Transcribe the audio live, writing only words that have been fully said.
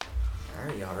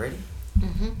Y'all ready?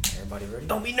 Everybody ready?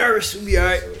 Don't be nervous. We'll be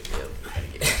alright.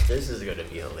 This is gonna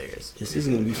be hilarious. This is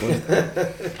gonna be fun.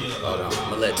 Hold on.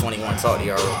 I'm gonna let 21 talk to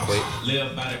y'all real quick.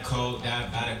 Live by the code, die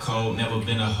by the code. Never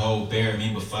been a hoe. Bury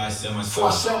me before I sell my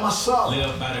soul.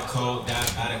 Live by the code, die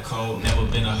by the code. Never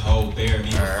been a hoe. Bury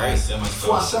me before I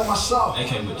sell my soul.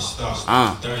 AK with the stars.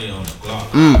 30 on the block.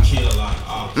 Kill a lot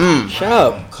of ops. Shut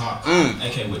up.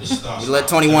 AK with the stars. You let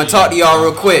 21 talk to y'all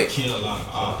real quick. Kill a lot of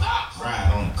ops.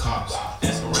 Ride on the cops.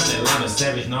 That's around Atlanta,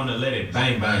 savage, known to let it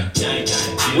bang bang. Gang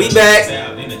gang. We back.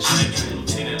 In the chain,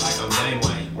 lieutenant like I'm Dame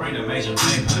Wayne. Bring the major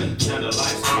pain pain. Turn the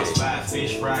life stars, 5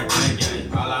 fish, fried gang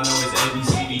gang. All I know is A B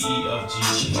C D E F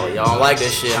G. Oh, y'all don't like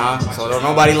this shit, huh? So don't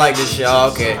nobody like this shit.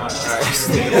 Oh, okay. All right.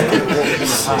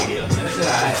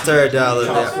 Third dollar.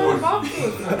 All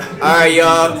right,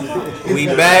 y'all. We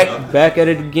back. Back at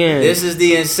it again. This is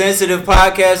the Insensitive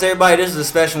Podcast, everybody. This is a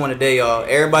special one today, y'all.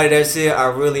 Everybody that's here, I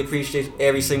really appreciate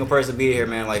every single person being here,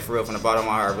 man. Like, for real, from the bottom of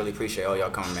my heart, I really appreciate all y'all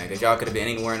coming, man. Because y'all could have been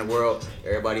anywhere in the world.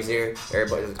 Everybody's here.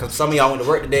 Everybody, because some of y'all went to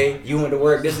work today. You went to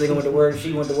work. This nigga went to work.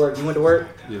 She went to work. You went to work?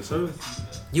 Yes, sir.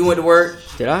 You went to work?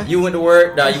 Did I? You went to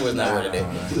work? Nah, you was not work today.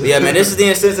 But yeah, man, this is the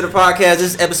Insensitive Podcast.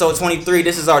 This is episode 23.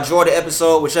 This is our Jordan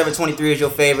episode. Whichever 23 is your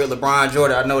favorite. LeBron,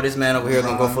 Jordan. I know this man over here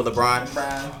gonna go for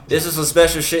LeBron. This is some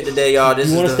special shit today, y'all. This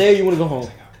you want to stay or you want to go home?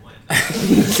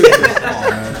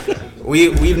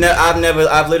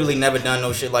 I've literally never done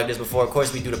no shit like this before. Of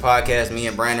course, we do the podcast, me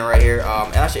and Brandon right here.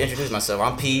 And I should introduce myself.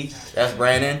 I'm P. That's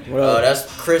Brandon. That's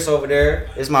Chris over there.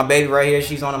 This is my baby right here.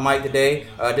 She's on the mic today.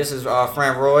 This is our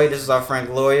friend Roy. This is our friend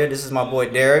Gloria. This is my boy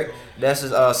Derek. This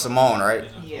is Simone, right?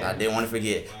 Yeah. I didn't want to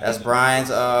forget. That's Brian's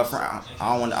friend.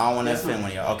 I don't want to offend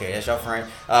one of y'all. Okay, that's your friend.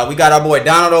 We got our boy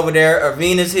Donald over there.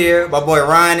 Irvina's here. My boy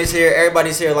Ryan is here.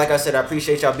 Everybody's here. Like I said, I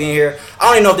appreciate y'all being here. I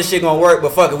don't even know if this shit gonna work,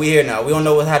 but fuck it, we here now. We don't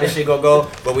know how this shit gonna go,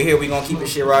 but we here. We gonna keep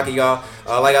this shit rocking, y'all.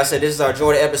 Like I said, this is our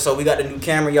Jordan episode. We got the new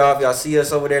camera, y'all. If y'all see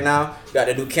us over there now, got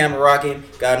the new camera rocking.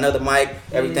 Got another mic.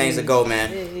 Everything's a go,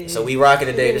 man. So we rocking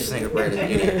today. This nigga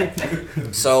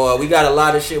Brandon. So we got a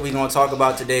lot of shit we gonna talk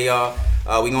about today, y'all.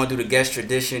 We're going to do the guest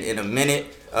tradition in a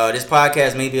minute. This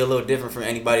podcast may be a little different from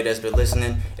anybody that's been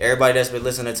listening. Everybody that's been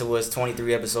listening to us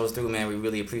 23 episodes through, man, we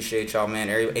really appreciate y'all, man.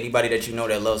 Anybody that you know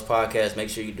that loves podcasts, make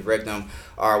sure you direct them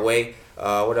our way.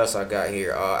 What else I got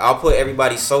here? I'll put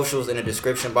everybody's socials in the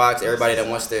description box. Everybody that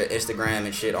wants their Instagram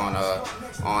and shit in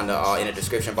the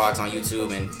description box on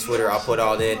YouTube and Twitter, I'll put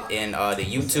all that in the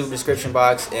YouTube description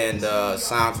box and the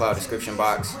SoundCloud description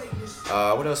box.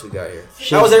 What else we got here?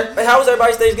 How was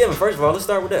everybody's Thanksgiving? First of all, let's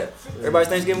start with that. Everybody's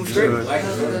Thanksgiving was straight.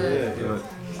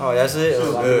 Oh, that's it.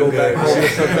 Go back home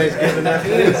with some Thanksgiving after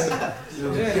this.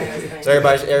 So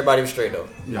everybody was straight though.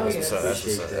 Yeah. That's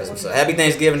what's up. Happy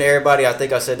Thanksgiving to everybody. I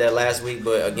think I said that last week,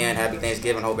 but again, happy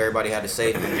Thanksgiving. Hope everybody had a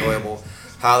safe and enjoyable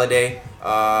holiday.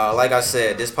 Like I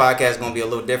said, this podcast is gonna be a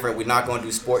little different. We're not gonna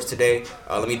do sports today.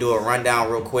 Let me do a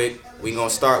rundown real quick. We're going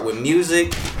to start with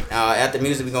music. After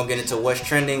music, we're going to get into what's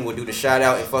trending. We'll do the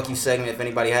shout-out and fuck you segment. If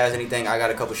anybody has anything, I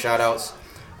got a couple shout-outs.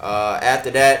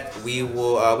 After that, we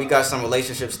got some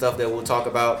relationship stuff that we'll talk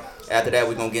about. After that,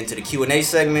 we're going to get into the Q&A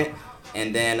segment.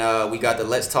 And then we got the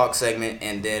Let's Talk segment.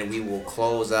 And then we will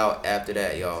close out after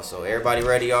that, y'all. So everybody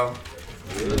ready, y'all?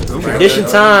 Tradition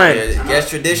time. Guest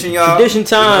tradition, y'all. Tradition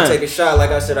time. We're gonna take a shot. Like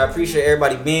I said, I appreciate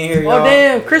everybody being here, y'all. Oh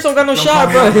damn, Chris don't got no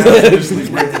shot, bro. Everybody,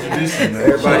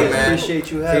 man.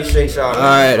 Appreciate y'all. All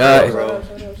right.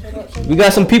 We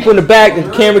got some people in the back that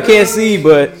the camera can't see,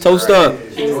 but toast up.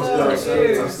 Let's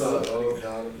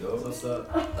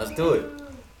do it.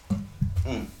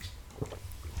 Oh,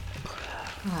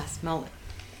 I smell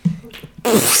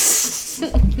it.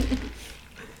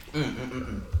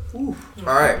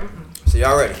 All right. So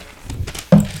y'all ready?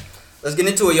 Let's get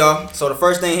into it, y'all. So the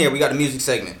first thing here, we got the music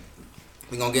segment.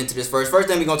 We're going to get into this first. First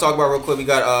thing we're going to talk about real quick, we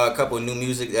got a couple of new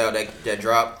music that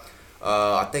dropped,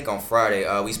 I think on Friday.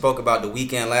 We spoke about The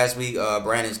Weeknd last week,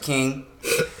 Brandon's King.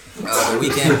 The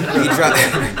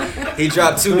Weeknd, he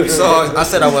dropped 2 new songs. I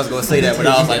said I wasn't going to say that, but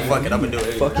I was like, fuck it, I'm going to do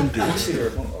it. Fucking do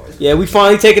it. Yeah, we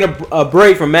finally taking a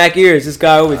break from Mac Ears. This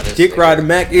guy was dick riding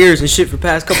Mac Ears and shit for the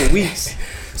past couple weeks.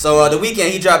 So The Weeknd,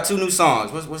 he dropped 2 new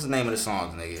songs. What's the name of the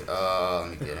songs, nigga? Let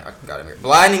me get it. I got it here.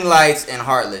 Blinding Lights and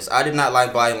Heartless. I did not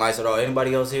like Blinding Lights at all.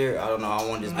 Anybody else here? I don't know. I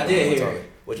want this. I did hear it.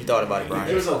 What you thought about it, Brian?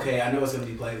 It was okay. I know it's gonna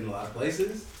be played in a lot of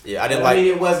places. Yeah, I didn't like. I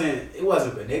mean, it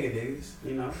wasn't for niggas,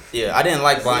 you know. Yeah, I didn't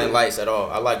like Blinding Lights at all.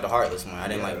 I liked the Heartless one. I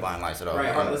didn't like Blinding Lights at all.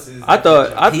 Right, Heartless is. I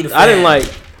didn't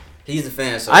like. He's a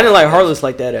fan. So I didn't like Heartless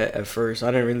like that at first. I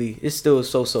didn't really. It still was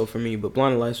so for me. But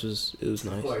Blinding Lights was nice.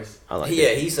 Of course. I like Yeah,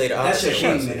 it. he said the That's your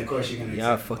opposite. king, then of course you're gonna.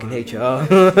 Yeah, I fucking hate y'all.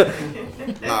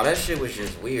 Nah, that shit was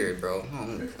just weird, bro.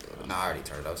 Nah, I already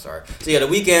turned it up. Sorry. So yeah, The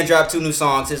Weeknd dropped 2 new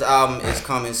songs. His album is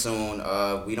coming soon.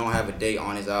 We don't have a date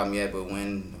on his album yet, but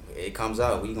when it comes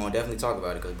out, we gonna definitely talk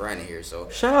about it because Brandon here. So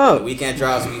Shut up. The Weeknd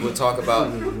drops. We will talk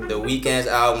about The Weeknd's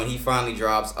album when he finally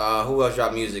drops. Who else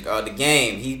dropped music? The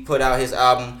Game. He put out his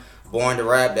album Born to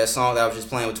Rap. That song that I was just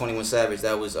playing with 21 Savage.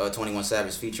 That was 21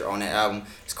 Savage feature on that album.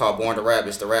 It's called Born to Rap.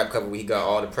 It's the rap cover where he got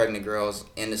all the pregnant girls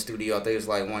in the studio. I think it's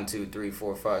like 1, 2, 3,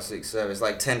 4, 5, 6, 7. It's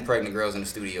like 10 pregnant girls in the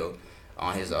studio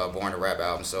on his Born to Rap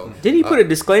album. So Did he put a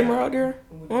disclaimer out there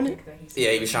on it?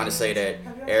 yeah, he was trying to say that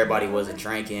everybody wasn't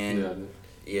drinking.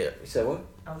 Yeah. You said what?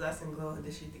 I was asking Glow,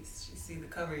 did she see the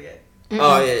cover yet?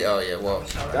 Oh yeah. Well,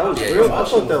 That was yeah, real. I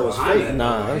thought that was fake.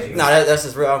 Nah. that's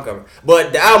his real album cover.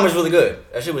 But the album was really good.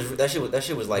 That shit was like Was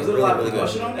it a really lot of really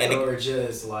promotion good. on And it, it, or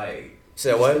just like?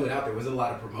 said just what? threw it out there? Was it a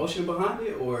lot of promotion behind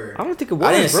it, or? I don't think it was.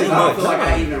 I didn't see bro. I don't much. feel like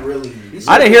I even really.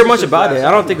 I didn't hear much about it.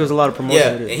 I don't think it was a lot of promotion.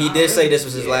 Yeah, with and it. he did say this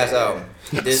was his last album.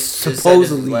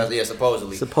 Supposedly.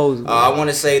 Supposedly. Supposedly. I want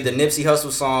to say the Nipsey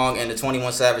Hussle song and the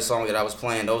 21 Savage song that I was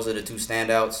playing. Those are the 2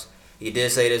 standouts. He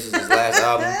did say this was his last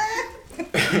album.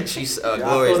 She's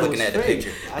Gloria's looking at the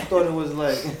picture. I thought it was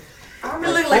like. It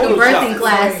looked like a birthing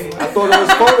class. I thought it was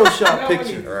Photoshop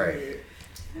picture. Right.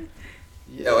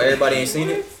 Oh, everybody ain't seen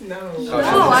it? No. No,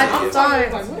 I saw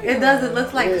it. It doesn't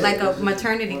look like a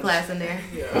maternity class in there.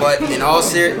 But in all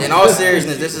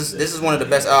seriousness, this is one of the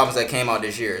best albums that came out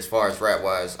this year as far as rap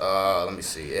wise. Let me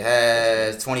see. It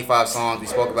has 25 songs. We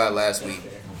spoke about it last week.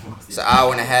 It's an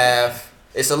hour and a half.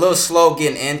 It's a little slow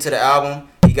getting into the album.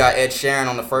 He got Ed Sheeran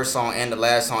on the first song and the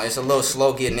last song. It's a little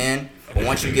slow getting in, but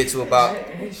once you get to about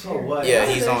he's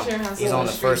on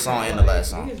the first song and the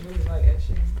last song. Niggas really like Ed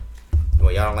Sheeran.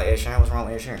 Well, y'all don't like Ed Sheeran? What's wrong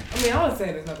with Ed Sheeran? I mean, I would say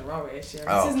there's nothing wrong with Ed Sheeran.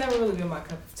 Oh. This has never really been my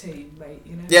cup of tea, like,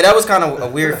 you know. Yeah, that was kind of a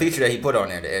weird feature that he put on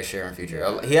there, the Ed Sheeran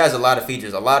feature. He has a lot of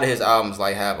features. A lot of his albums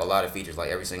have a lot of features,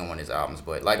 like every single one of his albums.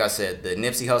 But like I said, the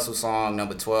Nipsey Hussle song,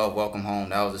 number 12, Welcome Home,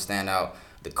 that was a standout.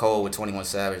 The Code with 21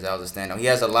 Savage, that was a standout. He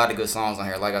has a lot of good songs on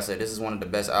here. Like I said, this is one of the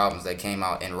best albums that came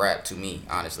out in rap to me,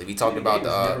 honestly. We talked about He's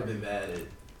never been bad at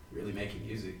really making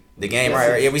music. the Game,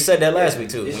 right? Yeah, we said that last week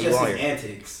too. It's When you just on his here.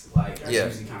 antics, like that's Yeah.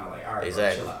 usually kind of like, all right,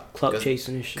 Exactly. bro, chill out. Club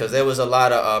chasing and shit. Because there was a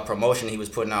lot of promotion he was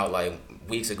putting out like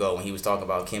weeks ago when he was talking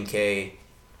about Kim K,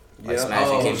 like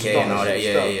smashing Kim K and all that.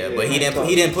 Yeah. But he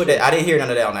didn't put that. I didn't hear none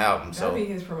of that on the album. So That'd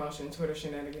be his promotion, Twitter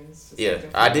shenanigans. yeah,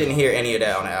 I didn't hear any of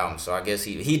that on the album. So I guess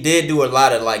he did do a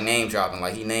lot of like name dropping.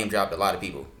 Like he name dropped a lot of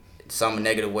people. Some in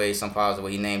negative ways, some positive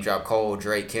way. He name dropped Cole,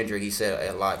 Drake, Kendrick. He said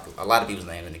a lot of people's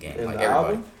names in the game. In Like the everybody.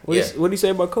 album? Yeah. What did he say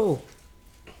about Cole?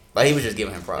 Like he was just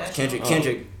giving him props.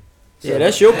 Kendrick. Yeah,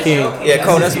 that's your king. Yeah,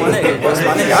 Cole, that's my nigga. That's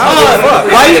my nigga.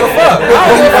 Why you?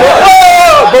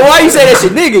 Oh, but why you say that's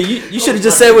your nigga? You should have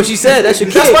just said what she said. That's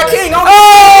your king. That's my king. Oh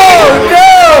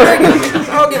no!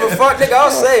 I don't give a fuck, nigga.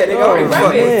 I'll say it, nigga. I don't give a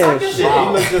fuck. Yeah, Shit, he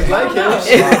looks just like him.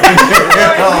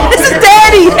 this is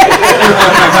daddy.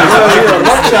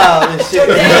 Love child and shit.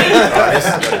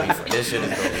 This shit is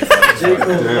gonna be J.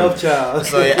 Cole, love child.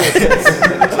 So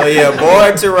yeah,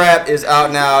 Born to Rap is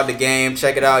out now. The Game,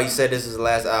 check it out. He said this is the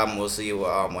last album. We'll see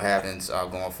what happens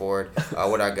going forward.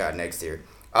 What I got next here.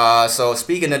 So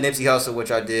speaking of Nipsey Hussle,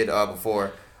 which I did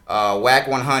before, Whack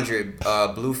 100,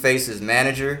 Blueface's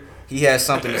manager, he has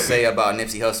something to say about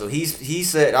Nipsey Hussle. He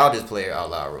said, I'll just play it out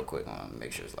loud real quick.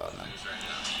 Make sure it's loud enough.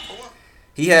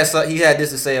 He had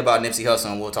this to say about Nipsey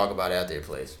Hussle, and we'll talk about it after it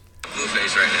plays.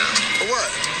 Blueface right now. For what?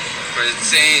 For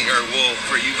saying,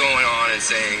 for you going on and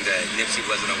saying that Nipsey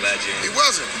wasn't a legend. He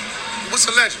wasn't. What's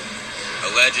a legend?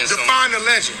 A legend. Define a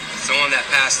legend. Someone that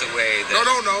passed away. That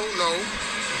No.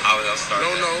 I'll start.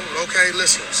 No. Okay,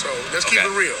 listen. So let's keep Okay.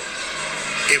 it real.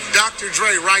 If Dr.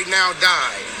 Dre right now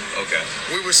died, Okay.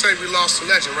 we would say we lost a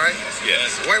legend, right?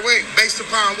 Yes. Wait. Based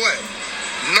upon what?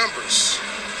 Numbers,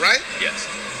 right? Yes.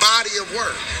 Body of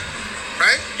work,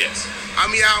 right? Yes. How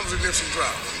many albums did Nipsey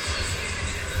drop?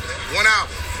 One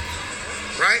album,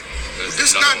 right? There's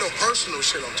This is another not no personal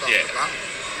shit I'm talking Yeah. about,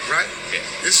 right? Yeah.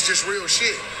 This is just real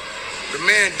shit. The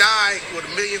man died with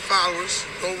 1 million followers,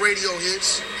 no radio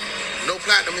hits, no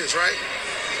platinum hits, right?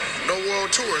 No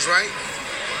world tours, right?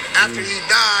 After he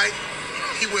died,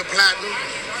 he went platinum,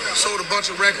 sold a bunch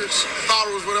of records,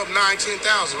 followers went up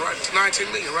 9-10,000, right? 9-10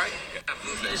 million, right?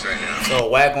 Blueface right now. So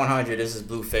Whack 100, this is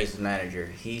Blueface's manager.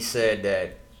 He said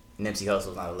that Nipsey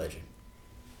Hussle's not a legend.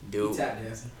 Dude, Tap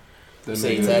dancing.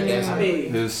 say he tap dancing. I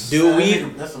mean, Do we?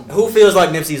 Who feels like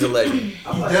Nipsey's a legend?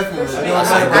 Definitely.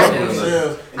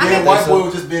 I And then White Boy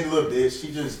was just being a little bitch.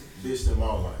 He just dissed him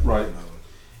all like. Right.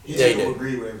 He Yeah, he didn't did.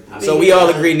 agree with everything. So we all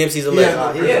agree Nipsey's a legend.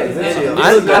 I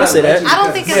didn't say that. I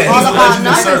don't think it's Yeah, all he's a about legend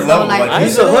at a certain numbers though. level. Like, Like,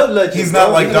 He's a hood legend. He's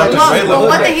not like Dr. Dre but level.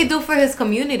 what did he do for his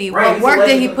community? Right, What he's work a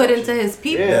did he legend put of into his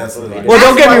people? Yeah. Well,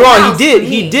 don't get me That's what wrong. counts He did. for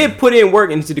He me. did put in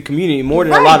work into the community more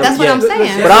than a Right, lot of. that's what I'm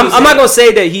saying. But I'm not gonna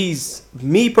say that he's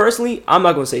me personally. I'm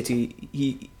not gonna say to you,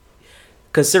 he.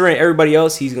 Considering everybody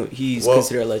else, he's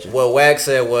considered a legend. What Wack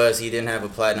said was he didn't have a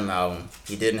platinum album.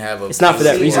 He didn't have a. It's not for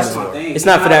that reason. That's my thing. It's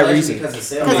not for that reason. Because It's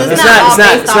Because not. it's It's not all not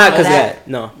based because off of of that.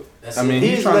 No. I mean, He's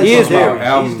He is legendary.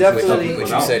 albums He's But definitely.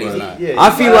 you said he's not. Yeah, I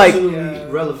he's feel like-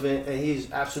 absolutely relevant, and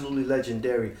he's absolutely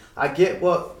legendary. I get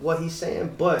what he's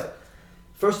saying, but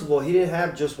first of all, he didn't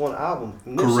have just one album.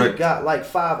 Nipsey Correct. got like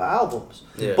 5 albums.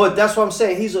 Yeah. But that's what I'm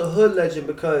saying. He's a hood legend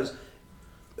because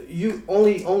you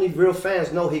only real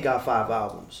fans know he got 5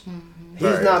 albums. He's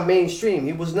Right. not mainstream.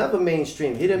 He was never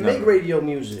mainstream. He didn't make Never. radio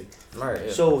music. Right.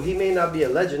 Yeah. So he may not be a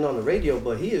legend on the radio,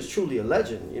 but he is truly a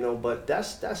legend, But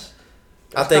that's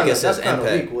I think kinda- it's his that's kinda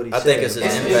impact. weak what he I think said. it's his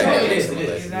It's impact. that it makes is, him a it is.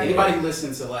 legend. Anybody who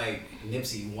listens to like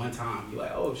Nipsey one time, you're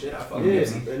like, oh shit, I fuck with Yeah,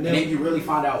 Nipsey. and And then- then you really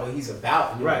find out what he's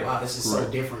about, and you're Right. like, wow, this is so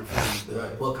Right. different from the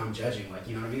book I'm judging. Like,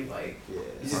 you know what I mean? Like,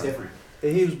 this is different.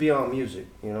 And he was beyond music.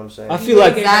 You know what I'm saying? I feel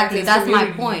like Exactly, that's my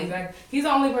point. Exactly. He's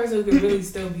the only person who could really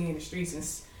still be in the streets and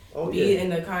Oh, be yeah. in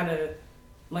the kind of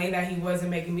lane that he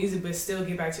wasn't making music, but still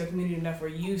get back to your community enough where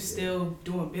you still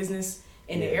doing business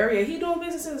in the area. He doing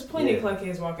business, and there's plenty of club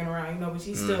kids walking around, but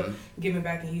he's still giving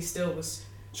back, and he still was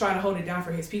trying to hold it down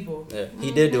for his people. Yeah, he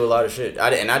did do a lot of shit. I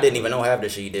didn't even know half the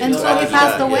shit he did. Until after he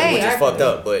passed died, away. which is fucked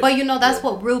up. But That's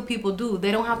what real people do.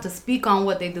 They don't have to speak on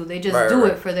what they do. They just Right, do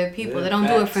right. it for their people. Yeah. They don't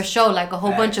do it for show. Like a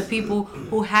whole bunch of people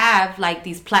who have like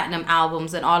these platinum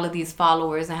albums and all of these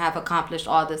followers and have accomplished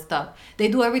all this stuff. They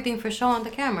do everything for show on the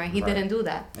camera. He Right. didn't do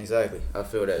that. exactly, I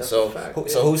feel that. That's So, a fact,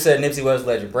 who said Nipsey was a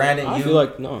legend? Brandon, I you feel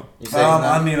like no. you said he's not?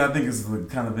 I mean, I think it's the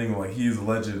kind of thing like he is a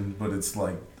legend, but it's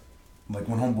like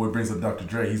when Homeboy brings up Dr.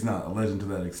 Dre, he's not a legend to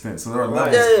that extent. So there are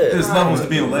levels. Yeah, yeah. There's levels to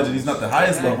being a legend. He's not the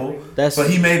highest level, That's but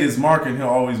he made his mark, and he'll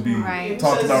always be Right.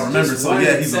 talked about, remembered. So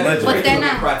yeah, he's a legend. But they're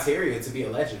not- criteria to be a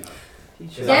legend.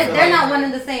 They're not one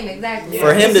and the same exactly.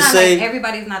 For him It's to not say- like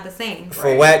everybody's not the same.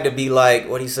 For Wack to be like,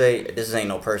 what he say? This ain't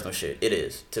no personal shit. It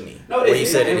is to me. No, what it he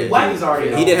is. said it And is. Wack is already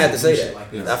He known didn't have to for say shit that.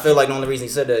 like this. I feel like the only reason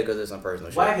he said that because it's some personal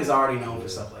shit. Wack is already known for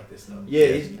stuff like this, though. Yeah,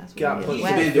 he's That's got what put he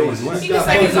He's is. been doing He's this. He just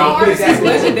like his own artist is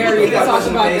legendary. He talks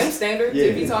about them standards. Yeah.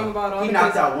 If he talking about all He the knocked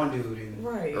kids- out one dude.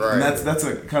 Right. Right. And that's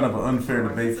a kind of an unfair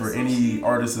debate for any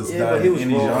artist that's Yeah, but died he in was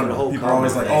any wrong for the genre. whole People are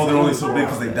always like, oh, they're only so big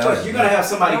because they Trust, you're gonna died. have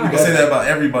somebody who You can does say that about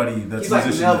everybody that's He's a like the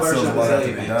musician male that sells version a of lot after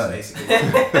Azalea they Banks, die.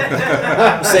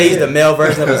 basically. You say he's the male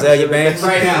version of Azalea Banks?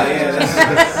 Right now,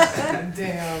 yeah.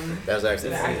 Damn. That's actually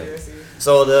The funny. accuracy.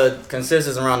 So the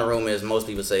consensus around the room is most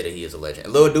people say that he is a legend.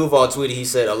 Lil Duval tweeted, he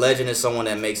said, a legend is someone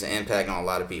that makes an impact on a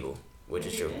lot of people, which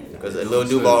is true. Because Lil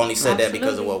Duval only said that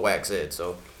because of what Wack said.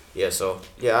 So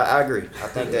I agree. I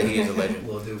think that he is a legend.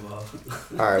 Lil Duval. All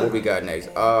right, what we got next?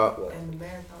 And the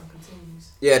marathon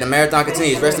continues. Yeah, the marathon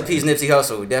continues. Rest in peace, Nipsey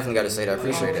Hussle. We definitely got to say that. I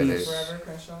appreciate that, dude. Forever,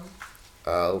 Crenshaw.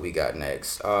 What we got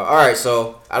next? All right,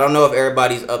 so I don't know if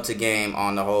everybody's up to game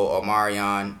on the whole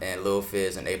Omarion and Lil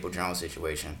Fizz and April Jones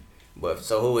situation, but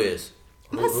so who is?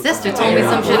 My sister told me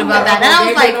some shit about that, and I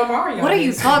was like, "What are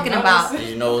you talking about?" Did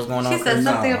you know what's going on? She said Chris?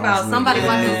 something about somebody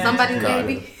wanting somebody's Got it.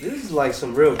 baby. This is like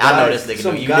some real I guy, know this nigga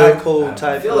some do. You guy do? code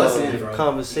type feel us in, of bro.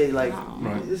 conversation. Like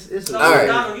it's a All right.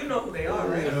 Donald, you know who they are,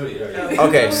 right?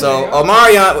 Okay, so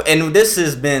Omarion, and this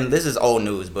is old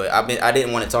news, but I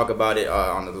didn't want to talk about it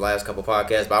on the last couple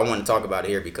podcasts, but I want to talk about it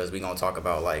here because we're gonna talk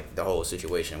about like the whole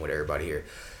situation with everybody here.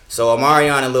 So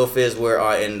Omarion and Lil Fizz were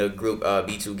in the group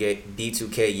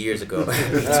B2K years ago.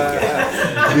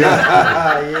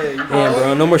 Damn,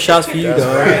 bro, no more shots for you, dog.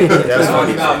 That's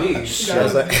funny. About me.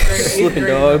 That's like- Slipping,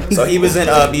 dog. So he was in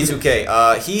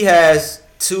B2K. He has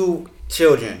 2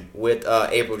 children with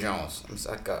April Jones.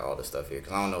 I got all this stuff here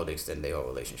because I don't know the extent of their whole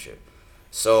relationship.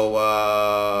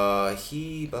 So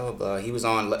he blah blah blah. He was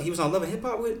on Love and Hip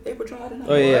Hop with April Jones. I didn't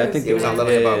know. Oh yeah, I think He was on Love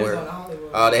and Hip Hop with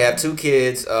Hollywood. her. They have 2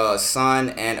 kids, a son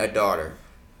and a daughter.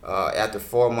 After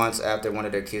 4 months after one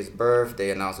of their kids' birth,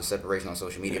 they announced a separation on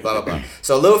social media. Blah blah blah.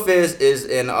 So Lil Fizz is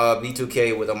in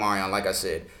B2K with Omarion, like I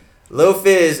said. Lil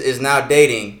Fizz is now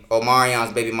dating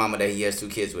Omarion's baby mama that he has 2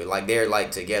 kids with. Like they're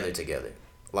like together.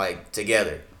 Like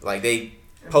together. Like they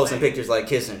posting pictures like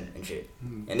kissing and shit.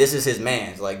 And this is his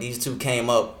man's. Like these 2 came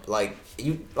up like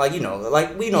we know Yeah,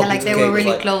 like they B2K were was,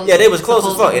 really like- close, Yeah, they was close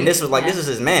as fuck. supposedly. And this was like this is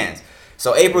his man's.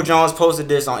 So April Jones posted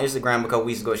this on Instagram a couple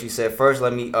weeks ago. She said, "First,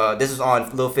 let me." This was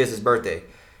on Lil Fizz's birthday.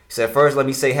 She said, "First, let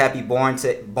me say happy born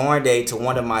day to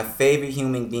one of my favorite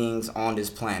human beings on this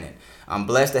planet. I'm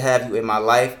blessed to have you in my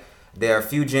life. There are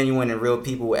few genuine and real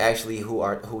people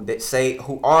who they say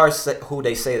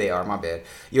they are. My bad.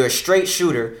 You're a straight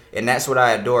shooter, and that's what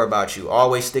I adore about you.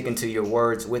 Always sticking to your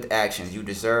words with actions. You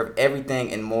deserve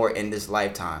everything and more in this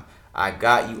lifetime. I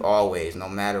got you always, no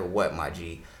matter what, my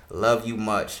G. Love you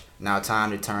much. Now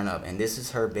time to turn up. And this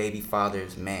is her baby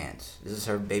father's mans. This is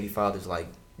her baby father's like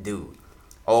dude,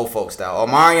 old folk style.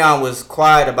 Omarion was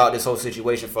quiet about this whole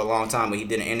situation for a long time, but he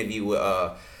did an interview with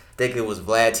I think it was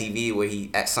Vlad TV where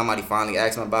somebody finally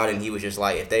asked him about it, and he was just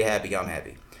like, if they happy, I'm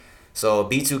happy. So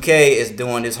B2K is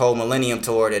doing this whole Millennium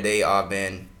Tour that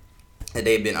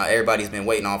everybody's been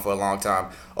waiting on for a long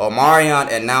time.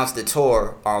 Omarion announced the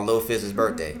tour on Lil Fizz's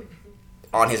birthday.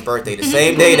 On his birthday, the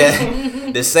same day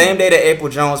that April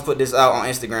Jones put this out on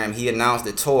Instagram, he announced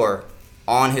the tour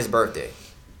on his birthday,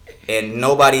 and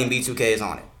nobody in B2K is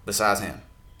on it besides him.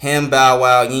 Him, Bow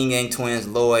Wow, Yin Yang Twins,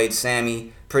 Lloyd,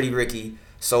 Sammy, Pretty Ricky,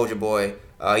 Soulja Boy.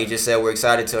 He just said we're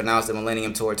excited to announce the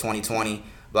Millennium Tour 2020.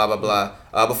 Blah blah blah.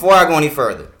 Before I go any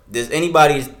further, does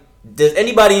anybody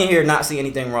in here not see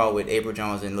anything wrong with April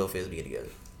Jones and Lil Fizz being together?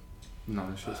 No,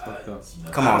 that shit's fucked up.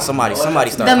 Come on, somebody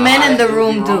start. The men in the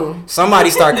room do.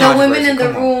 Somebody start. The women in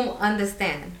the room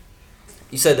understand.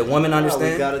 You said the women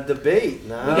understand? We got a debate.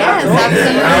 Yes,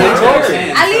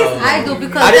 absolutely. At least I do,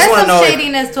 because there's some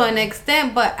shadiness to an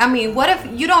extent. But I mean, what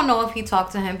if you don't know if he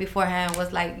talked to him beforehand?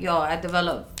 Was like, yo, I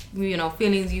developed,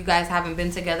 feelings. You guys haven't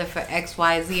been together for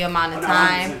XYZ amount of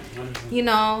time. 100%. You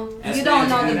don't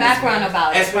know the background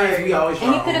about it.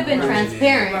 And he could have been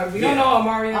transparent. Like, we don't know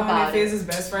Omarion and Fizz's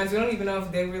best friends. We don't even know if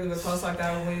they really were close like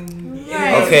that when.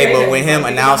 Okay, but with him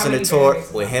announcing the tour,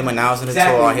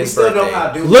 on his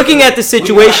birthday, looking at the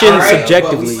situation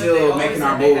subjectively, we still making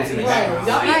our moves in the background.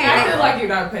 I feel like you're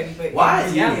not petty, but why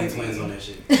is Yin Yang Twins on that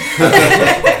shit?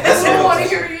 I don't want to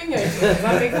hear Yin Yang Twins.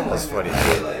 I mean, come on. That's funny.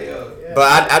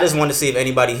 But I just wanted to see if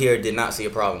anybody here did not see a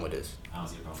problem with this. I don't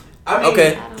see a problem with it.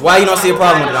 Okay, why you don't see a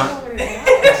problem with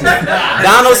it,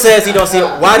 Donald says he don't see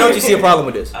it. Why don't you see a problem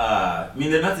with this? I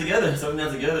mean, they're not together. Something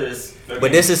not together is.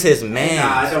 But this is his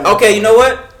man. Okay, you know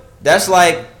what? That's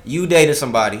like you dated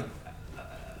somebody.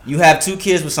 You have 2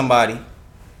 kids with somebody.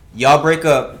 Y'all break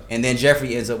up, and then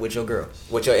Jeffrey ends up with your girl,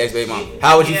 with your ex-baby mom.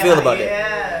 How would you feel about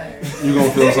that? You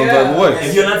gonna feel some type of way.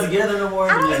 If you're not together no more,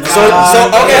 okay, hold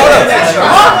up.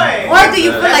 Or do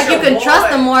you feel like you can trust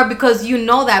them more because you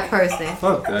know that person?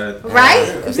 Fuck that. Right?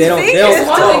 They don't.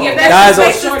 Guys,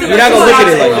 you're not gonna look at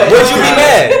it like that. Would you be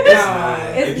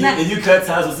mad? If you cut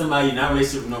ties with somebody, you're not in a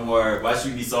relationship no more. Why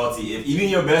should you be salty? If even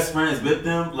your best friends with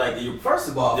them, like first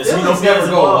of all, feelings never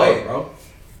go away, bro.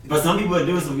 But some people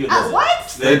do, some people don't.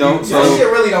 What? They don't. So shit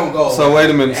really don't go. So wait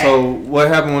a minute. So what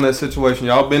happened in that situation?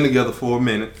 Y'all been together for a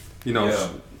minute.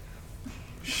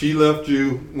 She left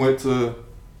you, went to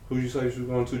who you say she was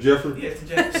going to? Jeffrey. Yeah, to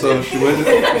Jeffrey. So she went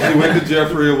to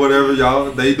Jeffrey or whatever.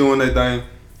 Y'all they doing their thing,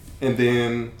 and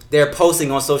then they're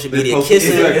posting on social media,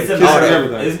 kissing, kissing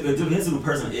everything. It depends who the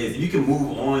person is. If you can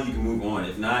move on, you can move on.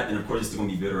 If not, then of course you're still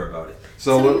gonna be bitter about it.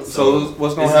 So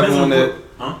what's gonna happen when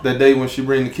that day when she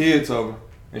bring the kids over?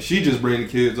 And she just bring the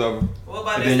kids over.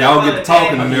 And then y'all get to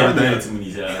talking and everything.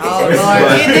 Oh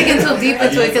Lord, you're digging too deep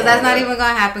into it because that's not even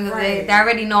gonna happen because they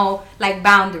already know like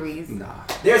boundaries. Nah.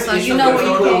 So you know what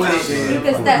you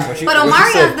can step. But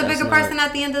Omarion's the bigger person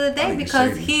at the end of the day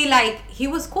because he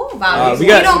was cool about it. He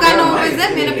don't got no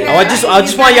resentment. I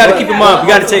just want y'all to keep in mind.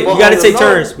 We gotta take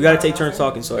turns. We gotta take turns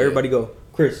talking. So everybody go.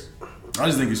 Chris. I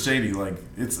just think it's shady. Like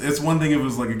it's one thing if it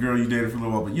was like a girl you dated for a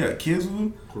little while, but you had kids with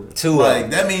him.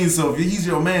 That means so if he's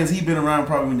your man's, he been around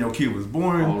probably when your kid was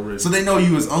born. Already. So they know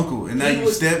you as uncle, and now you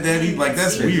stepdaddy. Like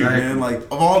that's weird, man. Like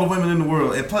of all the women in the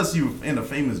world, and plus you in a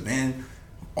famous band,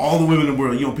 all the women in the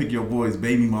world, you don't pick your boy's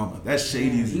baby mama. That's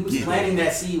shady as he was planting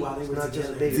that seed while they were not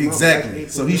just baby. Exactly.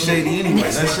 So he's shady anyway.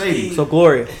 That's shady. So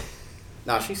Gloria.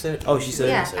 No, she said. Oh, she said.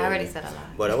 Yeah, I already said a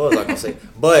lot. But what was I gonna say?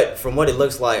 But from what it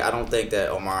looks like, I don't think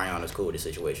that Omarion is cool with the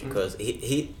situation because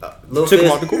Lil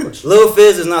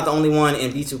Fizz is not the only one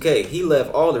in B2K. He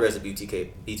left all the rest of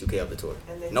B2K up the tour.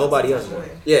 Nobody else.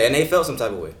 Yeah, and they felt some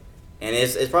type of way, and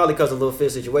it's probably because of Lil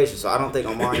Fizz situation. So I don't think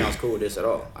Omarion's cool with this at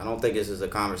all. I don't think this is a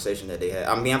conversation that they had.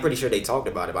 I mean, I'm pretty sure they talked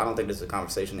about it, but I don't think this is a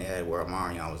conversation they had where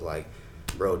Omarion was like,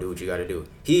 bro, do what you gotta do.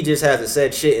 He just hasn't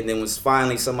said shit, and then when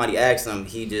finally somebody asked him,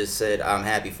 he just said, I'm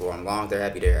happy for him. Long as they're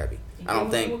happy, they're happy. I don't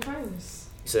think. You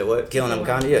said what? Killing him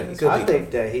kind of? Yeah, he could be. I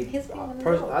think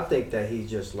that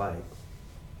he's just like,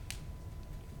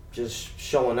 just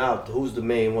showing out who's the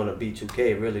main one of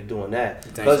B2K, really doing that.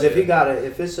 Because if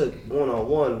it's a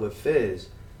one-on-one with Fizz,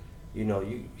 he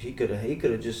could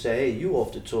have just said, hey, you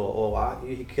off the tour, or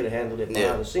he could have handled it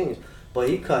behind the scenes. But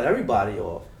he cut everybody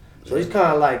off. So he's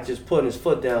kind of like just putting his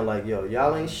foot down, like, yo,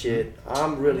 y'all ain't shit.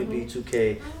 I'm really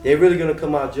B2K. They're really gonna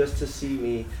come out just to see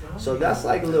me. So that's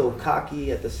like a little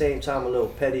cocky, at the same time a little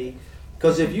petty.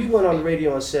 Because if you went on the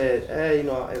radio and said, hey, you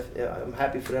know, if I'm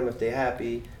happy for them if they're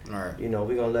happy, you know,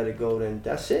 we're gonna let it go, then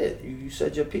that's it. You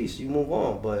said your piece, you move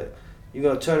on. But you're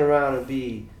gonna turn around and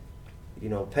be, you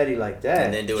know, petty like that.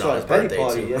 And then do it on his birthday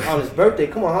too. On his birthday,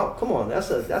 come on,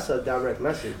 that's a direct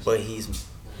message. But he's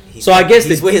so I guess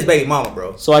he's with his baby mama,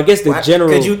 bro. So I guess the general.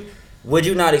 Would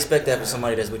you not expect that for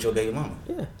somebody that's with your baby mama?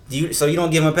 Yeah. So you don't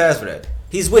give him a pass for that.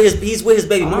 He's with his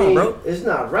baby mama, bro. It's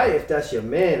not right if that's your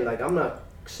man. Like, I'm not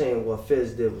saying what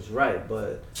Fizz did was right,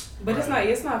 but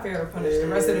it's not fair to punish the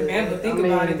rest of the band. But think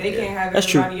about it, they can't have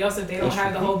everybody else if they don't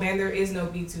have the whole band. There is no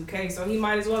B2K, so he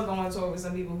might as well go on tour with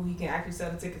some people who he can actually sell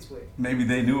the tickets with. Maybe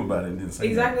they knew about it and didn't say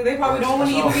exactly. They probably don't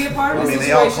want to even be a part of the situation.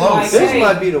 They all close. Like, Fizz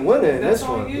might be the winner in this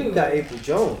on one. You got April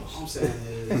Jones. I'm saying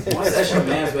once that's your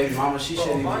man's baby mama, she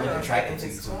shouldn't even look attractive to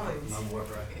you.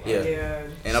 Yeah.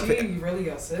 And she really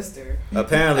your sister.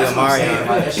 Apparently, Omarion.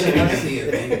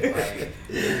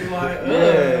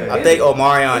 I think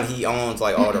Omarion, he owns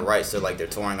like all the rights to like their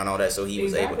touring and all that, so he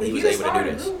was able to do this.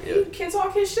 He can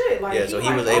talk his shit. Like, so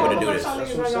he was able to do this. I'll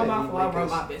run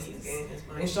my business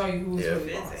and show you who's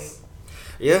really boss.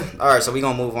 Yeah. All right. So we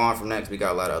gonna move on from next. We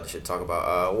got a lot of other shit to talk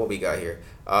about. What we got here?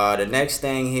 The next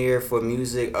thing here for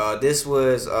music. This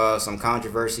was some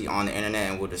controversy on the internet,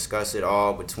 and we'll discuss it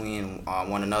all between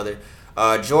one another.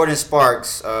 Jordin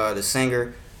Sparks, the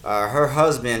singer, her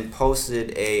husband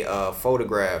posted a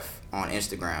photograph on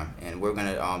Instagram, and we're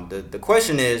gonna. The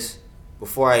question is,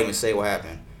 before I even say what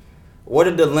happened, what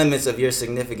are the limits of your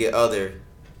significant other?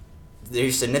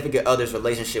 Their significant other's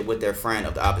relationship with their friend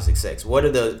of the opposite sex. What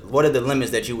are the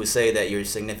limits that you would say that your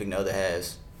significant other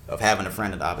has of having a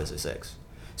friend of the opposite sex?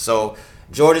 So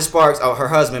Jordin Sparks, her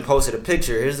husband, posted a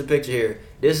picture. Here's the picture here.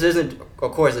 This isn't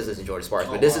Jordin Sparks,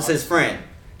 but this is his friend.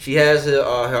 She has her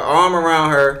arm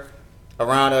around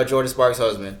Jordin Sparks'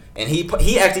 husband, and he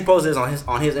actually posted this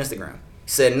on his Instagram.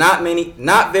 He said,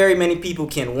 not very many people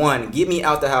can 1, get me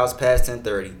out the house past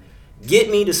 10:30, get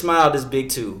me to smile this big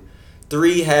 2.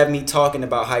 3, have me talking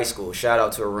about high school. Shout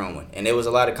out to Arun. And there was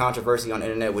a lot of controversy on the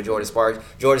internet with Jordin Sparks.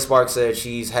 Jordin Sparks said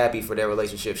she's happy for their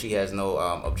relationship. She has no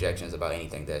objections about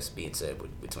anything that's being said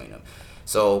between them.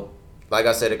 So, like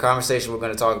I said, the conversation we're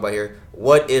going to talk about here,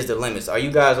 what is the limits? Are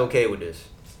you guys okay with this?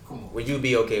 Would you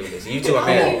be okay with this? You two are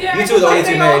married. You two are the only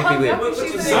two married people here.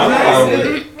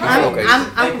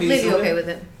 I'm completely okay with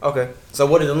it. Okay. So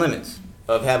what are the limits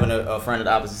of having a friend of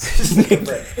the opposite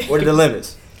sex? What are the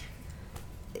limits?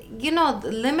 You know,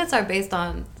 the limits are based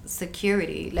on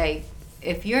security. Like,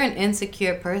 if you're an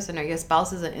insecure person or your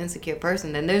spouse is an insecure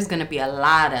person, then there's going to be a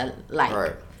lot of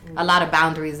a lot of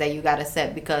boundaries that you got to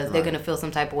set because they're going to feel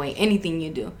some type of way anything you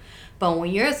do. But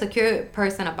when you're a secure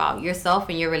person about yourself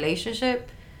and your relationship,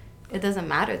 it doesn't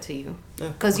matter to you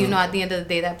because you know at the end of the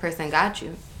day that person got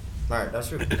you. Right, that's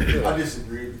true. I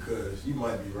disagree because you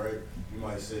might be right. You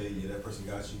might say, yeah, that person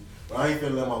got you. But I ain't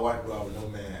finna let my wife go out with no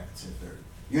man after 10:30.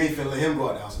 You ain't finna let him go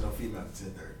out the house with no female after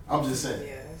 10:30. I'm just saying.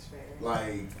 Yeah, that's fair.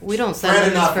 Like, we don't set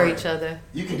limits for each other.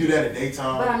 You can do that at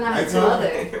daytime. But I'm not his mother.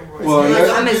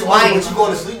 Well, I'm his wife. But you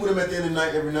going to sleep with him at the end of the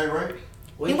night every night, right?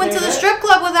 He went to the strip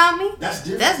club without me. That's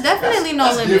different. That's definitely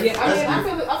no limit. Yeah,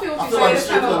 I feel what you're saying. Like the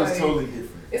strip club is totally different.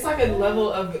 It's like a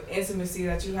level of intimacy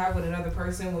that you have with another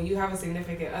person. When you have a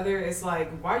significant other, it's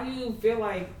like, why do you feel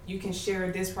like you can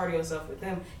share this part of yourself with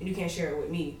them and you can't share it with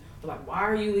me? But like, why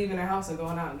are you leaving the house and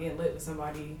going out and getting lit with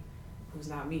somebody who's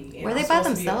not me? And were they by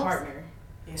themselves?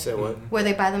 Yeah. Say what? Were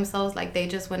they by themselves? Like they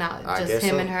just went out, just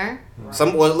him and her?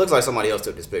 Well, it looks like somebody else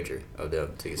took this picture of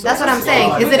them too. So that's what I'm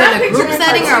saying. Is it in a group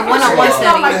setting or a one-on-one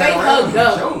setting? Like they hugged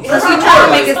up. Because he tried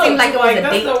to make it seem like it was a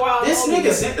date. This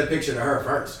nigga sent the picture to her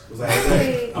first. Was like,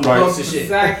 hey, I'm close to shit.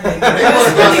 Exactly.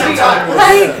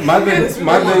 My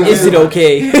thing is it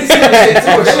okay? Hold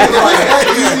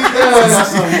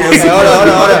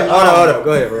on.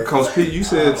 Go ahead, bro. Coach P, you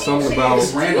said something about.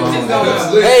 Hey,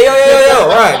 yo.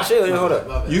 Right, chill. Hold up.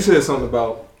 You said something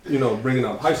about, bringing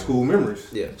up high school memories.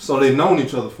 Yeah. So they've known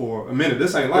each other for a minute.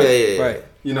 This ain't like, right.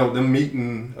 Them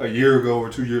meeting a year ago or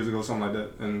 2 years ago, something like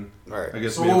that. And right. I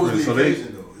guess so what was the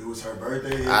occasion, though? It was her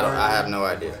birthday? I have no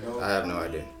idea.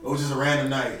 It was just a random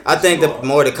night. I think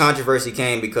the controversy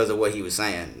came because of what he was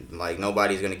saying. Like,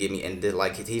 nobody's going to get me, and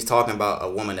like he's talking about a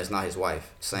woman that's not his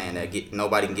wife, saying that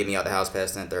nobody can get me out the house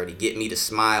past 10:30, get me to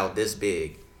smile this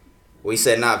big. Well, he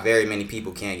said not very many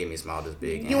people can get me a smile this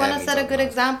big. You want to set a good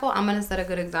example? I'm going to set a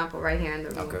good example right here in the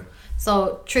room. Okay.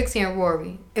 So, Trixie and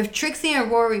Rory. If Trixie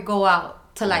and Rory go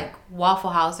out to, like,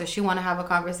 Waffle House or she want to have a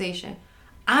conversation,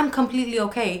 I'm completely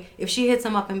okay if she hits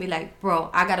him up and be like, bro,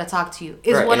 I gotta talk to you.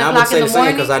 It's right. 1 and o'clock in the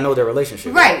morning because I know their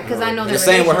relationship. Right, because I know their relationship.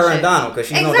 The same with her and Donald, because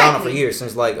she's known Donald for Exactly. years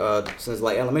since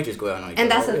like elementary school. I know each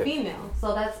And other. that's a female,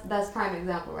 so that's prime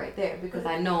example right there because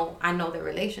I know their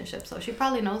relationship, so she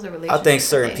probably knows the relationship. I think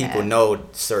certain people know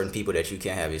certain people that you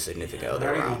can't have your significant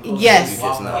other around. Yes, You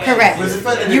just know. correct.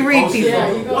 You read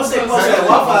people. Once they post that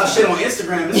Wi-Fi shit on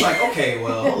Instagram, it's like, okay,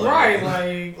 well, hold up. Right,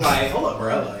 like, hold up,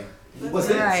 bro. Like, what's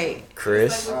this? Right.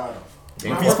 Chris.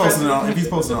 If he's posting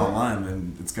it online,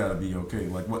 then it's gotta be okay.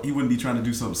 Like, what, he wouldn't be trying to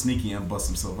do something sneaky and bust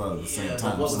himself out at the same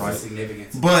time. What's the Right?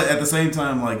 significance? But at the same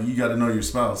time, like, you got to know your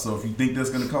spouse. So if you think that's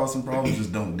gonna cause some problems,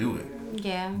 just don't do it.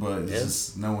 Yeah. But it's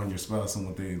just knowing your spouse and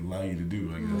what they allow you to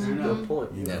do, I guess. Good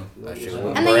point. You know?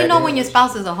 And then you know when your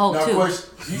spouse is a hoe Now, too. of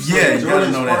course, Yeah, you gotta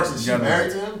know that. Is You she gotta know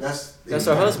married that. to him? That's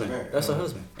her husband. That's her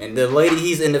husband. And the lady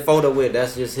he's in the photo with,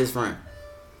 that's just his friend.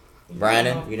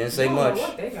 Brandon, you didn't say much.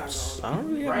 I don't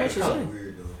really have much to say.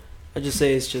 I just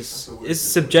say it's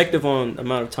subjective on the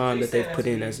amount of time that they've put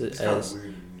in as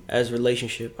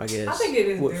relationship, I guess. I think it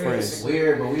is with very friends. It's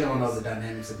weird, but we don't know the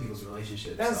dynamics of people's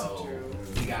relationships. That's so true.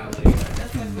 We gotta let it.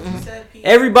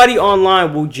 Everybody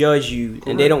online will judge you,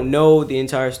 and they don't know the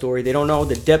entire story. They don't know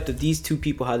the depth of these two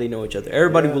people, how they know each other.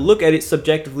 Everybody will look at it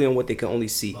subjectively on what they can only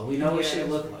see. But we know what shit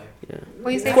look like. Yeah.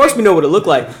 Of course, we know what it looked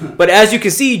like, but as you can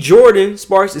see, Jordan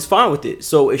Sparks is fine with it.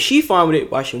 So if she's fine with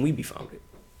it, why shouldn't we be fine with it?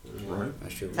 Right.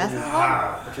 That's true. That's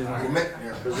Exactly.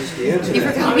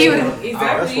 You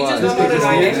just don't know the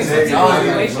dynamics of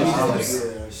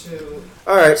relationships.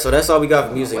 All right, so that's all we got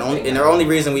for music. And the only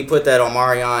reason we put that on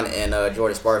Marion and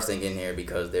Jordan Sparks thing in here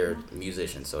because they're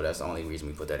musicians. So that's the only reason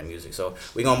we put that in music. So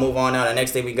we're going to move on now. The next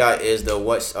thing we got is the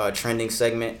What's Trending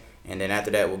segment. And then after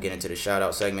that, we'll get into the shout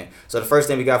out segment. So the first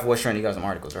thing we got for What's Trending, you got some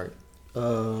articles, right?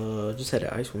 Just had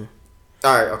an ice one.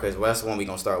 All right, okay, so that's the one we're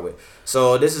going to start with.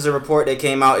 So this is a report that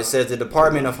came out. It says the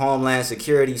Department of Homeland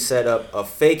Security set up a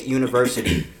fake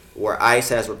university where ICE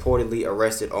has reportedly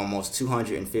arrested almost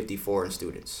 250 foreign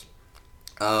students.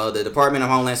 The Department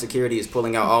of Homeland Security is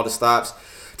pulling out all the stops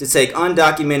to take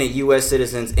undocumented U.S.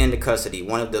 citizens into custody.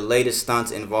 One of the latest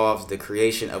stunts involves the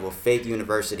creation of a fake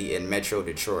university in Metro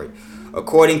Detroit.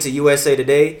 According to USA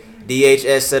Today,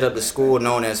 DHS set up the school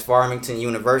known as Farmington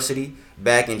University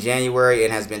back in January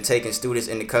and has been taking students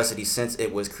into custody since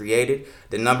it was created.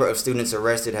 The number of students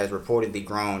arrested has reportedly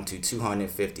grown to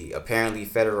 250. Apparently,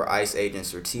 federal ICE agents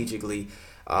strategically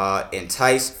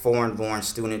entice foreign-born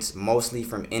students, mostly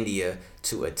from India,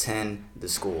 to attend the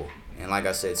school. And like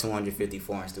I said, 250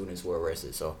 foreign students were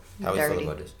arrested. So how do you feel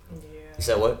about this? You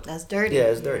said what? That's dirty. Yeah,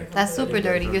 it's dirty. That's super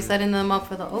dirty. You're setting them up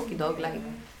for the okie doke, like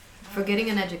for getting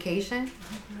an education,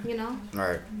 you know? All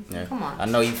right. Yeah. Come on. I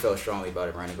know you felt strongly about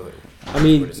it, Brandon. Go ahead. I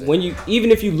mean, when you even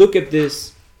if you look at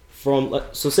this from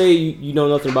so say you know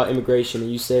nothing about immigration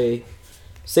and you say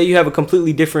you have a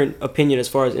completely different opinion as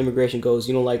far as immigration goes.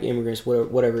 You don't like immigrants,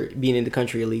 whatever, being in the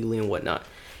country illegally and whatnot.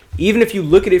 Even if you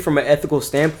look at it from an ethical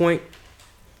standpoint,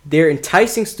 they're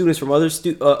enticing students from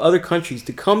other countries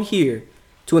to come here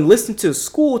to enlist into a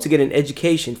school to get an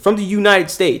education from the United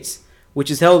States, which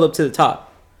is held up to the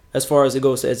top as far as it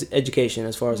goes to education,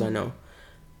 as far as I know.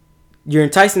 You're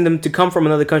enticing them to come from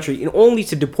another country and only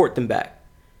to deport them back.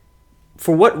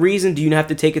 For what reason do you have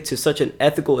to take it to such an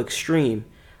ethical extreme?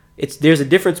 There's a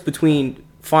difference between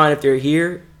fine if they're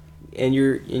here and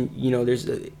there's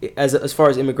as far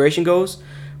as immigration goes,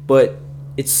 but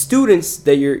it's students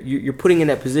that you're putting in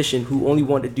that position who only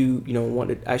want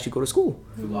to actually go to school.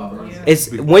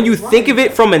 It's when you think of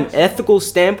it from an ethical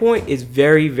standpoint, it's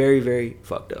very, very, very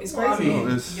fucked up. It's crazy.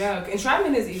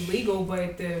 Entrapment is illegal,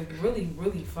 but the really,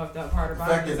 really fucked up part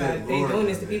about it is that they're doing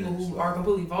this to people who are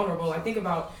completely vulnerable. Like, think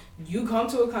about you come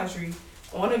to a country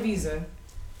on a visa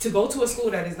to go to a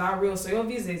school that is not real, so your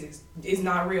visa is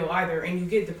not real either, and you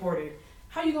get deported.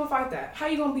 How you gonna fight that? How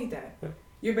you gonna beat that?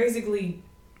 You're basically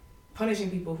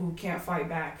punishing people who can't fight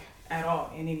back at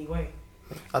all in any way.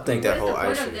 I think that whole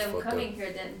What's ICE the point shit is of them fucked coming up.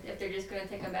 here then if they're just going to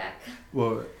take them back?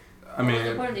 Well, I mean, What's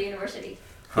the point of the university?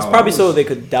 It's probably so they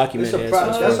could document it.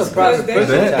 That's a private.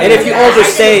 And if you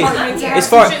overstay,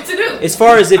 as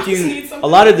far as if a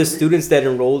lot of the students that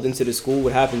enrolled into the school,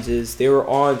 what happens is they were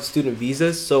on student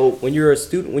visas. So when you're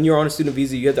on a student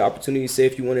visa, you have the opportunity to say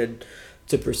if you wanted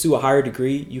to pursue a higher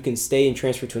degree, you can stay and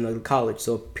transfer to another college.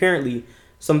 So apparently,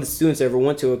 some of the students that ever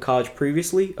went to a college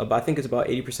previously, I think it's about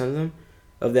 80% of them,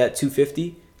 of that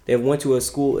 250, they went to a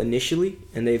school initially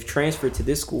and they've transferred to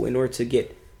this school in order to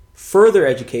get further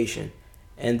education.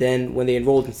 And then when they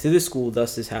enrolled into this school,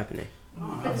 thus is happening.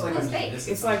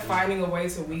 It's like finding a way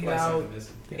to weed out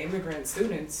immigrant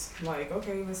students. Like,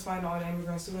 okay, let's find all the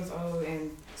immigrant students,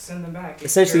 and send them back.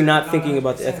 Essentially, not thinking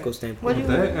about the ethical standpoint.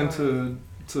 That and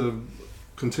to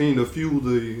continue to fuel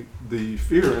the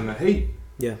fear and the hate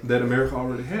that America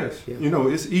already has. Yeah. You know,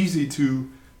 it's easy to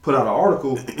put out an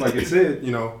article like it said.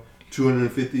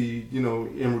 250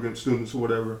 immigrant students or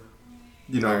whatever,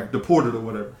 deported or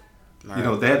whatever.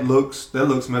 Right. That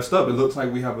looks messed up. It looks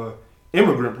like we have a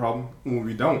immigrant problem when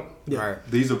we don't. Right.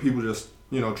 These are people just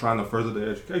trying to further their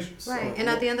education. Right. And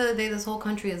at the end of the day, this whole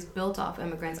country is built off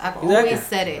immigrants. I've always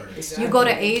said it. Exactly. You go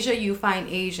to Asia, you find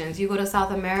Asians. You go to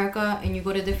South America and you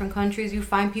go to different countries, you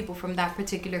find people from that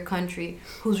particular country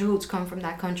whose roots come from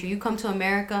that country. You come to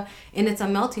America and it's a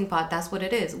melting pot. That's what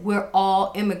it is. We're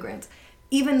all immigrants.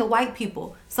 Even the white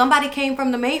people. Somebody came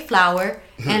from the Mayflower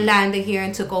and landed here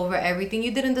and took over everything.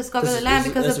 You didn't discover the land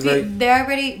because there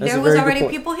was already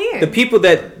people here. The people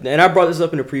that, and I brought this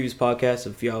up in a previous podcast,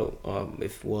 if y'all,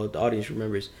 the audience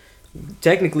remembers,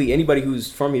 technically anybody who's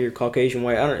from here, Caucasian,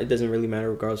 white, it doesn't really matter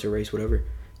regardless of race, whatever,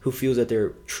 who feels that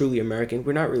they're truly American,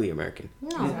 we're not really American.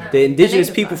 No. The indigenous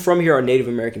people from here are Native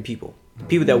American people. The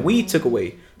people that we took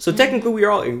away. So technically we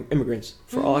are all immigrants,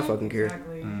 for all I fucking care.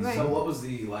 Exactly. Right. So what was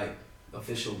the,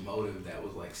 official motive that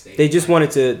was stated? They just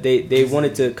wanted to they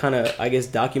wanted to kind of, I guess,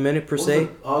 document it per se.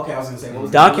 Okay, I was gonna say what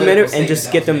was document it and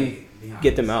just get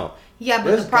them out. Yeah,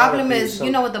 but the problem is, you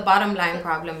know what the bottom line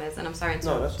problem is, and I'm sorry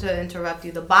to interrupt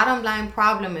you. The bottom line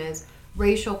problem is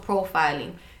racial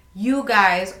profiling. You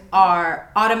guys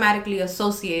are automatically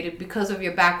associated because of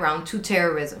your background to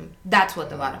terrorism. That's what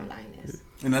the bottom line is.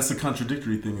 And that's the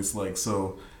contradictory thing. It's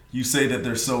so you say that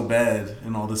they're so bad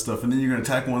and all this stuff, and then you're going to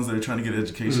attack ones that are trying to get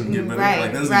education and get better.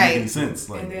 That doesn't make any sense.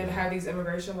 And then have these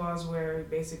immigration laws where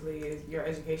basically your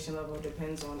education level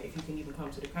depends on if you can even come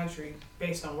to the country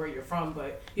based on where you're from.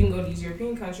 But you can go to these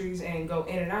European countries and go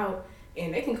in and out,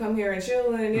 and they can come here and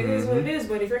chill, and it is what it is.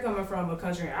 But if you're coming from a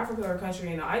country in Africa or a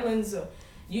country in the islands,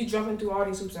 you jumping through all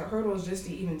these hoops and hurdles just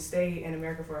to even stay in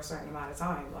America for a certain amount of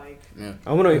time.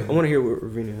 I want to hear what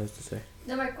Ravina has to say.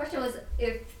 No, my question was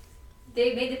if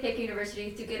they made the fake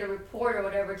university to get a report or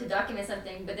whatever to document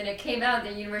something, but then it came out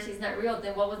that the university is not real,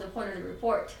 then what was the point of the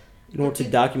report? In order to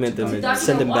document them and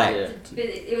send them back.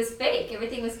 It was fake.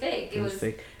 Everything was fake. It was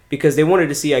fake. Because they wanted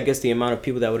to see, I guess, the amount of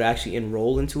people that would actually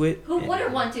enroll into it. Who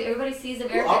wouldn't want to? Everybody sees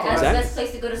America as the best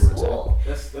place to go to school.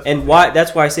 And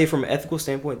that's why I say from an ethical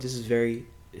standpoint, this is very...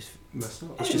 It's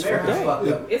just fucked up.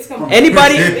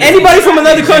 Anybody from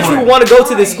another country would want to go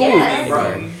to this school.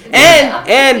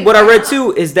 And what I read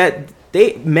too is that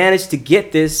they managed to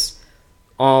get this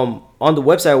on the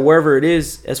website, wherever it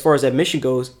is, as far as admission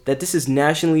goes, that this is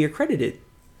nationally accredited.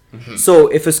 Mm-hmm. So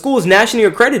if a school is nationally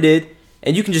accredited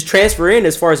and you can just transfer in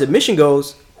as far as admission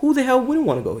goes, who the hell wouldn't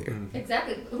want to go here?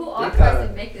 Exactly. Who authorized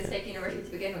to make this fake university to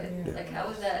begin with? Yeah. How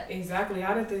was that? Exactly.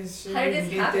 How did this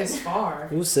get this far?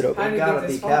 We'll sit up. They gotta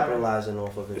be capitalizing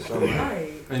off of it somehow.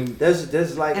 Right. And there's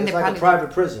it's like a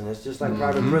private prison. It's just like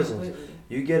private prisons.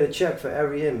 You get a check for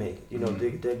every inmate.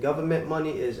 The government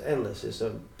money is endless. It's a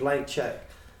blank check.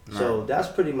 So that's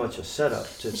pretty much a setup.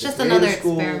 It's just another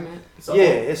experiment.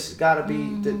 It's got to be.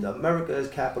 America is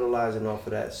capitalizing off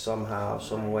of that somehow,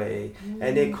 some way,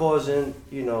 and they're causing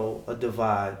a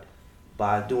divide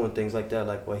by doing things like that.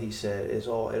 Like what he said, it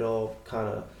all kind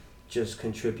of just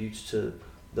contributes to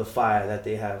the fire that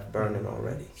they have burning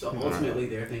already. So ultimately,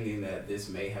 they're thinking that this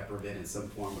may have prevented some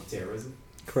form of terrorism.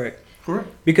 Correct.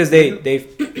 Because they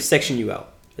section you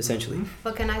out essentially.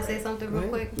 But can I say something real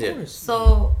quick? Yeah.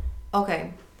 So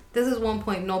okay. This is one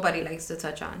point nobody likes to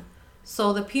touch on.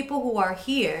 So the people who are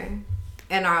here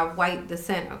and are of white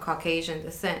descent or Caucasian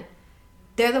descent,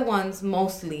 they're the ones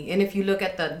mostly, and if you look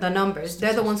at the numbers,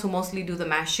 they're the ones who mostly do the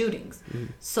mass shootings. Mm-hmm.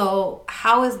 So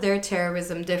how is their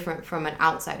terrorism different from an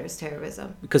outsider's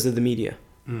terrorism? Because of the media.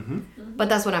 Mm-hmm. But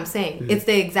that's what I'm saying. Mm-hmm. It's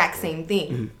the exact same thing.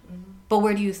 Mm-hmm. But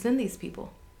where do you send these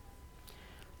people?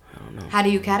 I don't know. How do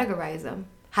you categorize them?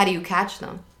 How do you catch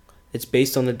them? It's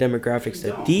based on the demographics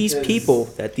that these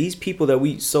people that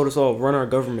we so run our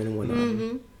government and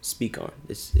whatnot speak on.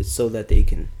 It's so that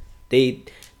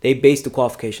they base the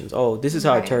qualifications. Oh, this is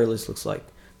how a terrorist looks like.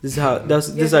 This is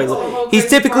how he's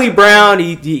typically brown.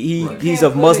 He's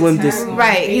of Muslim descent.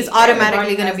 Right. He's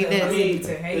automatically going to be this.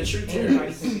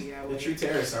 The true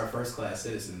terrorists are first-class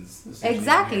citizens.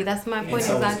 Exactly. That's my point.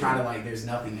 So exactly. It's kind of like there's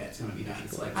nothing that's going to be done.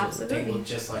 It's like absolutely. They look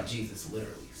just like Jesus,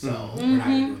 literally. So we're not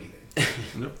going to do anything.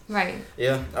 Right.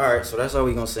 Yeah. All right. So that's all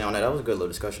we're gonna say on that. That was a good little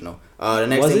discussion, though. The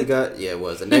next thing we got, it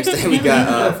was. The next thing we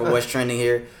got for what's trending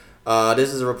here.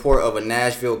 This is a report of a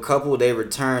Nashville couple. They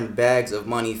returned bags of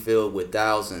money filled with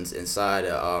thousands inside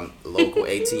a local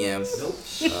ATM.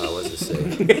 What's it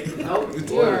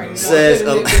say? Says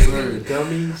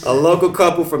a local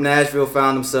couple from Nashville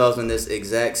found themselves in this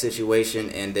exact situation,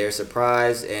 and their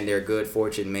surprise and their good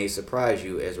fortune may surprise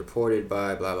you, as reported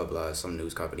by blah blah blah, some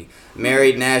news company.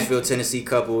 Married Nashville, Tennessee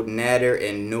couple Nader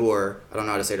and Noor. I don't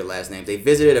know how to say their last names. They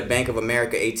visited a Bank of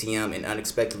America ATM and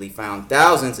unexpectedly found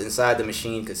thousands inside the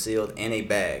machine concealed in a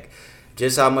bag.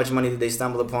 Just how much money did they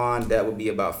stumble upon? That would be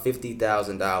about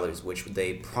 $50,000, which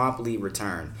they promptly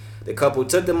returned. The couple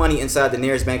took the money inside the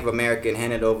nearest Bank of America and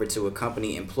handed it over to a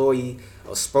company employee.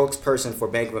 A spokesperson for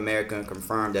Bank of America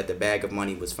confirmed that the bag of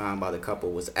money was found by the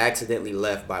couple was accidentally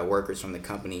left by workers from the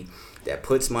company that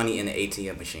puts money in the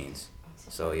ATM machines.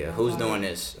 So yeah, who's doing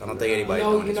this? I don't think anybody's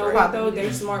doing this. You know right? what though?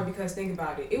 They're smart because think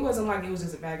about it. It wasn't like it was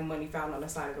just a bag of money found on the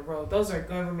side of the road. Those are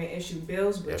government issued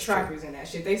bills with trackers in that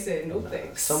shit. They said no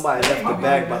thanks. Somebody left the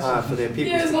bag behind for their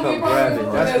people to come grab it.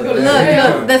 That's what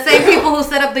look, the same people who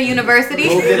set up the university.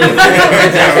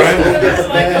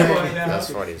 That's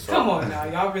funny. Come on now,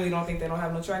 y'all really don't think they don't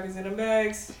have no trackers in them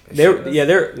bags?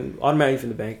 They're automatically from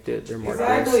the bank. They're marked.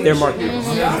 Exactly. They're marked.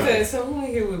 Mm-hmm. So who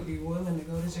in here would be willing to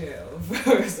go to jail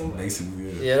for somebody?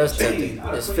 Yeah, that's tempting.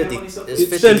 It's 50. It's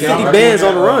 50 bands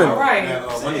on the run. All right.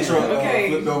 Money truck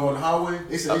flipped over on the highway.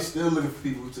 They said they still looking for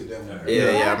people who took that money. Yeah,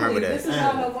 I remember that. This is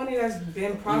how much money that's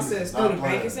been processed through the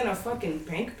bank. It's in a fucking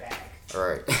bank bag. All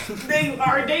right.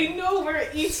 They know where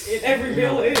each and every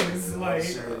bill is. Like.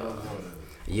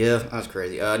 Yeah, that's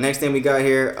crazy. Next thing we got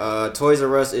here, Toys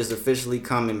R Us is officially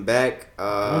coming back.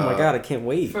 Oh my god, I can't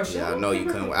wait. For sure. Yeah, I know you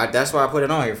couldn't wait. That's why I put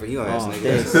it on here for you.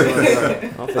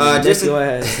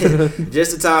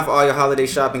 Just in time for all your holiday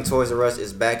shopping, Toys R Us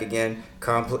is back again.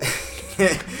 Complex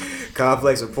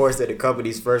reports that the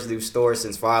company's first new store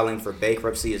since filing for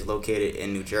bankruptcy is located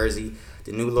in New Jersey.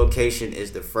 The new location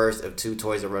is the first of 2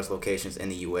 Toys R Us locations in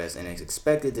the U.S. and is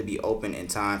expected to be open in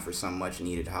time for some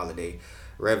much-needed holiday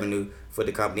revenue for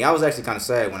the company. I was actually kind of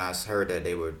sad when I heard that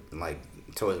they were like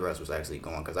Toys R Us was actually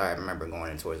going, because I remember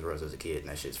going to Toys R Us as a kid and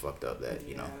that shit's fucked up that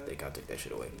you know they gotta take that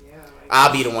shit away.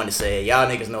 I'll be the one to say it. Y'all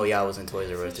niggas know y'all was in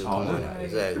Toys R Us too. Come on now.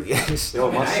 Exactly.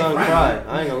 Yo, my son cried.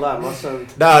 I ain't gonna lie, my son.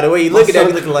 Nah, the way you look at that,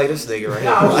 you looking like this nigga right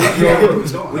here.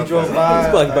 We drove by. He's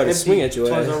about to swing at your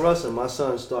Toys ass. R Us and my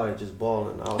son started just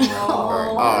bawling. I was like,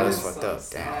 oh, that's fucked up.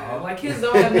 Damn. Like kids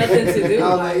don't have nothing to do. I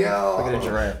was like, yo, look at the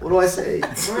giraffe. What do I say? Right,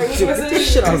 what do I say?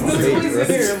 This shit on my face.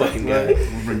 This fucking guy.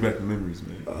 We'll bring back the memories,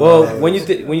 man. Well, when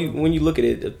you look at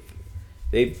it,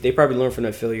 they probably learned from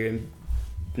that failure and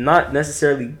not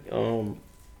necessarily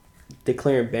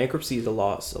declaring bankruptcy is a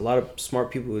loss. A lot of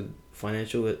smart people with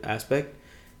financial aspect,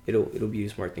 it'll be a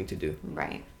smart thing to do.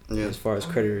 Right. Yeah. As far as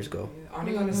creditors go. Are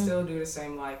they gonna still do the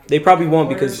same like? They probably won't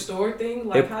because store thing.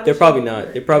 Like, they're probably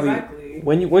not. They probably exactly.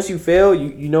 once you fail,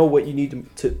 you know what you need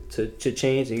to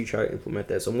change and you try to implement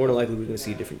that. So more than likely we're gonna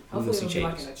see different. We're gonna see Hopefully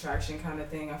it'll be changes. like an attraction kind of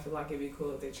thing. I feel like it'd be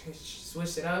cool if they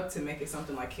switched it up to make it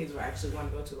something like kids would actually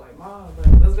want to go to. Like, Mom,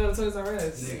 let's go to Toys R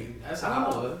Us. That's how I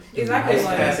was. Exactly.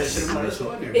 Like,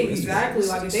 exactly.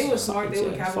 Like if they were smart, they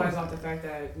would capitalize off the fact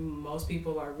that most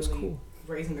people are really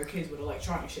raising their kids with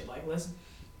electronic shit. Like, let's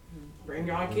bring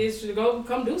y'all kids to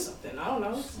come do something. I don't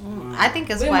know. I think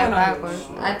it's quite backwards.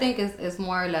 I think it's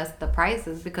more or less the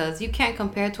prices, because you can't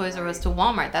compare Toys R Us to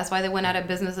Walmart. That's why they went out of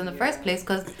business in the first place,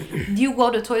 because you go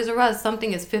to Toys R Us,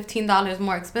 something is $15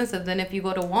 more expensive than if you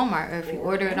go to Walmart or if you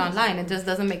order it online. It just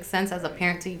doesn't make sense as a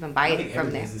parent to even buy it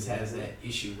from there. Every business has that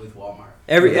issue with Walmart.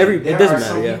 It doesn't matter. There are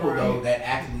some people though that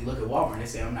actively look at Walmart and they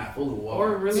say I'm not full of Walmart.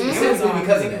 Or really simply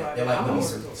because of that. They're like, let me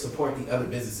support the other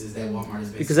businesses that Walmart is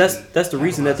basically. Because that's the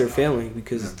reason that they're failing.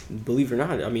 Because believe it or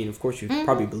not, I mean, of course you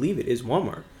probably believe it is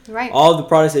Walmart. Right. All the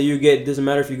products that you get, doesn't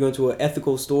matter if you go into an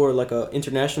ethical store, like a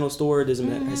international store, doesn't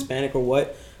matter Hispanic or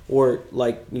what, or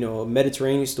like a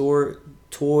Mediterranean store,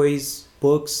 toys,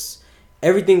 books,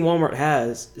 everything Walmart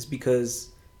has is because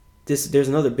there's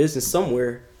another business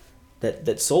somewhere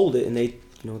that sold it and they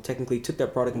technically took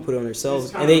that product and put it on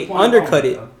themselves and they undercut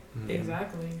it.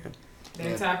 Exactly.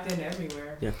 They tapped in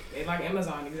everywhere. Yeah. They like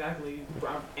Amazon, exactly.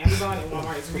 Amazon and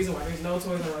Walmart is the reason why there's no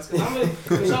Toys R Us. Because I'm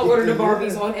going to order the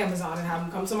Barbies on Amazon and have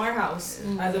them come to my house,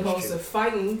 as opposed to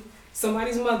fighting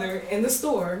somebody's mother in the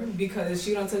store because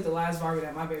she done took the last Barbie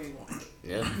that my baby wanted.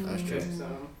 Yeah, that's true.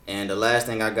 And the last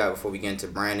thing I got before we get into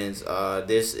Brandon's,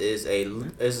 this is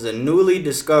a newly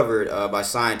discovered by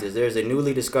scientists. There's a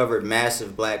newly discovered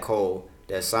massive black hole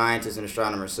that scientists and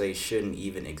astronomers say shouldn't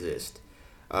even exist.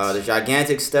 The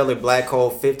gigantic stellar black hole,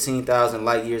 15,000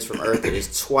 light years from Earth,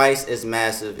 is twice as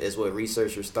massive as what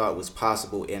researchers thought was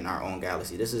possible in our own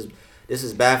galaxy. This is This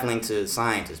is baffling to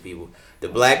scientists, people. The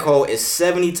black hole is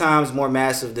 70 times more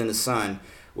massive than the sun,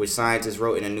 which scientists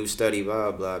wrote in a new study,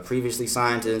 blah, blah. Previously,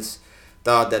 scientists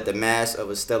thought that the mass of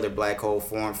a stellar black hole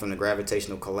formed from the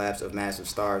gravitational collapse of massive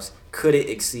stars couldn't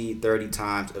exceed 30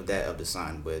 times of that of the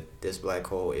sun, but this black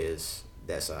hole is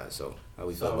that size. So how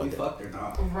we feel about that? Or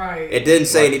not? Right. It didn't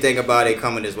say anything about it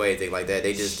coming this way, anything like that.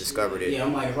 They just discovered it. Yeah,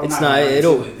 I'm like, it's not.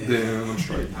 It'll. I'm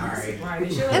straight. All right.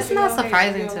 It's not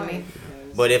surprising to me.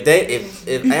 But if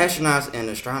astronauts and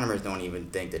astronomers don't even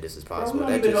think that this is possible,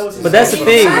 that just, but that's the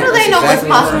thing. How do they know what's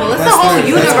possible? It's the whole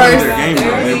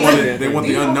universe. They want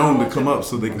the unknown to come up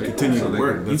so they can continue to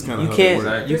work. That's kind of how it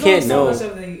works. You can't know. There's so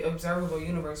much of the observable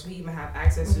universe we even have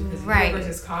access to because the universe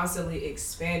is constantly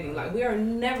expanding. Like we are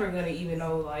never gonna even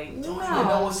know like don't even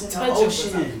know what's in the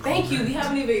ocean. Thank you. We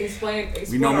haven't even explained.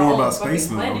 We know more about space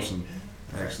than the ocean.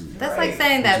 Actually, that's like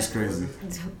saying that crazy.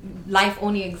 Life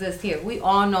only exists here. We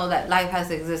all know that life has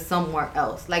to exist somewhere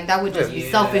else. Like that would just be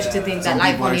selfish to think that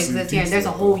life only exists here and there's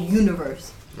a whole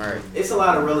universe. Right. It's a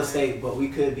lot of real estate, but we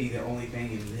could be the only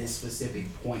thing in this specific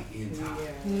point in time.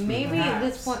 Maybe at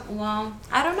this point, well,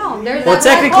 I don't know. There's well,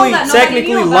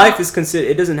 technically, life is considered.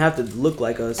 It doesn't have to look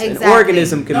like us. Exactly. An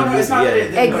organism can be. It's not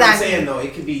exactly. What I'm saying though,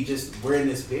 it could be just we're in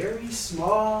this very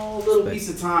small little piece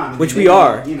of time, which we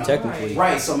are technically.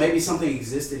 Right. So maybe something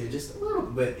existed in just a little,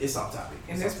 but it's off topic.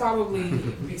 And there's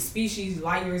probably species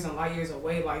light years and light years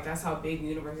away. Like that's how big the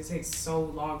universe. It takes so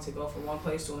long to go from one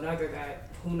place to another that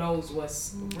who knows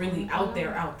what's really out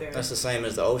there. That's the same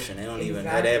as the ocean. They don't even.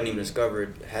 They haven't even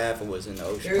discovered half of what's in the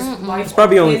ocean. It's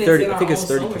probably only 30. I think it's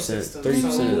 30%. 30% of the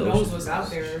ocean. Who knows what's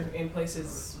out there in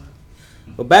places.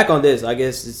 But back on this, I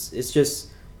guess it's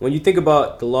just when you think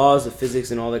about the laws of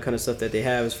physics and all that kind of stuff that they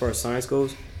have as far as science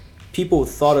goes, people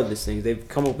thought of these things. They've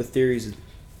come up with theories.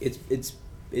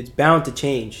 It's bound to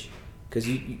change because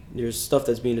there's stuff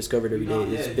that's being discovered every day.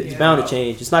 It's bound to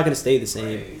change. It's not going to stay the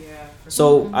same. Right, yeah.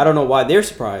 So I don't know why they're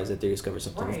surprised that they discovered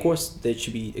something. Right. Of course, that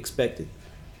should be expected,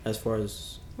 as far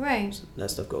as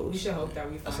that stuff goes. We should hope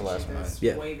that we find shit that's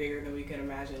way bigger than we can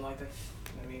imagine. Like,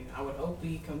 I would hope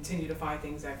we continue to find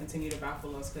things that continue to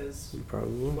baffle us. Because at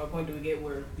what point do we get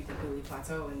where we completely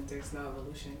plateau and there's no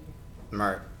evolution?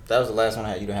 Right. That was the last one I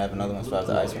had. You don't have another one besides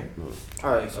the ice one?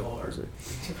 Alright,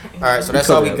 so that's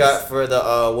all we got for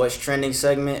the What's Trending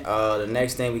segment. The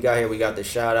next thing we got here, we got the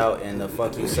shout out and the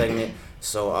fuck you segment.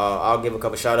 So I'll give a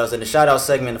couple shout outs. In the shout out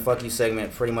segment, the fuck you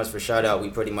segment, pretty much for shout out, we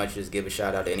pretty much just give a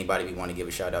shout out to anybody we want to give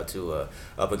a shout out to.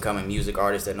 Up and coming music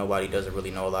artists that nobody doesn't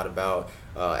really know a lot about.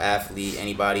 Athlete,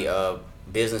 anybody,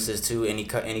 businesses too, any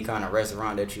kind of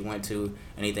restaurant that you went to,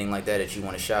 anything like that you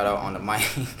want to shout out on the mic.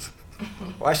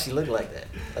 Why she look like that?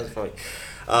 That's funny.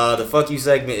 The fuck you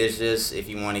segment is just if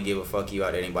you want to give a fuck you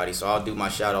out to anybody. So I'll do my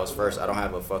shout outs first. I don't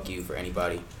have a fuck you for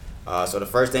anybody. So the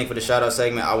first thing for the shout out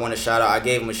segment, I want to shout out. I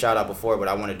gave him a shout out before, but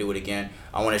I want to do it again.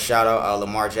 I want to shout out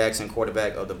Lamar Jackson,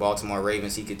 quarterback of the Baltimore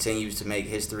Ravens. He continues to make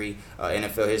history,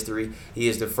 NFL history. He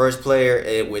is the first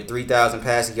player with 3,000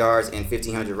 passing yards and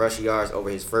 1,500 rushing yards over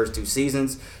his first 2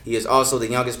 seasons. He is also the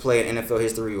youngest player in NFL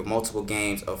history with multiple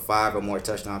games of 5 or more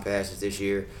touchdown passes this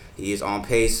year. He is on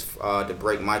pace to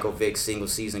break Michael Vick's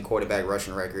single-season quarterback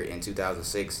rushing record in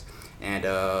 2006. And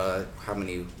how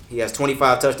many? He has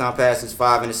 25 touchdown passes,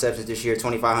 5 interceptions this year,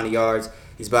 2,500 yards.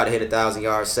 He's about to hit 1,000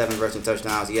 yards, 7 rushing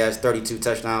touchdowns. He has 32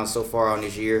 touchdowns so far on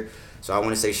this year. So I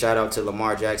want to say shout out to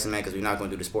Lamar Jackson, man, because we're not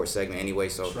going to do the sports segment anyway.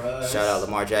 So shout out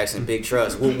Lamar Jackson, big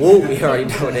trust. Woo woo, we already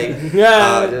know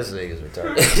this nigga's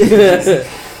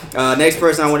retarded. Next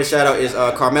person I want to shout out is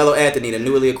Carmelo Anthony, the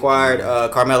newly acquired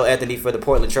Carmelo Anthony for the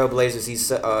Portland Trailblazers.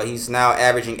 He's now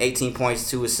averaging 18 points,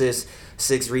 2 assists,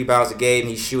 6 rebounds a game.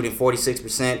 He's shooting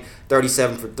 46%,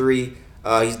 37 for 3.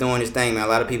 He's doing his thing, man. A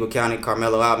lot of people counted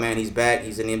Carmelo out, man. He's back.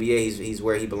 He's in the NBA. He's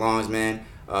where he belongs, man.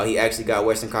 He actually got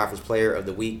Western Conference Player of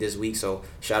the Week this week, so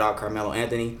shout out Carmelo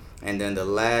Anthony. And then the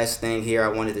last thing here I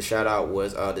wanted to shout out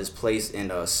was this place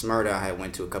in Smyrna I had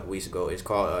went to a couple weeks ago. It's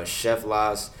called Chef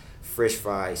La's Fish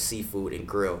Fry Seafood and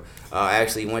Grill. I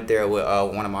actually went there with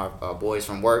one of my boys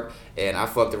from work, and I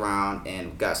fucked around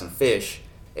and got some fish.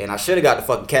 And I should have got the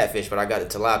fucking catfish, but I got the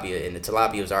tilapia, and the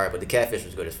tilapia was alright, but the catfish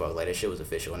was good as fuck. Like, that shit was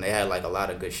official, and they had like a lot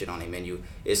of good shit on their menu.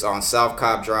 It's on South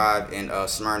Cobb Drive in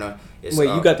Smyrna. Wait,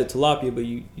 you got the tilapia, but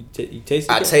you tasted it?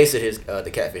 I tasted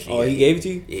the catfish. He gave it to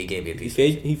you? Yeah, he gave me a piece.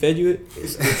 He fed you it?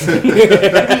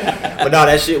 But no,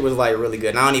 that shit was like really good.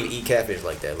 And I don't even eat catfish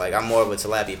like that. Like, I'm more of a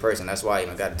tilapia person. That's why I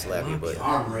even got the tilapia. But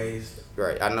I'm raised.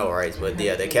 Right, I know, right? But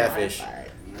yeah, the catfish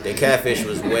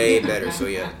was way better. So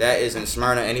yeah, that is in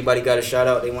Smyrna. Anybody got a shout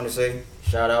out they want to say?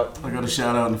 Shout out. I got a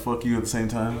shout out and fuck you at the same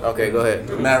time. Okay, go ahead.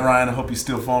 Matt Ryan, I hope you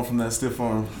still falling from that stiff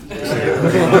arm.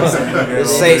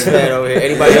 Safe man over here.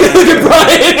 Anybody else?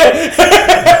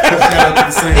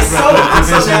 I'm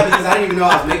so sad because I didn't even know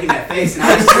I was making that face, and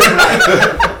I just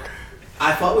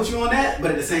I fought with you on that,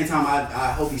 but at the same time,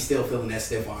 I hope he's still feeling that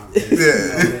stiff arm.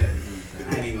 Yeah.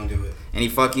 I ain't even gonna do it. Any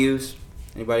fuck yous?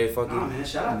 Anybody fuck you? Nah, man.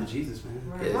 Shout out to Jesus, man.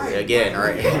 Right. Again,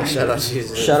 right? Shout out to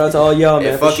Jesus. Shout out to all y'all,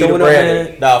 man. Fuck you to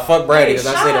Brady. Nah, fuck Brady.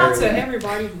 Shout out to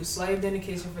everybody who slaved in the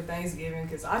kitchen for Thanksgiving,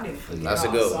 because I didn't forget. That's a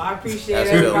good one. So I appreciate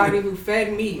everybody who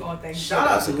fed me on Thanksgiving. Shout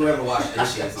out to whoever washed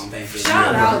dishes on Thanksgiving.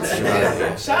 Shout out to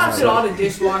them. Shout out to all the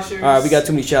dishwashers. All right, we got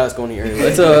too many shouts going here.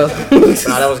 Let's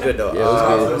Nah, that was good though.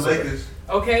 Yeah, it was good.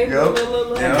 Okay. Yep.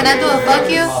 Can I do a fuck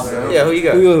you? Yeah, who you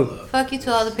got? Fuck you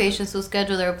to all the patients who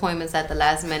schedule their appointments at the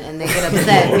last minute and they get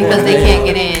upset because they can't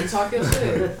get in. Talk your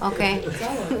shit. Okay.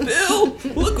 Bill,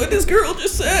 look what this girl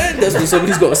just said. That's what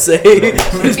somebody's gonna say.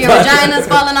 If your vagina's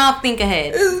falling off, think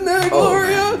ahead. Isn't that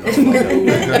Gloria?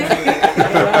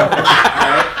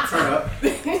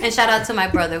 And shout out to my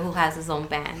brother who has his own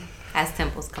band, As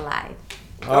Temples Collide.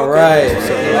 All right.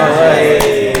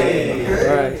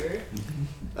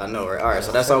 I know, right? All right,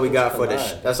 so that's all we got for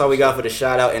the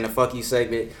shout out and the fuck you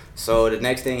segment. So the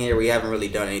next thing here, we haven't really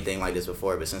done anything like this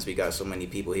before, but since we got so many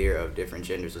people here of different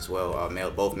genders as well,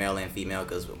 both male and female,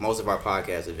 because most of our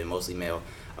podcasts have been mostly male.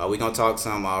 We're gonna talk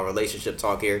some relationship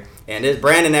talk here, and this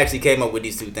Brandon actually came up with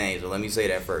these two things. So let me say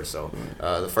that first. So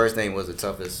the first thing was the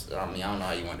toughest. I mean, I don't know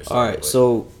how you want to start. All right,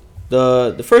 so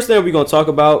the first thing we're gonna talk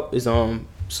about is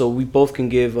so we both can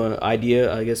give an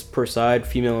idea, I guess, per side,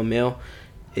 female and male,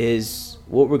 is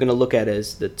what we're going to look at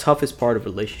as the toughest part of a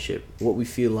relationship, what we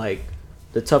feel like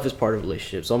the toughest part of a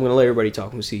relationship. So I'm going to let everybody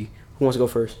talk and see who wants to go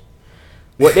first.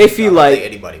 What they feel like...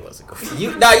 anybody wants to go first.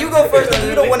 You go first.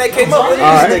 You the one that came up with it.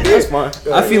 All right, that's fine.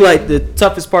 I feel like the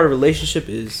toughest part of a relationship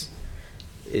is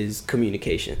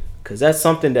communication, because that's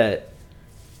something that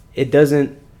it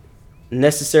doesn't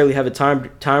necessarily have a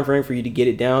time frame for you to get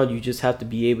it down. You just have to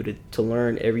be able to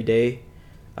learn every day.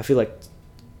 I feel like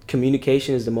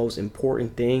communication is the most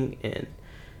important thing and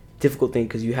difficult thing,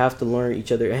 because you have to learn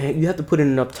each other and you have to put in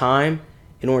enough time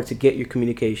in order to get your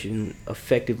communication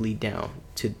effectively down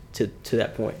to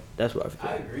that point. That's what I feel.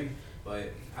 I agree,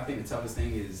 but I think the toughest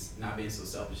thing is not being so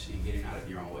selfish and getting out of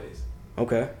your own ways.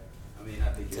 Okay. I mean, I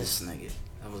think this nigga.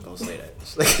 I was gonna say that.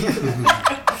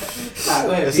 Nah, go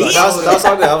ahead. That's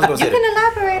all good. I was gonna say You can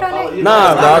elaborate on it.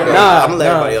 Nah, bro. I'm gonna let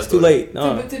everybody else it's too do late.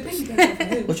 Nah.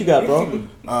 What you got, bro?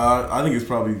 I think it's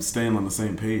probably staying on the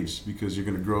same page, because you're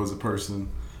gonna grow as a person.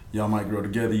 Y'all might grow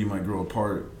together, you might grow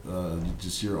apart.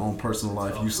 Just your own personal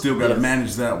life. You still gotta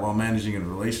manage that while managing in a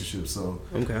relationship. So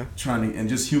and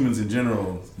just humans in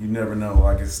general, you never know.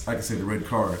 I can say the red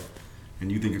car,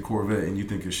 and you think a Corvette, and you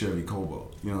think a Chevy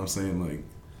Cobalt. You know what I'm saying? Like.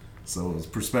 So it's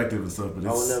perspective and stuff, but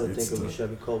I would never think of a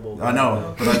Chevy Cobalt. I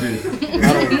know, but I did.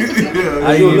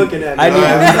 You were looking at me. I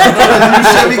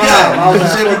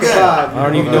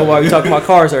don't even know why we talking about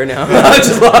cars right now.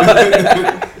 Just you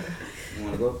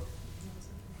wanna go?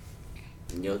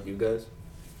 You guys?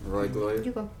 Roy, Gloria?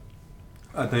 You go.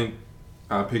 I think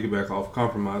I'll piggyback off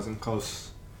compromising,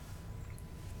 because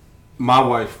my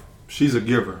wife, she's a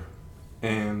giver,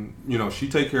 and she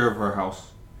take care of her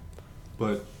house,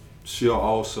 but she'll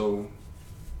also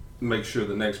make sure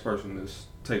the next person is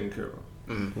taken care of.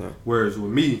 Mm-hmm. Whereas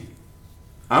with me,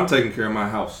 I'm taking care of my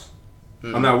house.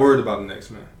 Mm-hmm. I'm not worried about the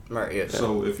next man. Right. Yeah.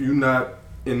 So if you're not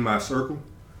in my circle,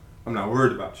 I'm not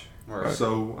worried about you. Right.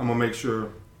 So I'm gonna make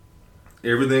sure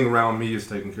everything around me is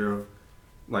taken care of,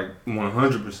 like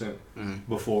 100%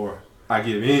 before I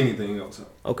give anything else up.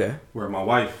 Okay. Where my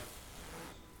wife,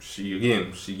 she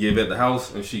give at the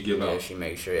house and she give out. Yeah, she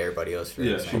makes sure everybody else.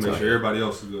 Yeah, she makes sure everybody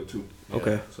else is good too. Yeah.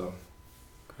 Okay. So.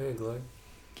 Go ahead, Gloria.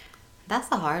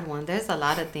 That's a hard one. There's a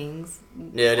lot of things.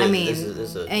 Yeah, it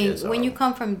is. I mean, when you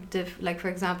come from like for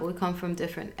example, we come from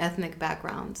different ethnic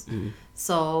backgrounds,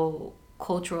 so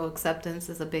cultural acceptance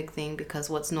is a big thing, because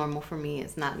what's normal for me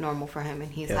is not normal for him,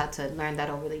 and he's had to learn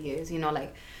that over the years.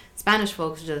 Like Spanish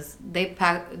folks they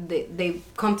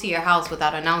come to your house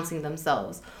without announcing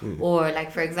themselves, or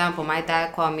like for example, my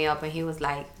dad called me up and he was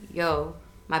like, "Yo,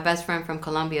 my best friend from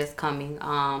Colombia is coming.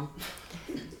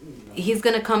 He's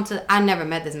gonna come to. I never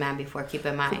met this man before. Keep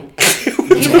in mind,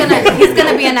 he's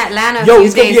gonna be in Atlanta. Yo,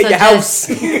 he's gonna be at your house.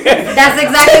 That's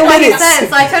exactly what he said.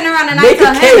 So I turn around and I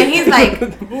tell him, and he's like,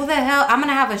 "Who the hell? I'm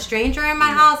gonna have a stranger in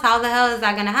my house? How the hell is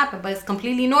that gonna happen?" But it's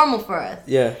completely normal for us.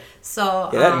 Yeah. So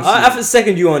I have to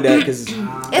second you on that, because it's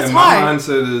hard. My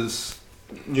mindset is,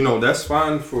 that's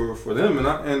fine for them,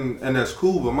 and that's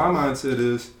cool. But my mindset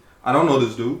is, I don't know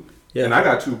this dude, and I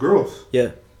got 2 girls.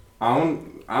 Yeah. I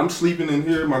don't I'm sleeping in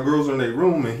here, my girls are in their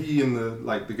room, and he in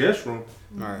the guest room.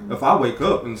 Right. If I wake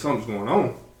up and something's going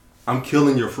on, I'm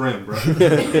killing your friend, bro. Like,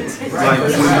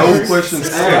 with no questions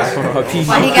asked.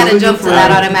 Why he gotta jump to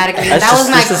that automatically? That was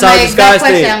my question.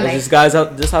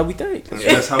 That's how we think.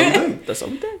 That's how we think. That's how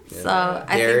we think. So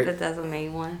I think that's the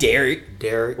main one. Derek.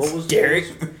 What was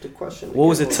the question? What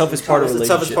was the toughest part of a relationship? What's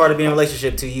the toughest part of being in a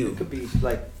relationship to you? It could be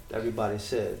like everybody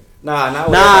said. Nah.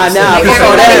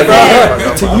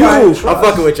 To you. I'm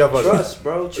fucking with y'all. Trust,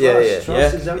 bro. Trust.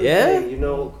 Trust is everything. You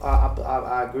know,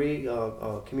 I agree.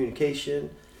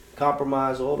 Communication,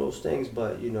 compromise, all those things.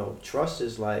 But you know, trust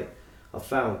is like a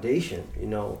foundation. You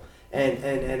know,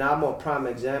 and I'm a prime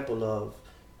example of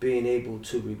being able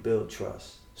to rebuild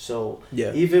trust. So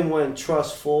even when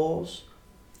trust falls,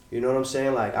 you know what I'm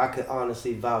saying? Like I could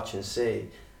honestly vouch and say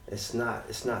it's not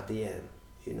the end.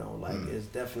 You know, like it's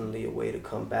definitely a way to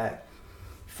come back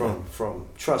from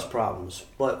trust problems.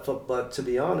 But to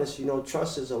be honest, you know,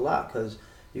 trust is a lot because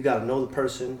you got to know the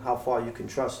person, how far you can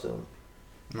trust them.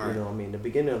 Right. You know, I mean, the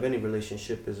beginning of any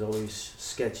relationship is always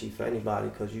sketchy for anybody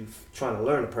because you're trying to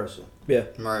learn a person. Yeah.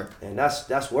 Right. And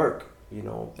that's work. You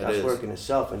know, that's work in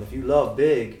itself. And if you love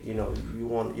big, you know, you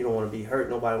don't want to be hurt.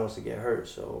 Nobody wants to get hurt.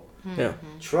 So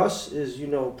trust is, you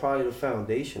know, probably the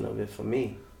foundation of it for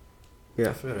me.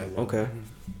 Yeah. I feel that. Okay.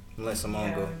 Let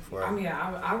Simone go for it. I mean,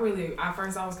 I really, at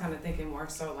first I was kind of thinking more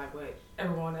so like what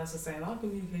everyone else is saying,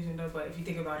 communication though. But if you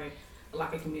think about it, a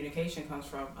lack of communication comes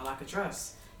from a lack of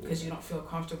trust because you don't feel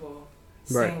comfortable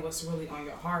saying what's really on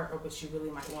your heart or what you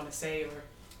really might want to say, or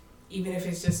even if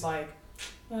it's just like,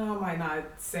 I might not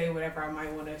say whatever I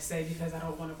might want to say because I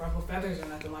don't want to ruffle feathers or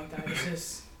nothing like that.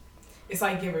 It's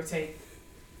like give or take,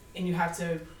 and you have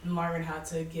to learn how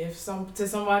to give to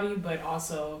somebody, but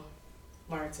also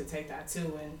learn to take that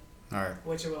too, and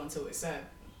what you're willing to accept.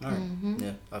 All right.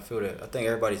 Yeah, I feel that. I think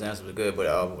everybody's answer was good,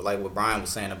 but like what Brian was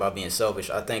saying about being selfish,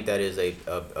 I think that is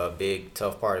a big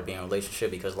tough part of being in a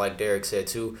relationship because, like Derek said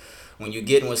too, when you're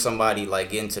getting with somebody, like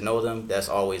getting to know them, that's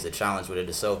always a challenge with it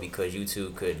itself because you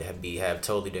two could have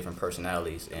totally different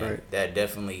personalities, and that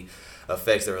definitely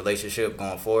affects the relationship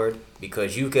going forward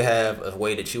because you could have a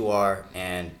way that you are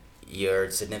and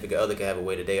your significant other could have a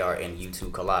way that they are, and you two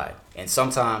collide. And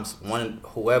sometimes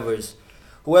whoever's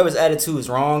attitude is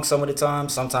wrong some of the time,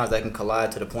 sometimes that can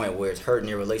collide to the point where it's hurting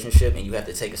your relationship and you have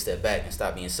to take a step back and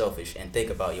stop being selfish and think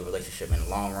about your relationship in the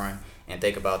long run and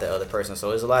think about the other person. So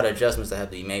there's a lot of adjustments that have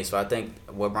to be made. So I think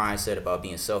what Brian said about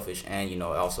being selfish and, you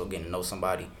know, also getting to know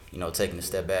somebody, you know, taking a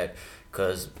step back,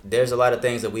 because there's a lot of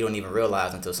things that we don't even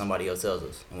realize until somebody else tells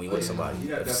us when we with somebody.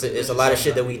 It's a lot of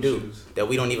shit that we do that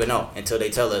we don't even know until they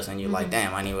tell us, and you're like,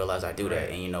 damn, I didn't realize I do that.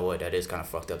 And you know what, that is kind of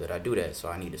fucked up that I do that, so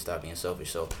I need to stop being selfish.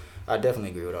 So I definitely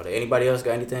agree with all that. Anybody else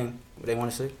got anything they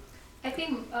want to say? I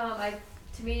think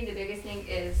to me the biggest thing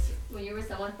is when you're with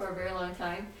someone for a very long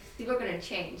time, people are going to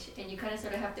change, and you kind of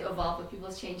sort of have to evolve with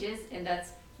people's changes, and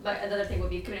that's another thing would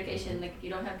be communication. Like if you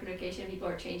don't have communication, people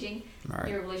are changing,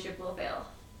 your relationship will fail.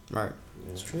 Right.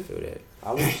 That's true. Feel that.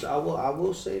 I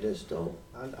will say this though.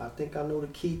 I think I know the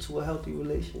key to a healthy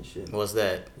relationship. What's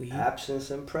that?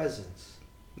 Absence and presence.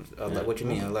 What you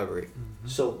mean? Elaborate.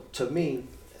 So to me,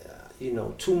 you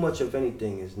know, too much of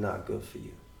anything is not good for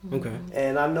you. Okay.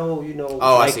 And I know, you know,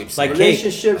 I see what you're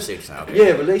relationships. saying.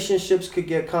 Yeah, relationships could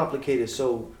get complicated.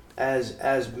 So as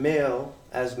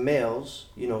males,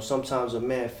 you know, sometimes a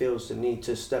man feels the need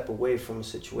to step away from a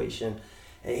situation.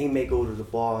 And he may go to the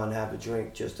bar and have a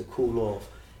drink just to cool off.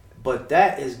 But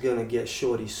that is going to get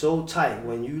shorty so tight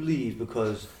when you leave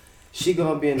because she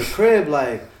going to be in the crib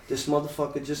like, this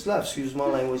motherfucker just left, excuse my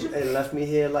language, and left me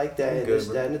here like that, and this,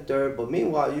 that, and the third. But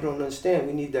meanwhile, you don't understand.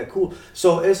 We need that cool.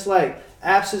 So it's like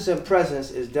absence and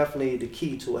presence is definitely the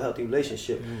key to a healthy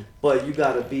relationship. But you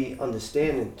got to be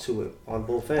understanding to it on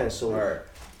both ends. So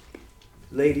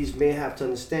ladies may have to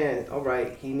understand, all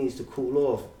right, he needs to cool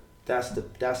off. That's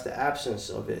the absence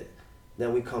of it.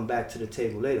 Then we come back to the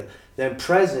table later. Then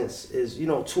presence is, you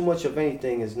know, too much of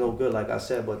anything is no good, like I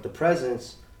said. But the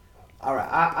presence, all right.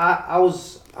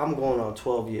 I'm going on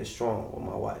 12 years strong with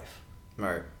my wife.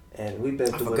 Right. And we've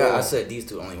been through it all. I said these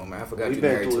two only women. I forgot we've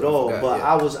been through it all. But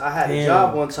I had a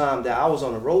job one time that I was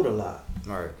on the road a lot.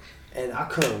 Right. And I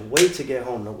couldn't wait to get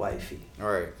home to wifey.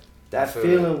 Right. That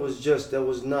feeling was just, there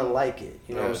was none like it.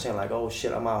 You know what I'm saying? Like, oh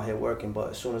shit, I'm out here working, but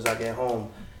as soon as I get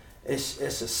home, it's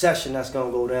a session that's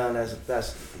gonna go down.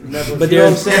 That's never. But you know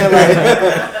what I'm saying?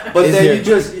 Like, but then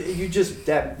you just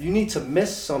that you need to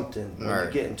miss something when you're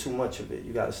getting too much of it.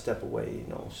 You got to step away. You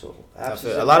know. So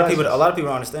a lot of people don't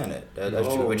understand that. That's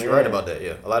true. But you're right about that.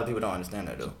 Yeah. A lot of people don't understand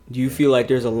that though. Do you feel like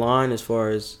there's a line as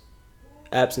far as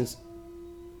absence?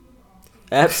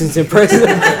 absence and presence.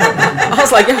 I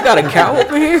was like, y'all got a cow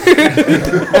over here?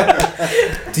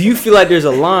 Do you feel like there's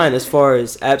a line as far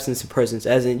as absence and presence?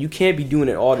 As in, you can't be doing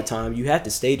it all the time. You have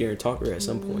to stay there and talk to her at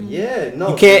some point. Yeah, no.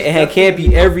 You can't. It can't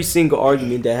be every single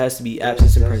argument that has to be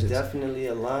absence and presence. There's definitely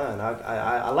a line.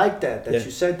 I like that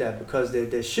you said that, because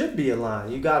there should be a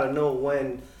line. You got to know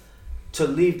when to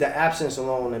leave the absence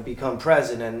alone and become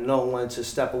present, and know when to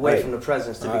step away from the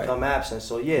presence to become absent.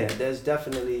 So yeah, there's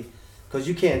definitely. Because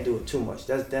you can't do it too much.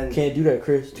 Can't do that,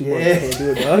 Chris. Too much. Can't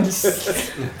do it, dog.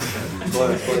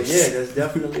 but yeah, there's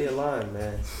definitely a line,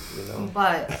 man. You know.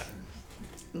 But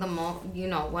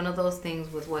one of those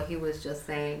things with what he was just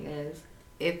saying is,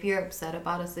 if you're upset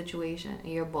about a situation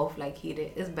and you're both like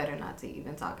heated, it's better not to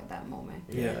even talk at that moment.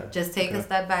 Yeah. Just take a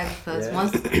step back, because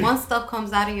once stuff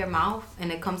comes out of your mouth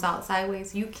and it comes out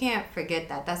sideways, you can't forget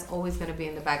that. That's always gonna be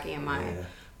in the back of your mind. Yeah.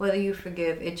 Whether you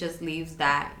forgive, it just leaves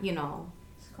that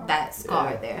that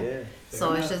scar there. Yeah.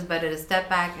 So it's just better to step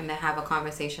back and then have a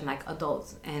conversation like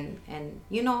adults, and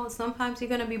sometimes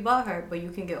you're gonna be butthurt, but you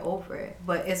can get over it.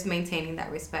 But it's maintaining that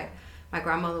respect. My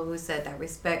grandmother always said that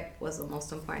respect was the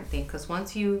most important thing, because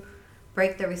once you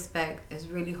break the respect, it's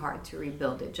really hard to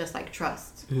rebuild it, just like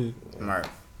trust. Mm-hmm. Right.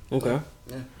 Okay.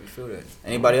 Yeah, we feel that.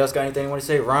 Anybody else got anything you want to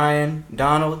say? Ryan,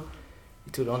 Donald,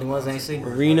 you two the only ones that ain't seen.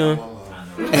 Marina.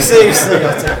 Y'all know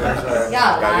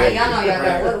y'all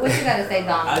got what you gotta say,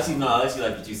 Don? I actually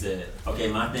like what you said.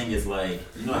 Okay, my thing is like,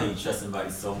 you know how you trust somebody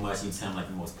so much, you tell them like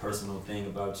the most personal thing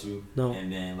about you, and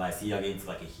then like see y'all get into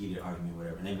like a heated argument or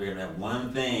whatever, and they bring up that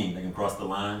one thing that can cross the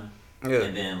line,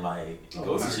 and then like it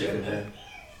goes to shit from there.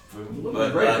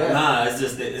 But nah,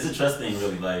 it's a trust thing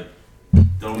really. Like,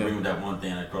 don't bring up that one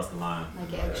thing that crossed the line.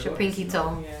 Like extra pinky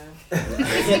toe. Yeah.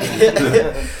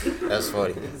 That's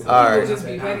funny. All right. People just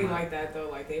be petty like that though.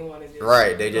 Like they want to just.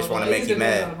 Right. They just want to make you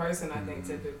mad. On the person, I think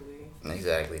typically.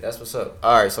 Exactly. That's what's up.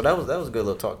 All right. So that was a good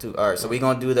little talk too. All right. So we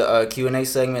gonna do the Q&A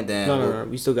segment then. No.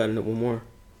 We still got one more.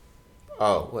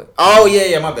 Oh what? Oh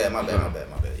yeah. My bad.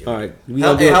 All right.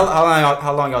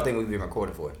 How long y'all think we've been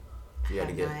recording for? If you had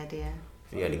to guess. No idea.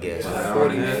 If you had to guess.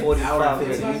 45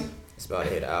 minutes. It's about to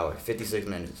hit an hour. 56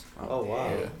 minutes. Oh wow.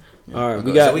 Yeah. All right,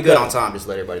 we good on time. Just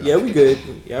let everybody know. Yeah, we good.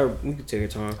 Yeah, we can take our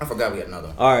time. I forgot we had another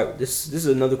one. All right, this is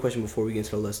another question before we get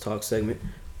into the Let's Talk segment.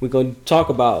 We're going to talk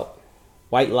about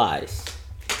white lies.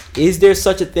 Is there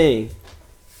such a thing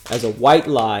as a white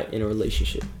lie in a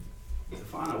relationship?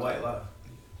 Define a white lie.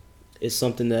 It's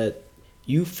something that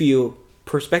you feel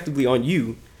prospectively on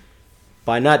you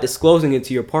by not disclosing it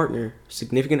to your partner,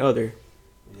 significant other,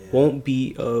 won't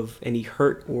be of any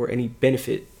hurt or any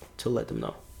benefit to let them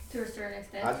know. To a certain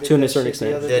extent. To a certain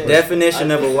extent. The definition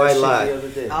of a white lie.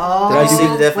 Oh, see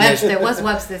the definition? Webster. What's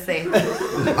Webster say?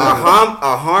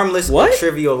 A harmless or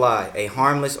trivial lie. A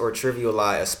harmless or trivial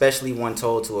lie, especially one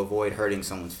told to avoid hurting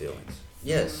someone's feelings.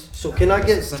 Yes. So can I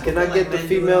get the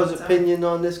female's opinion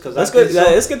on this? Cause let's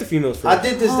get the females first. I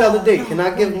did this the other day. Can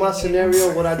I give my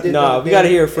scenario? What I did? Nah, we gotta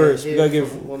hear it first. We gotta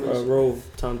give Rove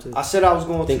time to. I said I was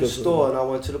going to the store and I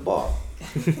went to the bar.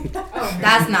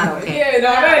 That's not okay. Yeah,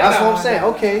 that's what I'm saying.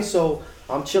 Okay, so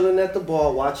I'm chilling at the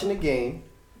bar watching the game,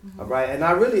 all right, and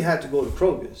I really had to go to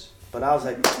Kroger's, but I was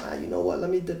like, you know what? Let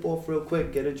me dip off real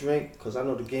quick, get a drink, cause I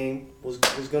know the game was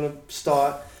gonna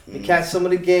start. And catch some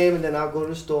of the game, and then I'll go to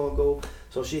the store and go.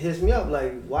 So she hits me up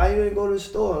like, why you ain't go to the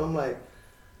store? And I'm like,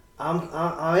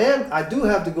 I do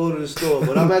have to go to the store,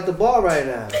 but I'm at the bar right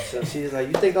now. So she's like,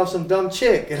 you think I'm some dumb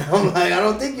chick? And I'm like, I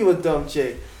don't think you a dumb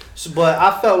chick. So, but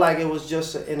I felt like it was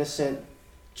just an innocent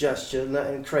gesture,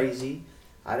 nothing crazy.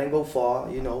 I didn't go far,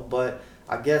 but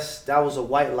I guess that was a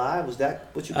white lie. Was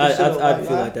that what you consider a white lie? I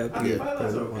feel like that would be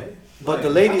okay. But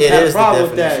the ladies had a problem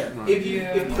with that. If you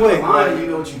quick, lie, you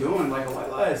know what you're doing. Like a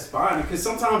white lie is fine, because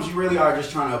sometimes you really are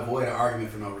just trying to avoid an argument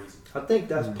for no reason. I think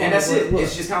that's part and that's of it.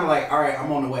 It's just kind of like, all right,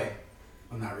 I'm on the way.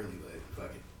 I'm not really, but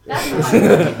fuck it. You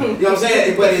know what I'm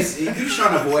saying? But you're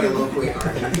trying to avoid a little quick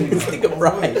argument.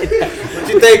 What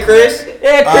you think, Chris?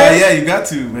 Yeah, Chris. Yeah, you got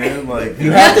to, man. Like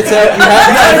you have to tell. You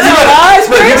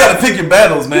got to pick your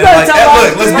battles, man. Like,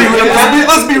 look,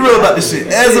 let's be real about this shit.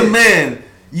 As a man,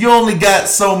 you only got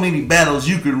so many battles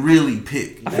you could really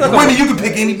pick. Women, you can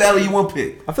pick any battle you want to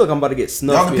pick. I feel like I'm about to get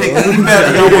snuffed. Y'all can pick any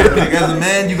battle y'all want to pick. As a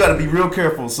man, you got to be real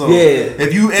careful. So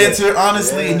if you answer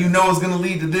honestly and you know it's going to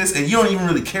lead to this and you don't even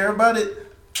really care about it,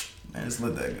 man, just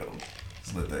let that go.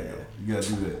 You got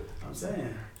to do that. I'm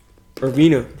saying.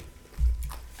 Irvina.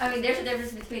 I mean, there's a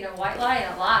difference between a white lie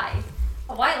and a lie.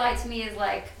 A white lie to me is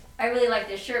like, I really like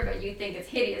this shirt, but you think it's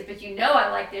hideous, but you know I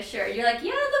like this shirt. You're like,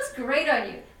 yeah, it looks great on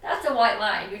you. That's a white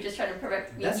lie. You're just trying to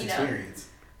prevent me, That's experience.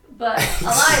 But a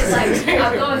lie is like,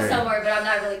 I'm going somewhere, but I'm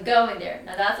not really going there.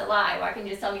 Now that's a lie. Why can't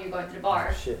you just tell me you're going to the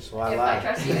bar? Shit, so I if lie. I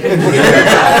trust you.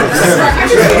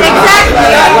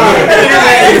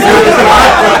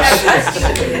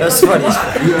 That's funny.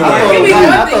 Give me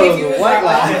one thing if you was like,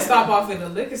 I'm gonna stop off at the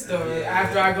liquor store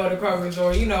after I go to Kroger's,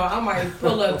 or I might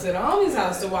pull up to the homie's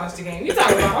house to watch the game. You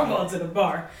talking about I'm going to the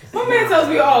bar? My man tells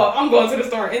me, I'm going to the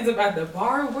store, and ends up at the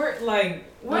bar. Where like.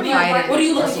 What do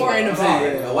you look for in a bar?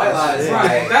 A white lie is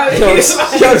right.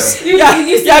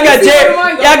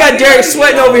 Y'all got Derek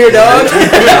sweating over here, dog.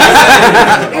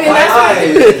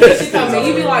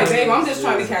 You be like, babe, I'm just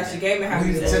trying to catch the game and have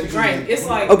you a drink. It's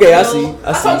like, okay, I see.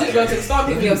 I told you to go to the store,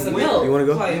 pick me up some milk. You want to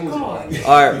go? Like, come on.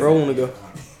 All right, bro, want to go.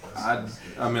 I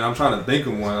mean, I'm trying to think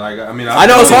of one. Like, I mean, I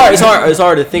know it's hard. It's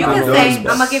hard to think of one. I'm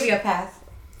gonna give you a pass.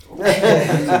 Hey,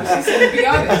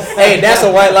 that's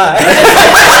a white lie.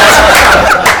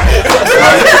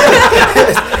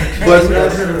 But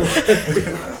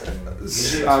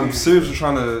I'm seriously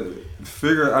trying to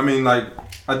figure. I mean, like,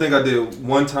 I think I did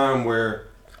one time where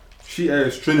she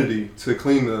asked Trinity to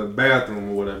clean the bathroom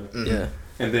or whatever. Yeah.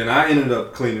 And then I ended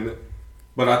up cleaning it,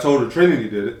 but I told her Trinity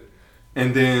did it.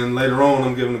 And then later on,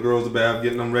 I'm giving the girls a bath,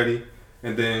 getting them ready,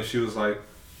 and then she was like,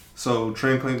 "So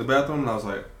Trin cleaned the bathroom?" And I was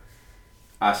like,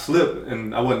 I slipped,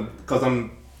 and I wasn't, because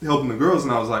I'm helping the girls,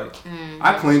 and I was like,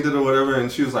 I cleaned it or whatever, and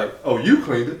she was like, "Oh, you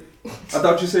cleaned it? I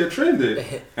thought you said Trin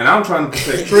did." And I'm trying to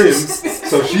protect Trin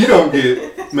so she don't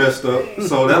get messed up.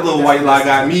 So that little white lie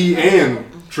got me and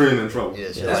Trin in trouble. Yeah,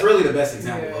 that's really the best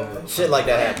example of it. Shit like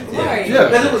that happens. Right. Yeah.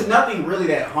 Because it was nothing really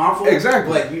that harmful.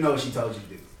 Exactly. But you know what she told you to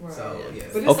do. Right. So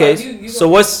yeah. Okay, so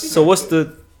what's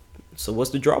the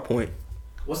draw point?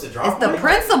 What's the draw point? It's the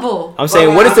principle. I'm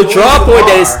saying, what is the draw point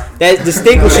that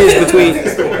distinguishes between?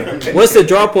 What's the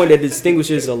draw point that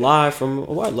distinguishes a lie from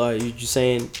a white lie? You're just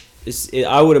saying.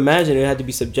 I would imagine it had to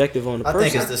be subjective on the person. I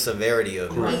think it's the severity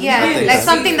of it. Yeah, like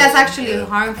something that's actually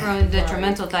harmful and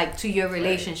detrimental, like to your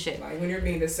relationship. Like when you're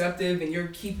being deceptive and you're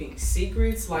keeping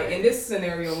secrets. Like in this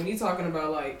scenario, when you're talking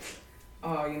about like,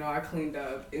 I cleaned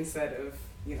up instead of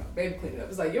baby cleaned up.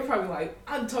 It's like you're probably like,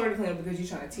 I told her to clean up because you're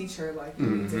trying to teach her like you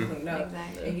need to clean up,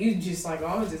 and you just like,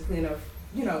 I'm just clean up.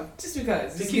 Just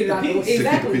because. Just get out the way.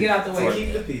 Exactly, get out the way.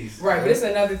 Keep the peace. Right, but it's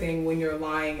another thing when you're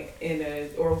lying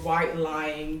or white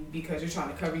lying because you're trying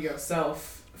to cover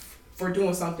yourself for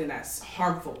doing something that's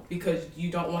harmful because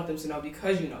you don't want them to know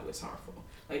because you know it's harmful.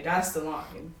 Like, that's the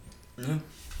line. Yeah.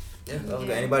 Yeah, that was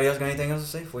good. Anybody else got anything else to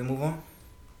say before we move on?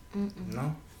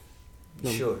 No?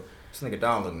 Sure. This nigga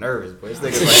Don look nervous, but this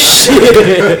nigga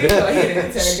like...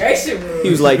 He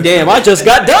was like, damn, I just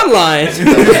got done lying.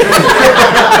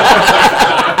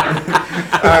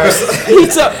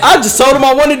 I just told him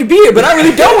I wanted to be here, but I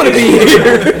really don't want to be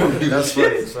here. That's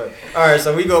funny. Alright,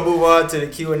 so we gonna move on to the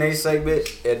Q&A segment,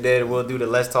 and then we'll do the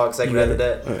Let's Talk segment after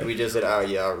that. Right. We just said,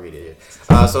 I'll read it.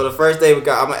 So the first day I'm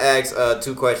gonna ask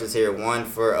 2 questions here. One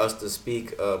for us to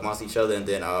speak amongst each other, and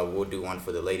then we'll do one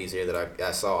for the ladies here that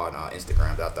I saw on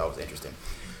Instagram that I thought was interesting.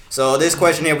 So this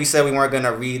question here, we said we weren't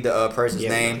gonna read the person's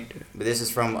name, but this is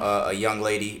from a young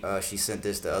lady. She sent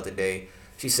this the other day.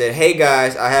 She said, "Hey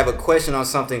guys, I have a question on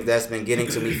something that's been getting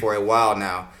to me for a while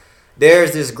now.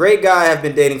 There's this great guy I've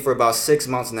been dating for about 6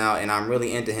 months now, and I'm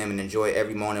really into him and enjoy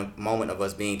every moment of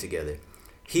us being together.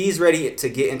 He's ready to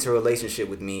get into a relationship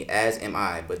with me, as am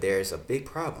I, but there's a big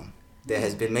problem that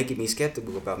has been making me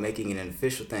skeptical about making it an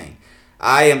official thing.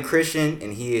 I am Christian,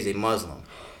 and he is a Muslim,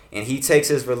 and he takes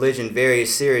his religion very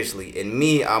seriously. And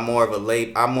me, I'm more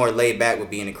laid back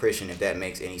with being a Christian, if that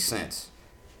makes any sense."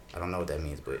 I don't know what that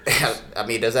means, but I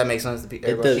mean, does that make sense to people?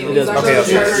 It does. Okay.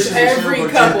 Every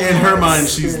couple. In her mind,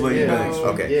 she's laid back.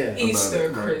 Okay. Yeah. Easter,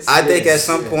 Christmas. I think at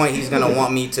some point he's gonna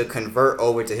want me to convert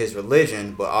over to his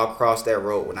religion, but I'll cross that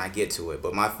road when I get to it.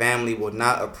 But my family will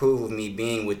not approve of me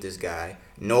being with this guy,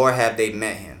 nor have they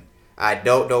met him. I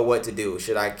don't know what to do.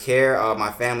 Should I care?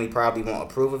 My family probably won't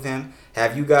approve of him.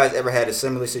 Have you guys ever had a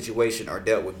similar situation or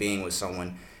dealt with being with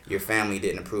someone your family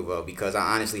didn't approve of? Because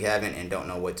I honestly haven't and don't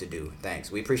know what to do.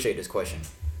 Thanks. We appreciate this question.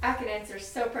 I can answer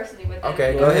so personally with that.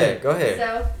 Okay, go ahead.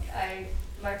 So,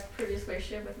 my previous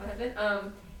relationship with my husband,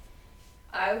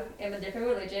 I am a different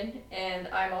religion, and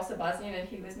I'm also Bosnian, and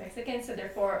he was Mexican, so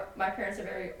therefore my parents are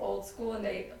very old school, and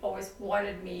they always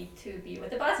wanted me to be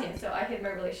with a Bosnian. So I hid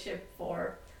my relationship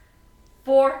for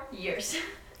 4 years.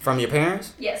 From your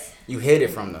parents? Yes. You hid it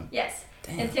from them? Yes.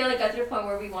 Damn. Until it got to the point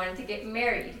where we wanted to get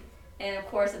married. And of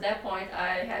course, at that point,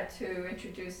 I had to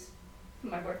introduce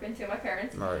my boyfriend to my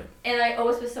parents. Right. And I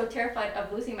always was so terrified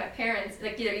of losing my parents.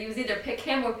 Like, it was either pick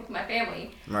him or pick my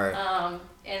family. Right.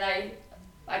 And I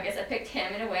guess I picked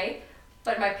him in a way.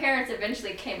 But my parents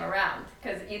eventually came around.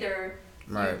 Because either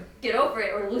Right. Get over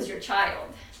it or lose your child.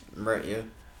 Right. Yeah.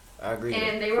 I agree.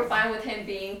 And they were fine with him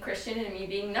being Christian and me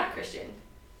being not Christian.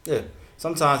 Yeah.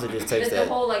 Sometimes it just takes that.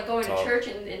 The whole like going to church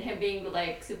and him being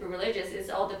like super religious, it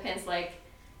all depends. Like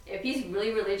if he's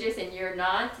really religious and you're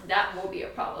not, that will be a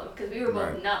problem because we were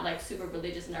both not like super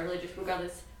religious and not religious.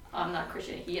 Regardless, I'm not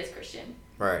Christian. He is Christian.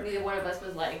 Right. Neither one of us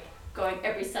was like going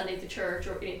every Sunday to church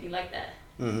or anything like that.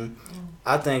 Mm-hmm.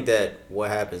 I think that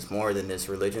what happens more than this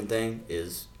religion thing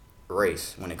is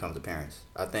race when it comes to parents.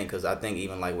 I think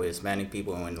even like with Hispanic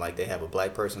people, when like they have a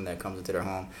black person that comes into their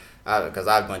home, because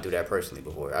I've went through that personally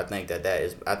before. I think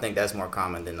that's more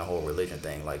common than the whole religion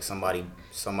thing. Like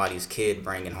somebody's kid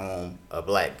bringing home a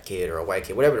black kid or a white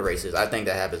kid, whatever the race is. I think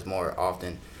that happens more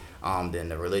often than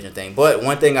the religion thing. But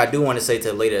one thing I do want to say to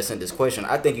the lady that sent this question,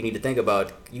 I think you need to think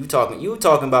about you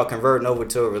talking about converting over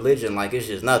to a religion like it's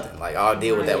just nothing. Like I'll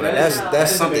deal with that.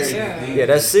 That's something. Yeah,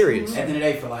 that's serious. At the end of the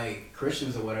day, for like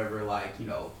Christians or whatever, like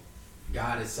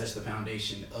God is such the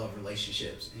foundation of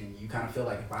relationships, and you kind of feel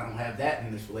like if I don't have that,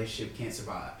 then this relationship can't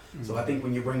survive. Mm-hmm. So I think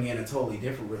when you bring in a totally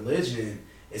different religion,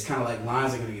 it's kind of like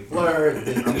lines are going to get blurred.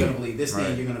 I'm going to believe this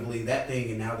thing, you're going to believe that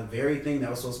thing, and now the very thing that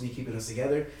was supposed to be keeping us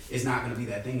together is not going to be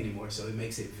that thing anymore. So it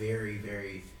makes it very,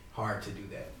 very hard to do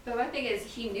that. But my thing is,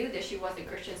 he knew that she wasn't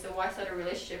Christian, so why start a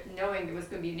relationship knowing there was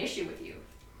going to be an issue with you?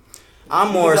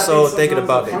 I'm more so thinking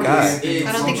about the guy.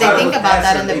 I don't think they think about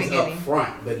that in the beginning. Up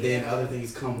front, but then other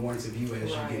things come more into view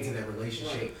as you get into that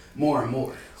relationship more and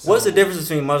more. So what's the difference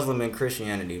between Muslim and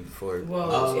Christianity?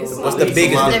 What's the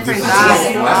biggest difference?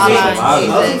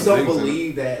 Muslims don't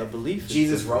believe that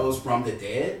Jesus rose from the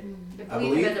dead. They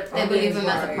believe him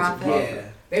as a prophet.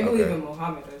 Yeah. They believe in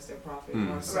Muhammad as their prophet.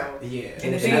 Right. Yeah.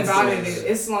 And the thing about it is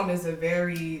Islam is a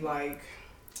very like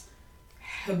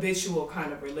habitual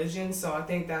kind of religion, so I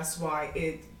think that's why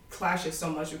it clashes so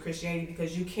much with Christianity,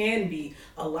 because you can be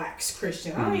a lax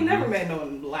Christian. I ain't never met no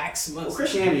lax Muslim. Well,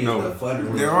 Christianity is the fun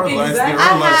religion. There are lax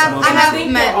Muslims. I have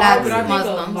met lax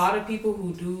Muslims. A lot of people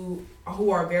who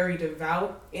are very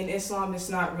devout in Islam, it's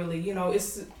not really,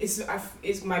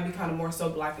 it might be kind of more so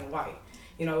black and white.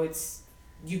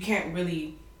 You can't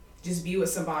really just be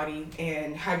with somebody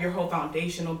and have your whole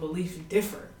foundational belief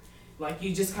differ. Like,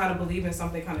 you just kind of believe in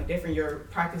something kind of different. Your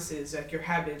practices, like your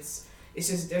habits, it's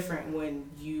just different when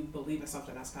you believe in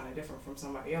something that's kind of different from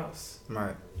somebody else.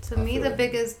 Right. To me, the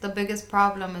biggest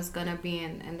problem is gonna be,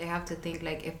 and they have to think,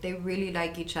 like, if they really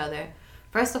like each other.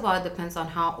 First of all, it depends on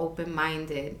how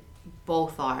open-minded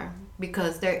both are,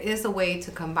 because there is a way to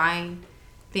combine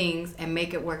things and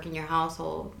make it work in your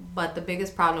household. But the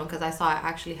biggest problem, because I saw it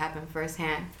actually happen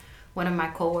firsthand. One of my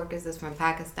coworkers is from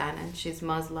Pakistan, and she's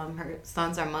Muslim. Her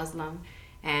sons are Muslim,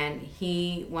 and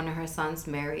one of her sons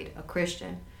married a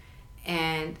Christian.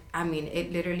 And I mean,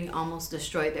 it literally almost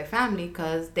destroyed their family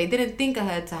because they didn't think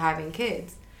ahead to having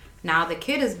kids. Now the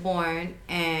kid is born,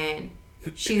 and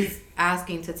she's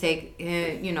asking to take,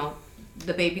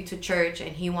 the baby to church,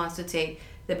 and he wants to take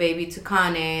the baby to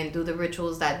Khane and do the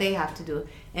rituals that they have to do.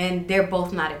 And they're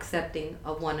both not accepting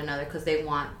of one another because they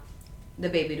want the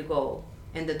baby to go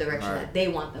in the direction that they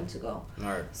want them to go.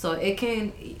 Right. So it's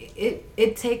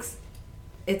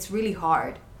really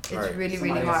hard. It's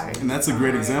really hard. And that's a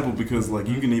great example, because like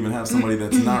you can even have somebody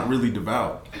that's not really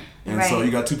devout. And so you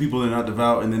got two people that are not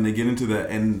devout, and then they get into that,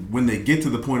 and when they get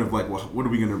to the point of like, well, what are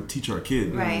we going to teach our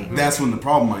kid? Right. That's when the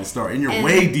problem might start, and you're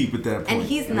way deep at that point. And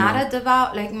he's not a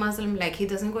devout like Muslim, like he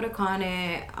doesn't go to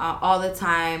Khane all the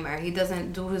time, or he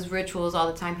doesn't do his rituals all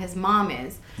the time. His mom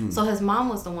is. So his mom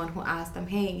was the one who asked him,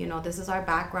 hey, this is our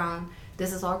background,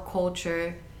 this is our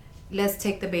culture, let's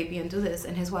take the baby and do this.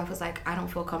 And his wife was like, I don't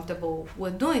feel comfortable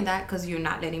with doing that because you're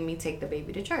not letting me take the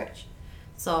baby to church.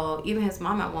 So even his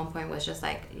mom at one point was just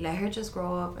like, let her just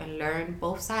grow up and learn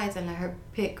both sides and let her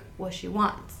pick what she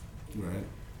wants. Right.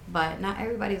 But not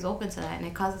everybody's open to that, and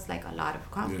it causes like a lot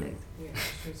of conflict. Yeah,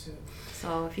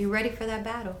 so if you're ready for that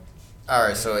battle. All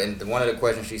right, so in one of the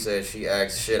questions she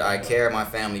asked, should I care? My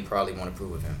family probably won't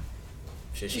approve of him.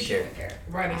 Should she care?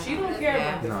 Right, if she don't care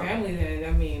about the family, then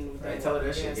I mean... Right, tell her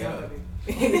that shit ghetto.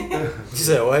 You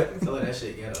said what? Tell her that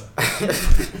shit ghetto.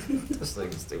 That's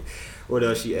like stupid. What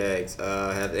else she asked?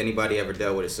 Has anybody ever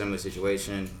dealt with a similar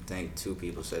situation? I think 2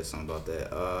 people said something about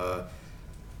that.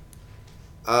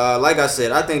 Like I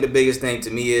said, I think the biggest thing to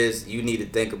me is you need to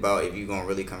think about if you're going to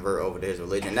really convert over to his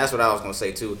religion. That's what I was going to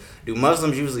say too. Do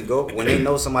Muslims usually go when they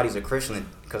know somebody's a Christian?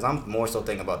 Because I'm more so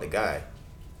thinking about the guy.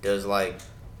 Does like,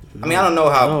 I mean, I don't know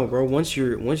how. No, bro. Once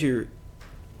you're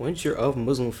of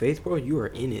Muslim faith, bro, you are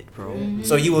in it, bro. Mm-hmm.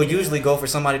 So you will usually go for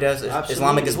somebody that's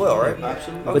Islamic as well, right?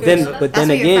 Absolutely. But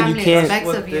then again, you can't.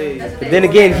 But then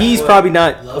again, he's probably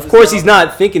not. Of course, he's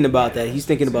not thinking about that. He's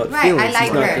thinking about feelings. I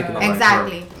like her.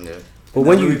 Exactly. Yeah. But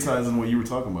when really ties in what you were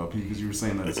talking about, Pete, because you were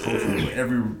saying that it's cultural. But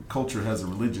every culture has a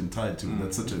religion tied to it.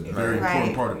 That's such a very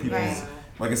important part of people's.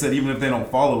 Like I said, even if they don't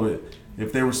follow it,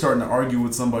 if they were starting to argue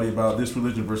with somebody about this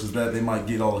religion versus that, they might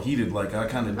get all heated. Like I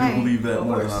kind of do believe that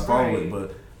more than I follow it,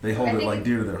 but they hold it like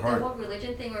dear to their heart. The whole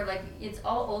religion thing, or like it's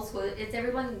all old school. It's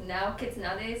everyone now, kids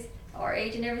nowadays, our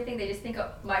age and everything. They just think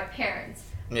of my parents.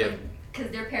 Yeah.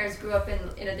 Because their parents grew up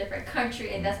in a different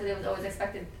country, and that's what it was always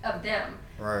expected of them.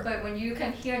 Right. But when you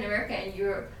come here in America and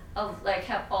you're like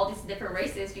have all these different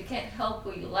races, you can't help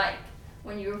who you like.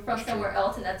 When you're from somewhere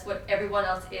else and that's what everyone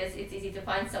else is, it's easy to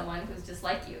find someone who's just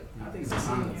like you. I think it's a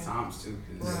sign of the times too,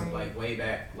 because like way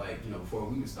back, like before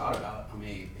we even started out, I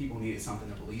mean, people needed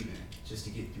something to believe in just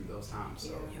to get through those times.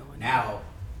 So now,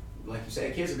 like you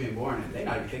said, kids are being born and they're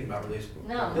not even thinking about religion.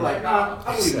 No, they're like, nah,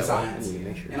 I believe in science,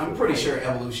 and I'm pretty sure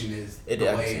evolution is the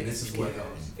way, and this is what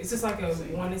goes. It's just like a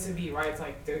wanting to be right. It's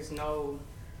like there's no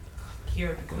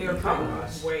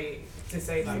clear-cut way to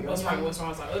say like what's right, what's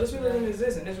wrong. It's like, oh, this religion is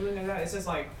this and this religion is that. It's just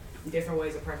like different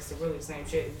ways of practicing really the same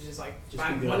shit. It's just like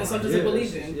one is something to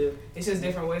believe in. It's just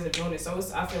different ways of doing it. So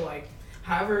I feel like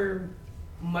however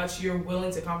much you're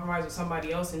willing to compromise with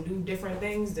somebody else and do different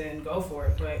things, then go for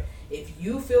it. But if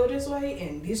you feel this way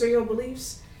and these are your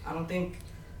beliefs, I don't think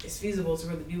it's feasible to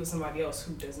really be with somebody else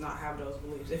who does not have those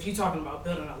beliefs. If you're talking about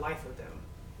building a life with them.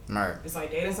 Right. It's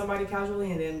like dating somebody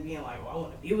casually and then being like, well, I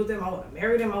want to be with them, I want to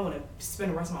marry them, I want to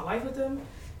spend the rest of my life with them.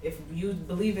 If you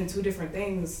believe in two different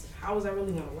things, how is that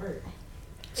really going to work?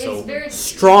 So it's very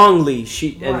strongly,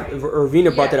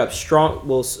 Irvina brought that up. Strong,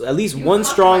 well, at least one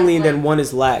strongly and then one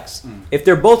is lax. If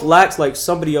they're both lax, like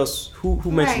somebody else who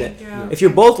mentioned that. Yeah. If you're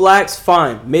both lax,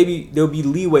 fine. Maybe there'll be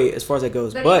leeway as far as that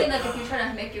goes. But even like if you're trying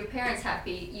to make your parents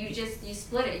happy, you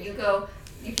split it. You go.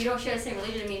 If you don't share the same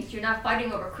religion, it means you're not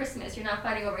fighting over Christmas. You're not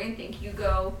fighting over anything. You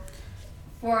go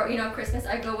for, Christmas.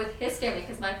 I go with his family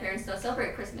because my parents don't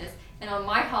celebrate Christmas. And on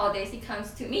my holidays, he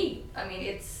comes to me. I mean,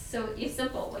 it's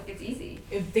simple. Like, it's easy.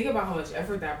 Think about how much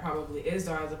effort that probably is,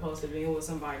 though, as opposed to being with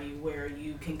somebody where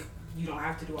you don't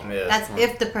have to do all that. That's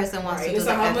if the person wants to do that.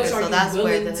 So how much effort, are you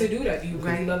willing to do that? Do you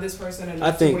really love this person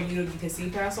enough to where you can see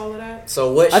past all of that?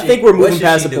 So I think we're moving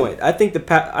past the point. I think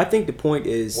the point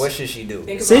is, what should she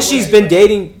do? Since you've been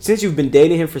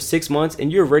dating him for 6 months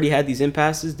and you already had these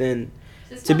impasses, then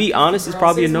to be honest, it's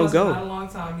probably a no-go. Not a long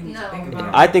time. You need to think about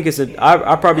it. I think it's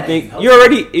I probably think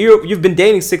you've been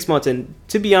dating 6 months, and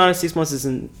to be honest, 6 months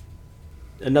isn't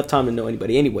enough time to know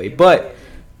anybody anyway. But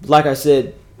like I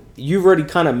said, you've already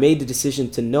kind of made the decision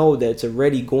to know that it's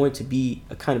already going to be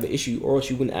a kind of an issue, or else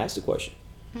you wouldn't ask the question.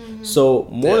 Mm-hmm. So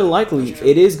more than likely,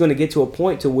 it is going to get to a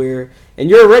point to where, and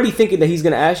you're already thinking that he's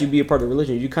going to ask you to be a part of the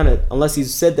religion. You kind of, unless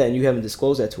he's said that and you haven't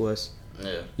disclosed that to us,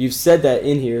 you've said that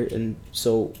in here, and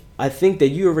so I think that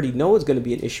you already know it's going to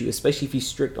be an issue, especially if he's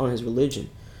strict on his religion.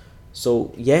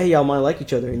 So y'all might like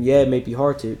each other, and it may be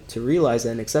hard to realize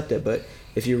that and accept that, but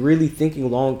if you're really thinking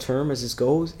long term as this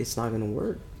goes, it's not going to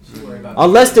work.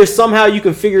 Unless there's somehow you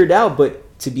can figure it out.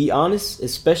 But to be honest,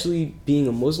 especially being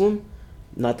a Muslim,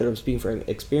 not that I'm speaking from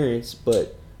experience,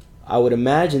 but I would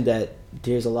imagine that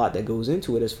there's a lot that goes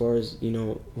into it as far as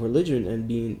religion and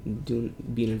being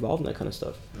involved in that kind of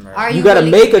stuff. Right. You got to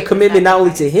make a commitment not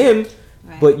only to him,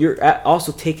 but you're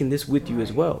also taking this with you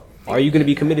as well. Are you going to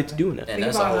be committed to doing that? And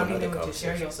that's a whole other conversation. To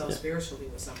share yourself spiritually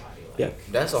with somebody.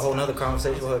 That's a whole nother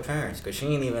conversation with her parents, because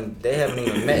they haven't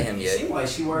even met him yet. It seems like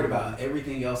she worried about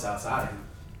everything else outside of him.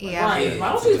 Yeah. Right.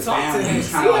 Why don't you talk to him?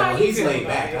 He's kind of like, well, he's laid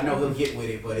back. I know he'll get with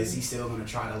it, but is he still going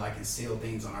to try to instill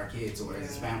things on our kids, or is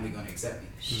his family going to accept me?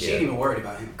 She ain't even worried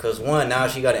about him. Because now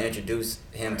she got to introduce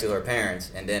him to her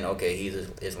parents, and then he's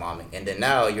Islamic, and then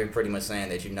now you're pretty much saying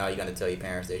that you're going to tell your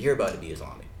parents that you're about to be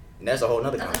Islamic, and that's a whole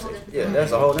nother conversation.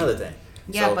 That's a whole nother thing.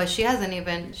 Yeah, but she hasn't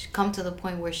even come to the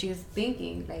point where she's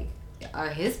thinking are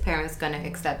his parents gonna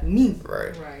accept me?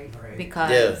 Right.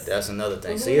 Because that's another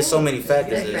thing. See, there's so many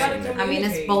factors. I mean,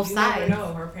 it's both sides. You never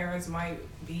know. Her parents might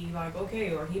be like,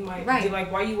 okay, or he might be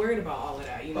like, why are you worried about all of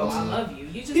that? I love you.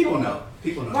 You just people know.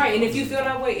 Right, and if you feel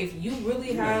that way, if you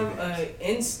really have an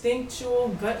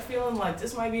instinctual gut feeling like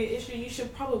this might be an issue, you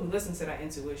should probably listen to that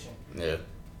intuition. Yeah.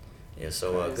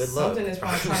 So good luck. Something is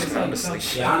probably trying to tell you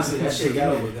something. Yeah, honestly, that shit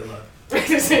got over. Good luck.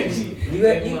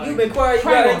 You've been quiet. You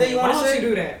got anything you want to say? Why don't you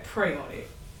do that? Pray on it.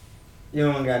 You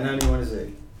don't got nothing you want to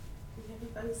say.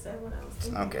 I said what I was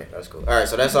thinking. Okay, that's cool. All right,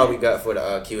 so that's all we got for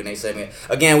the Q&A segment.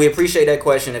 Again, we appreciate that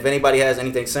question. If anybody has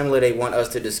anything similar they want us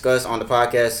to discuss on the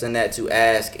podcast, send that to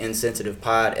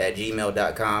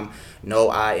askinsensitivepod@gmail.com. No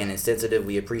I in insensitive.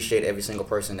 We appreciate every single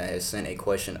person that has sent a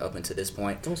question up until this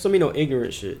point. Don't send me no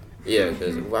ignorant shit. Yeah,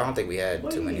 because I don't think we had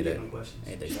too many of that.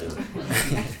 Anything stupid.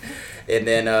 And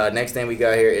then next thing we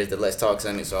got here is the Let's Talk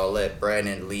segment. So I'll let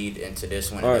Brandon lead into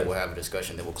this one, and then we'll have a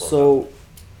discussion. Then we'll close. So,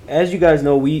 as you guys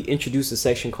know, we introduced a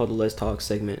section called the Let's Talk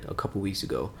segment a couple weeks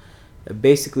ago.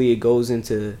 Basically, it goes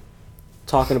into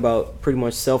talking about pretty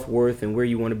much self-worth and where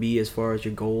you want to be as far as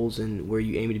your goals and where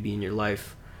you aim to be in your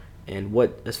life, and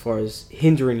what as far as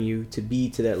hindering you to be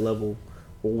to that level,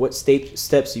 or what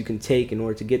steps you can take in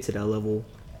order to get to that level,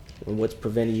 and what's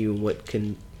preventing you, and what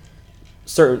can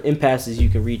certain impasses you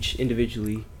can reach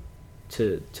individually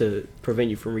to prevent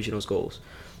you from reaching those goals.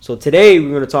 So today we're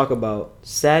going to talk about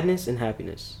sadness and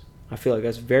happiness. I feel like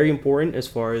that's very important as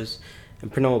far as,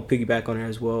 and Pernell will piggyback on it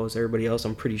as well as everybody else,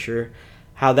 I'm pretty sure,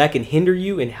 how that can hinder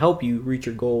you and help you reach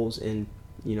your goals, and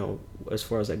you know, as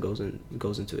far as that goes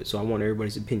into it. So I want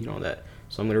everybody's opinion on that.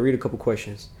 So I'm going to read a couple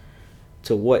questions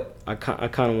to what I kind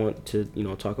of want to, you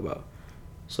know, talk about.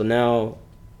 So now,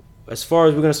 as far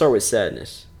as we're going to start with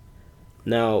sadness.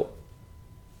 Now,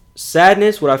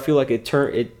 sadness, what I feel like it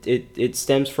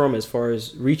stems from as far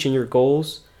as reaching your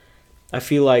goals, I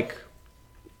feel like,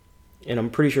 and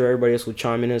I'm pretty sure everybody else will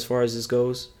chime in as far as this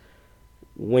goes,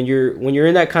 when you're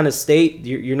in that kind of state,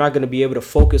 you're not going to be able to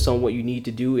focus on what you need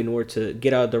to do in order to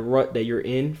get out of the rut that you're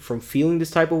in from feeling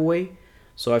this type of way.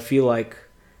 So I feel like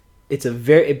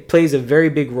it plays a very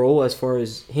big role as far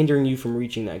as hindering you from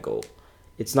reaching that goal.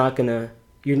 It's not gonna,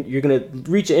 you're gonna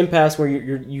reach an impasse where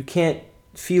you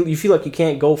feel like you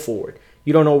can't go forward.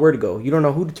 You don't know where to go. You don't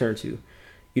know who to turn to.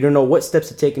 You don't know what steps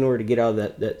to take in order to get out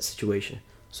of that situation.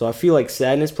 So I feel like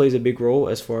sadness plays a big role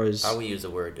as far as... I would use the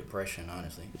word depression,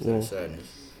 honestly, instead of sadness.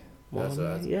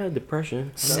 Yeah,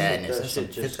 depression. Sadness. That's some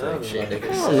fifth grade shit. I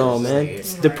don't know, man.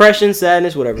 Depression,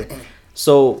 sadness, whatever.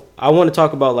 So I want to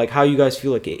talk about like how you guys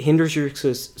feel like it hinders your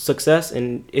success,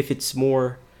 and if it's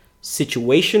more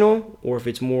situational or if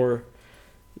it's more,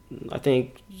 I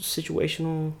think,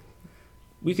 situational...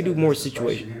 We could do more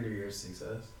situational. Hinder your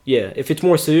success? Yeah, if it's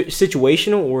more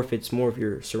situational or if it's more of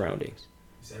your surroundings.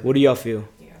 What do y'all feel?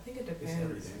 Yeah, I think it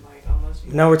depends.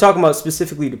 Now we're talking about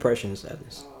specifically depression and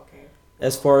sadness. Oh, okay.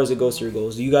 As far as it goes to your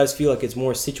goals, do you guys feel like it's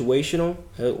more situational,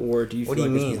 or do you? What feel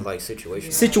do you like mean, like situational?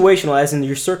 Situational, as in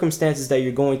your circumstances that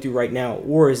you're going through right now,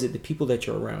 or is it the people that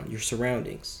you're around, your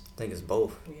surroundings? I think it's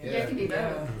both. Yeah, it can be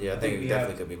both. Yeah, I think it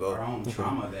definitely could be both. Our own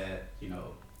trauma that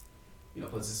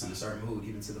puts us in a certain mood,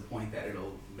 even to the point that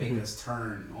it'll make us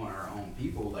turn on our own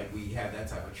people. Like we have that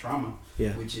type of trauma,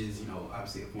 which is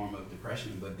obviously a form of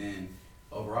depression. But then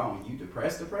overall, when you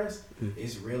depressed,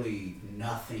 it's really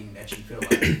nothing that you feel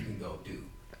like you can go do.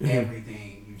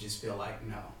 Everything you just feel like,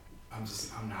 no, I'm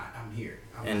here.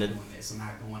 I'm not doing this. I'm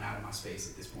not going out of my space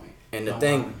at this point. And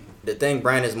the thing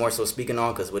Brandon's more so speaking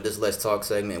on, because with this Let's Talk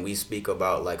segment, we speak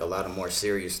about like a lot of more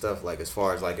serious stuff, like as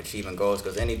far as like achieving goals,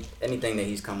 because anything that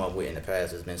he's come up with in the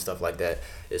past has been stuff like that,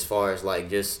 as far as like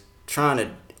just trying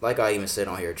to, like I even said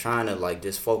on here, trying to like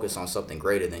just focus on something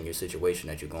greater than your situation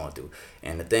that you're going through.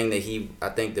 And the thing that I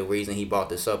think the reason he brought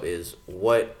this up is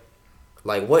what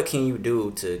can you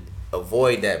do to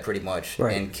avoid that pretty much,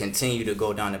 and continue to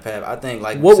go down the path. I think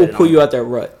like what will pull you out that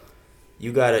rut?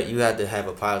 You have to have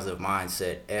a positive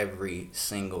mindset every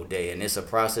single day, and it's a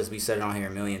process. We said it on here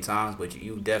a million times, but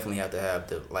you definitely have to have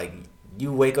the, like,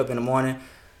 you wake up in the morning.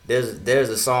 There's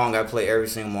a song I play every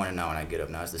single morning now when I get up.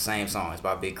 Now it's the same song. It's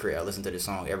by Big Crit. I listen to this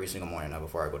song every single morning now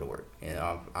before I go to work. And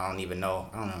I don't even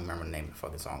remember the name of the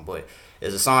fucking song, but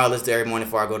there's a song I listen to every morning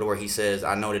before I go to work. He says,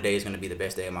 "I know today is gonna be the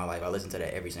best day of my life." I listen to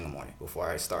that every single morning before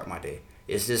I start my day.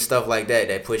 It's just stuff like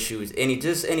that puts you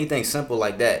anything simple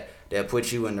like that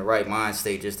puts you in the right mind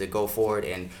state just to go forward.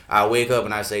 And I wake up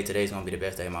and I say today's gonna be the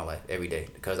best day of my life every day,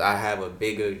 because I have a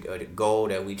bigger goal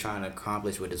that we trying to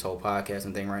accomplish with this whole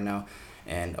podcasting thing right now.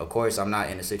 And of course, I'm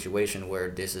not in a situation where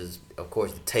this is, of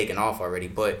course, taken off already.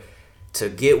 But to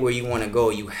get where you want to go,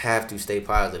 you have to stay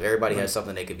positive. Everybody has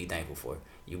something they could be thankful for.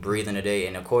 You breathe in a day,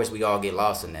 and of course, we all get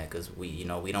lost in that because we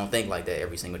don't think like that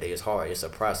every single day. It's hard. It's a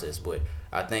process, but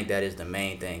I think that is the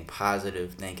main thing.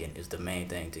 Positive thinking is the main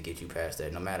thing to get you past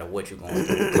that. No matter what you're going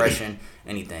through, depression,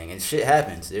 anything, and shit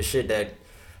happens. There's shit that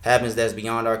happens that's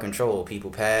beyond our control.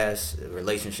 People pass,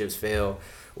 relationships fail.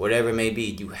 Whatever it may be,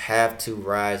 you have to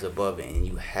rise above it, and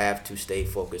you have to stay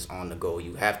focused on the goal.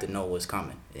 You have to know what's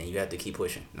coming, and you have to keep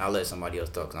pushing. And I'll let somebody else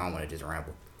talk, because I don't want to just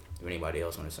ramble. If anybody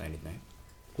else want to say anything.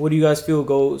 what do you guys feel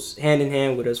goes hand in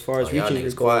hand with as far as reaching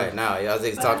your goal? Quiet now. Y'all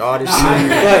think talk all this shit.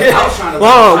 I was trying to.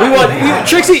 Hold on.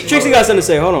 Trixie got something to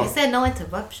say. Hold on. You said no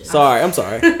interruption. Sorry. I'm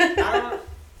sorry.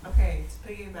 Okay, to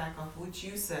piggyback off what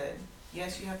you said,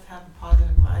 yes, you have to have a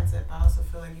positive mindset, but I also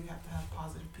feel like you have to have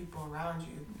positive people around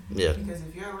you. Yeah. Because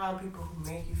if you're around people who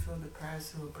make you feel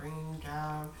depressed, who are bringing you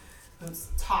down, who's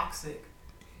toxic,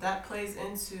 that plays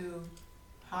into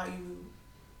how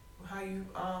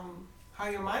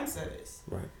your mindset is.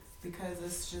 Right. Because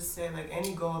let's just say, like,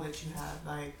 any goal that you have,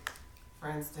 like, for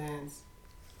instance,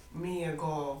 me, a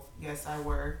goal, yes, I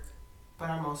work, but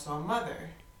I'm also a mother.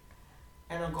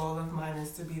 And a goal of mine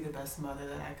is to be the best mother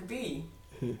that I could be.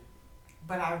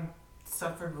 But I've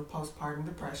suffered with postpartum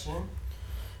depression.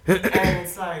 And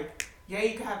it's like, yeah,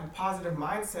 you can have a positive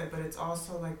mindset, but it's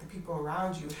also like the people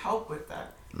around you help with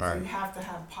that. Right. So you have to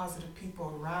have positive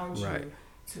people around you Right.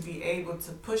 to be able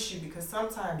to push you, because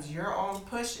sometimes your own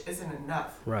push isn't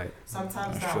enough. Right.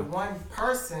 Sometimes That's that true. one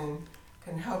person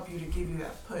can help you to give you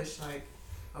that push. Like,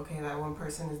 okay, that one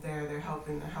person is there, they're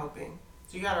helping.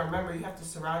 So you gotta remember, you have to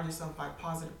surround yourself by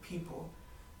positive people,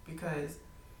 because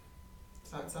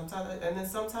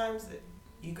sometimes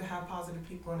you can have positive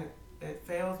people and it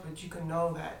fails, but you can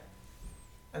know that,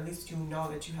 at least you know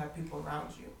that you have people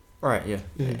around you. Right, yeah.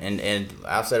 Mm-hmm. And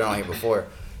I've said it on here before,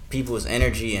 people's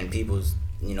energy and people's,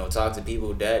 talk to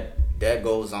people, that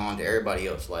goes on to everybody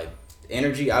else. Like,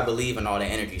 energy, I believe in all the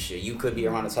energy shit. You could be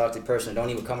around a toxic person, don't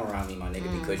even come around me, my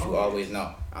nigga, because you always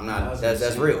know. I'm not,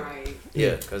 that's real. Right.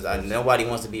 Yeah, because nobody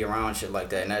wants to be around shit like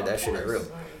that, and that shit is real.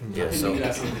 Yeah, I so. think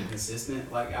that's something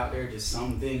consistent, like, out there, just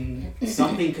something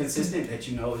consistent that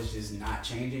you know is just not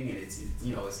changing, and it's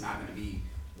not going to be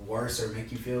worse or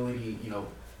make you feel any,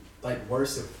 like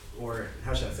worse, or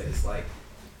how should I say this, like,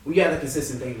 we got a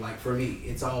consistent thing, like, for me,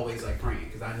 it's always like praying,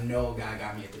 because I know God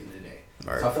got me at the end of the day.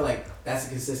 Right. So I feel like that's a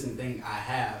consistent thing I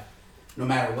have, no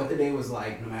matter what the day was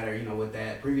like, no matter, what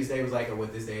that previous day was like, or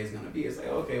what this day is going to be. It's like,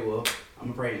 okay, well, I'm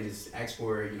going to pray and just ask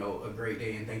for, a great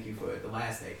day and thank you for the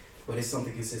last day. But it's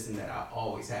something consistent that I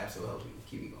always have, so it helps me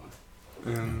keep me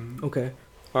going. Okay.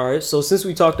 All right. So since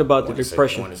we talked about the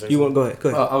depression, you want to go ahead? Go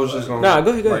ahead. I was just going. Go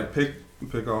ahead. Like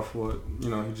pick off what he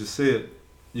just said.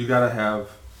 You gotta have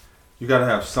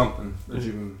something that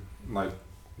you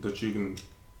can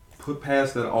put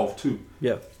past that off too.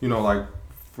 Yeah. Like,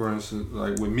 for instance,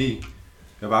 like with me,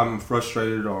 if I'm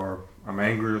frustrated or I'm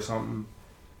angry or something,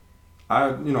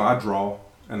 I draw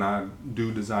and I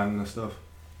do designing and stuff.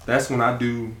 That's when I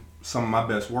do some of my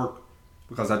best work,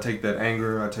 because I take that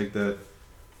anger, I take that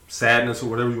sadness or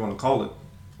whatever you want to call it,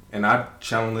 and I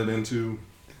channel it into,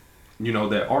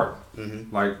 that art.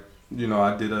 Mm-hmm. Like,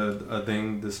 I did a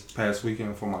thing this past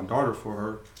weekend for my daughter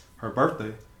for her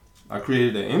birthday. I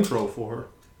created an intro for her.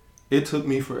 It took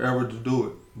me forever to do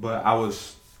it, but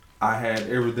I had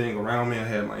everything around me. I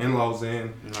had my in-laws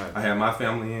in, right. I had my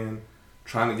family in,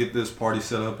 trying to get this party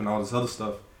set up and all this other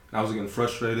stuff. And I was getting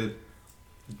frustrated.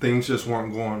 Things just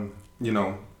weren't going,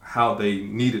 how they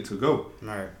needed to go.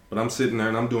 Right. But I'm sitting there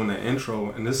and I'm doing that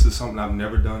intro, and this is something I've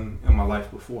never done in my life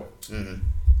before. Mm-hmm.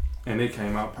 And it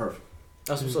came out perfect.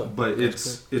 That's what's up. But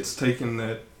it's taking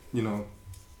that,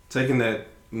 taking that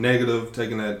negative,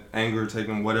 taking that anger,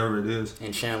 taking whatever it is,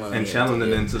 and channeling it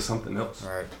into something else.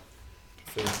 All right.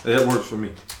 That works for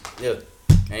me. Yeah.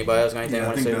 Anybody else got anything?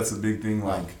 I think that's a big thing,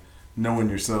 like knowing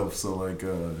yourself. So like,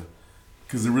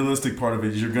 because the realistic part of it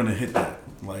is you're gonna hit that.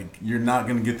 Like, you're not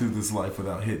gonna get through this life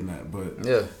without hitting that. But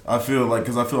yeah, I feel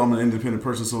I'm an independent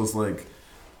person, so it's like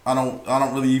I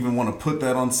don't really even want to put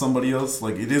that on somebody else.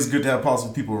 Like, it is good to have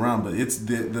positive people around, but it's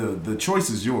the choice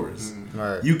is yours.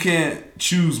 Right. You can't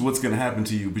choose what's gonna happen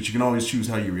to you, but you can always choose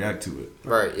how you react to it.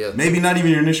 Right. Yeah. Maybe not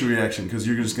even your initial reaction, because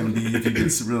you're just gonna be, if you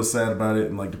get real sad about it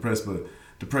and like depressed. But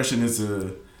depression is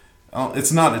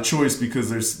it's not a choice, because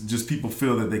there's just people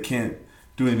feel that they can't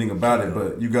do anything about it.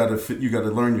 But you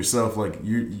gotta learn yourself. Like,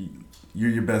 you're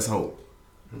your best hope.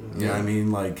 You know what I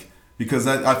mean? Like, because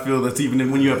I feel that's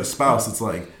even when you have a spouse, it's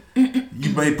like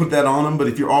you may put that on them, but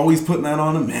if you're always putting that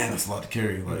on them, man, that's a lot to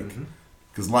carry. Like,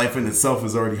 because life in itself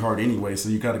is already hard anyway. So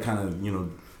you got to kind of,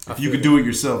 if you could do it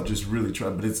yourself, just really try.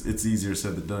 But it's easier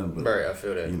said than done. But right, I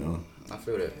feel that. I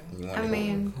feel that. I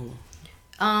mean,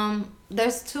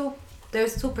 there's two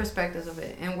perspectives of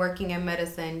it. And working in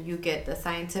medicine, you get the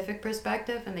scientific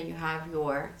perspective, and then you have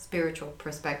your spiritual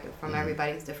perspective from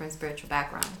everybody's different spiritual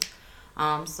background.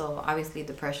 So obviously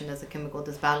depression is a chemical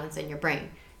disbalance in your brain.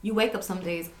 You wake up some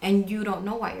days and you don't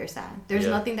know why you're sad. There's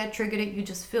nothing that triggered it. You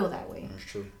just feel that way. That's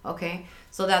true. Okay?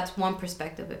 So that's one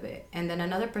perspective of it. And then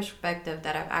another perspective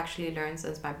that I've actually learned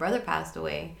since my brother passed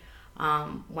away,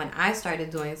 when I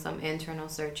started doing some internal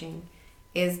searching,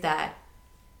 is that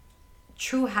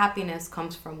true happiness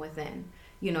comes from within.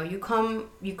 You know, you come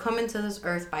into this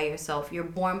earth by yourself. You're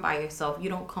born by yourself. You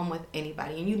don't come with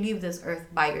anybody, and you leave this earth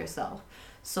by yourself.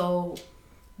 So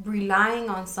relying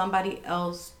on somebody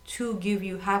else to give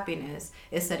you happiness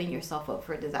is setting yourself up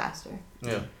for disaster.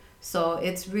 Yeah. So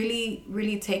it's really,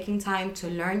 really taking time to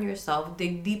learn yourself,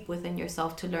 dig deep within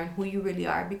yourself to learn who you really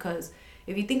are. Because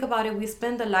if you think about it, we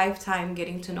spend a lifetime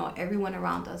getting to know everyone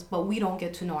around us, but we don't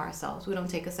get to know ourselves. We don't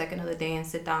take a second of the day and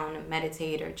sit down and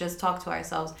meditate or just talk to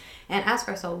ourselves and ask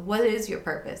ourselves, what is your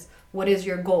purpose? What is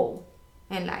your goal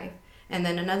in life? And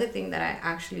then another thing that I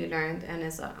actually learned, and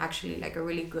is actually like a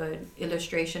really good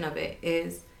illustration of it,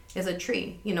 is a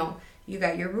tree. You know, you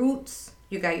got your roots,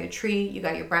 you got your tree, you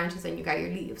got your branches, and you got your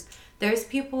leaves. There's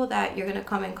people that you're going to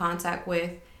come in contact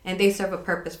with, and they serve a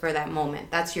purpose for that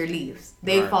moment. That's your leaves.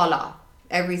 They fall off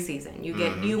every season. You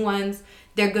get new ones.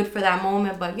 They're good for that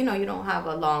moment, but you know, you don't have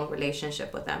a long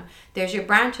relationship with them. There's your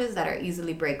branches that are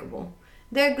easily breakable.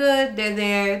 They're good. They're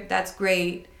there. That's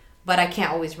great. But I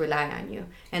can't always rely on you.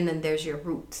 And then there's your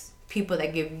roots. People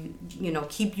that give you, you know,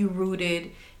 keep you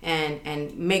rooted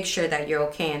and make sure that you're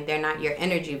okay, and they're not your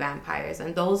energy vampires.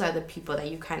 And those are the people that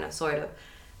you kind of sort of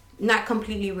not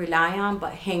completely rely on,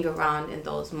 but hang around in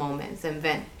those moments and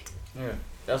vent. Yeah,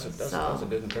 that's a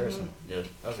good comparison. Yeah,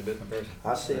 that's a good comparison.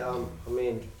 I say, I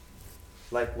mean,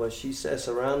 like what she said,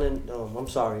 surrounding. I'm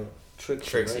sorry,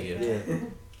 Trixie. Right? Yeah.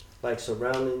 Like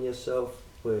surrounding yourself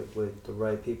with the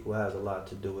right people has a lot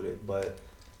to do with it. But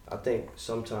I think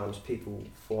sometimes people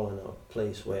fall in a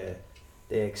place where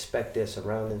they expect their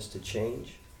surroundings to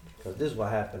change. Because this is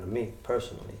what happened to me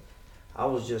personally. I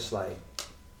was just like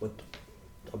with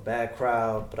a bad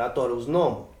crowd, but I thought it was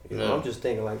normal. You know, I'm just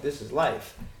thinking like, this is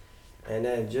life. And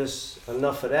then just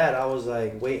enough of that, I was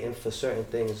like waiting for certain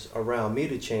things around me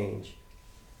to change.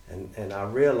 And I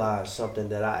realized something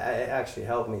that it actually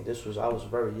helped me. I was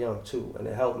very young too, and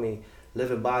it helped me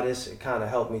living by this. It kind of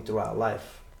helped me throughout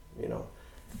life, you know.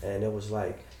 And it was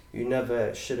like, you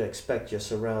never should expect your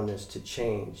surroundings to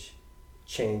change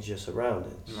your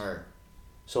surroundings. Right.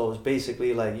 So it's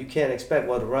basically like, you can't expect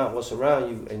what's around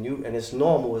you, and it's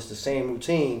normal. It's the same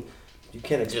routine. You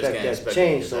can't expect that to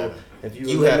change. So if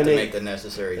you have to make the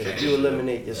necessary change. If you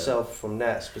eliminate yourself from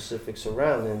that specific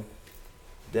surrounding,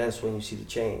 that's when you see the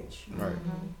change. Right.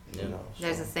 You know,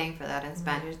 There's a saying for that in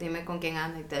Spanish. Dime con quién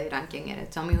andas y te dirán quién eres.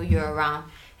 Tell me who you're around,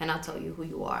 and I'll tell you who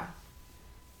you are.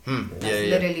 That's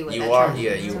literally what you are.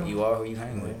 Yeah, you are who you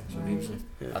hang with.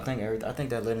 I think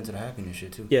that led into the happiness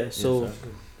shit too. Yeah. So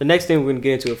the next thing we're gonna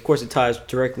get into, of course, it ties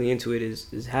directly into it,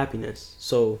 is happiness.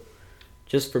 So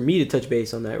just for me to touch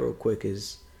base on that real quick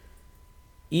is,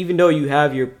 even though you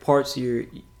have your parts of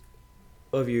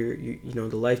your you know,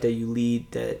 the life that you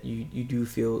lead, that you do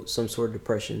feel some sort of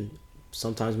depression,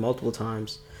 sometimes multiple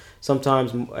times,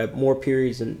 sometimes at more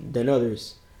periods than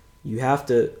others, you have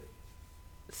to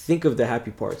think of the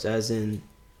happy parts, as in,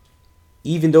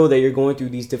 even though that you're going through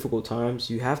these difficult times,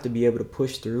 you have to be able to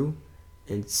push through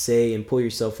and say and pull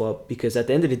yourself up, because at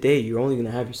the end of the day, you're only going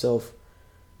to have yourself.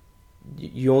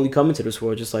 You only come into this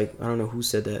world, just like, I don't know who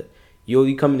said that, you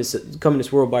only come in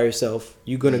this world by yourself.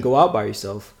 You're going to go out by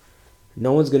yourself.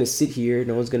 No one's going to sit here.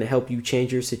 No one's going to help you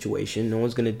change your situation. No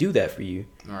one's going to do that for you.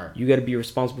 Right. You got to be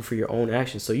responsible for your own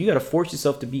actions. So you got to force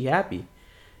yourself to be happy.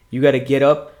 You got to get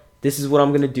up. This is what I'm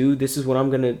going to do. This is what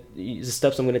the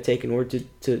steps I'm going to take in order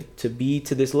to be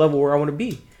to this level where I want to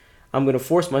be. I'm going to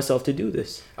force myself to do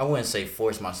this. I wouldn't say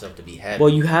force myself to be happy. Well,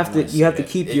 you have to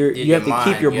keep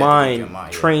your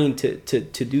mind trained to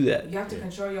do that. You have to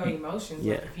control your emotions.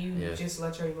 Yeah. Like if you just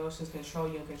let your emotions control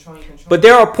you and control. But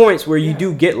there are points where you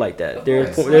do get like that.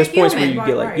 There's points where you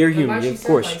get like, you're human, like of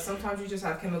course. Like sometimes you just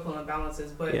have chemical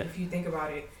imbalances, but if you think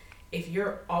about it, if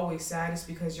you're always sad, it's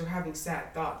because you're having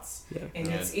sad thoughts. Yeah. And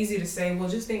it's easy to say, well,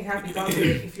 just think happy thoughts.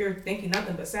 If you're thinking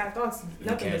nothing but sad thoughts,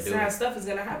 nothing but sad stuff is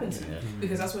going to happen to you,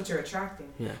 because that's what you're attracting.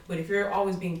 Yeah. But if you're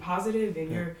always being positive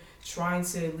and you're trying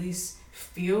to at least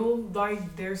feel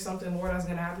like there's something more that's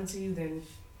going to happen to you, then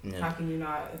how can you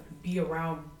not be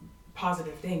around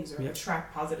positive things or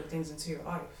attract positive things into your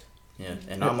life? Yeah,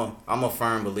 and I'm a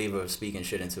firm believer of speaking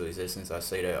shit into existence. I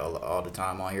say that all the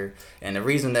time on here. And the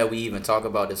reason that we even talk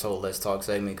about this whole Let's Talk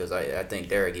segment, because I think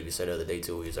Derek even said the other day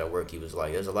too, he was at work, he was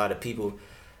like, there's a lot of people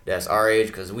that's our age,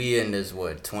 because we in this,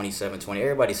 27, 20,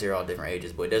 everybody's here all different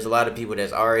ages, but there's a lot of people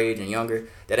that's our age and younger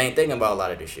that ain't thinking about a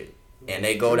lot of this shit. And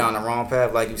they go down the wrong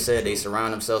path, like you said. They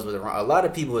surround themselves with a lot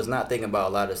of people is not thinking about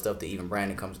a lot of the stuff that even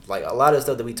Brandon comes, like a lot of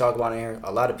stuff that we talk about in here.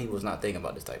 A lot of people is not thinking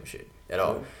about this type of shit at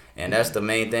all, and that's the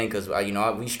main thing. Because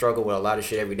we struggle with a lot of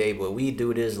shit every day, but we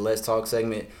do this Let's Talk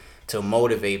segment to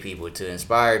motivate people, to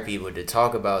inspire people, to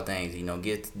talk about things, you know,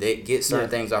 get certain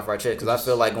things off our chest. Because I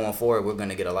feel like going forward, we're going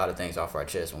to get a lot of things off our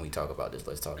chest when we talk about this.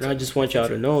 Let's talk. And I just want y'all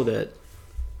to know that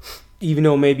even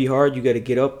though it may be hard, you got to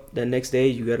get up that next day.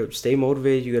 You got to stay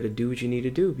motivated. You got to do what you need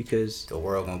to do because the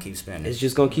world going to keep spinning. It's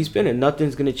just going to keep spinning.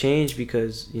 Nothing's going to change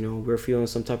because, you know, we're feeling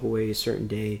some type of way a certain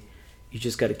day. You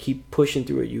just got to keep pushing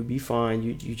through it. You'll be fine.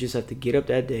 You just have to get up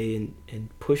that day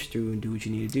and push through and do what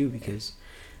you need to do because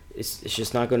it's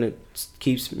just not going to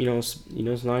keep, you know, it's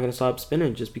not going to stop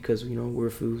spinning just because, you know, we're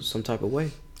through some type of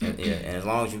way. Yeah, and as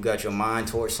long as you got your mind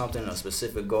towards something, a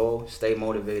specific goal, stay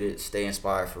motivated, stay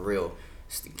inspired for real.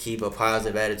 Keep a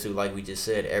positive attitude, like we just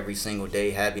said, every single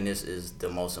day. Happiness is the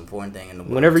most important thing in the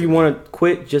world. Whenever you want to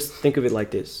quit, just think of it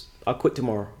like this. I'll quit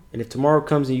tomorrow. And if tomorrow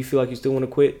comes and you feel like you still want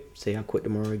to quit, say I'll quit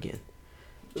tomorrow again.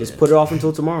 Just put it off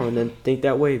until tomorrow and then think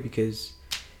that way because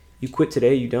you quit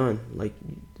today, you're done. Like,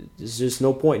 there's just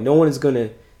no point. No one is going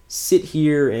to sit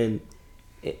here and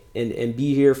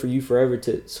be here for you forever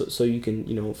so you can,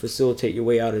 you know, facilitate your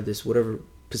way out of this, whatever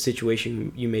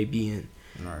situation you may be in.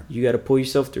 Right. You got to pull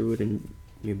yourself through it and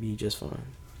you'll be just fine.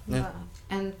 Yeah.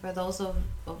 And for those of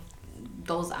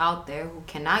those out there who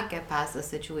cannot get past the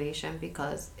situation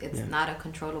because it's not a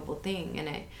controllable thing, and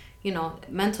it, you know,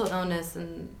 mental illness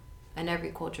in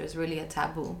every culture is really a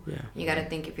taboo. Yeah. You got to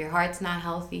think, if your heart's not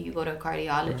healthy, you go to a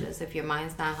cardiologist. Right. If your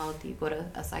mind's not healthy, you go to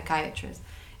a psychiatrist.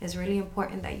 It's really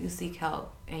important that you seek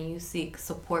help and you seek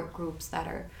support groups that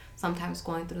are sometimes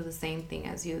going through the same thing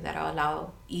as you, that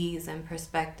allow ease and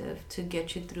perspective to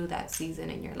get you through that season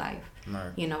in your life.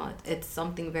 Right. You know, it's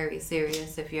something very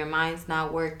serious. If your mind's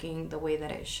not working the way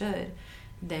that it should,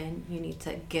 then you need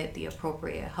to get the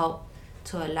appropriate help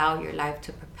to allow your life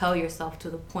to propel yourself to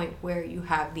the point where you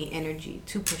have the energy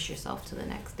to push yourself to the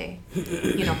next day.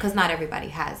 You know, because not everybody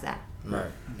has that.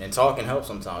 Right. And talking helps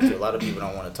sometimes too. A lot of people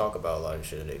don't want to talk about a lot of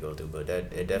shit that they go through, but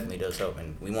it definitely does help,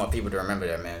 and we want people to remember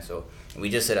that, man. So, and we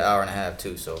just said an hour and a half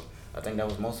too, so I think that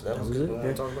was most of that. Was it? We want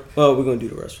to talk about? Well, we're gonna do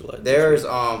the rest for later.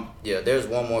 There's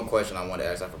one more question I want to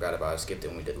ask. I forgot about it. I skipped it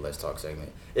when we did the Let's Talk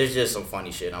segment. It's just some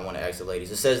funny shit I want to ask the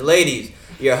ladies. It says, ladies,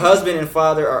 your husband and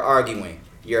father are arguing.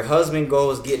 Your husband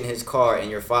goes get in his car and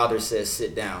your father says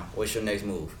sit down. What's your next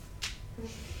move?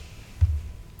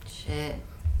 Shit.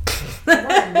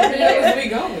 Where we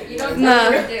going? You don't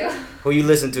know what to do. Who you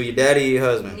listen to, your daddy or your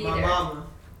husband? My mama.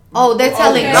 Oh, they're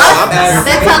telling us?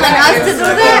 They're telling us to do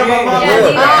that?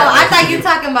 Oh, I thought you were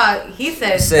talking about, he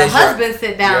says the husband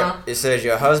sit down. It says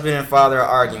your husband and father are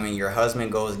arguing. Your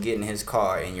husband goes get in his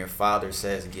car and your father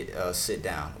says sit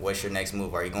down. What's your next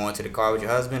move? Are you going to the car with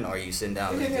your husband or are you sitting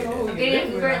down? I'm getting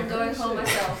an Uber and going home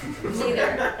myself.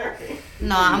 Neither.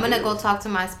 No, I'm going to go talk to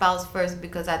my spouse first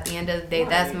because at the end of the day,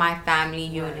 that's my family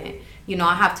unit. You know,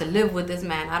 I have to live with this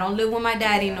man. I don't live with my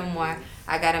daddy no more.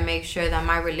 I got to make sure that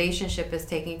my relationship is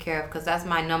taken care of because that's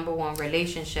my number one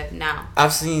relationship now.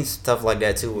 I've seen stuff like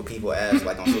that too where people ask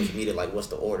like on social media, like, what's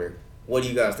the order? What do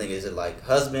you guys think? Is it like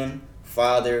husband,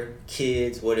 father,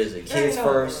 kids? What is it? Kids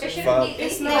first? They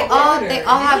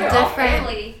all have different...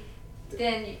 Family,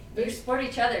 then you support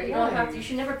each other. You don't have to. You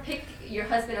should never pick your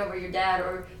husband over your dad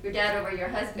or your dad over your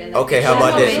husband. Okay, how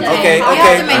about this? Okay. You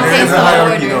have to maintain some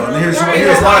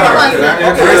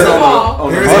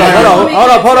order.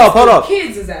 Hold up.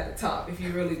 Kids is at the top if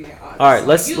you really being honest. All right,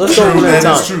 let's go through the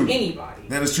time. Anybody.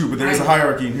 That is true, but there is a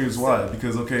hierarchy, and here's why.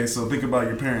 Because so think about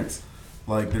your parents.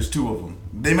 Like, there's two of them.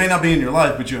 They may not be in your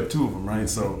life, but you have two of them, right?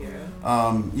 So,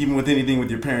 even with anything with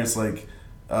your parents, like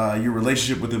your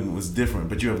relationship with them was different,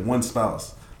 but you have one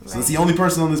spouse. So it's the only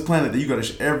person on this planet that you got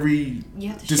to every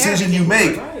decision you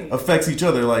make affects each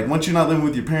other. Like, once you're not living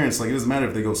with your parents, like, it doesn't matter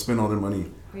if they go spend all their money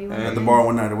at the bar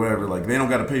one night or whatever. Like, they don't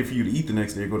got to pay for you to eat the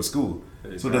next day or go to school.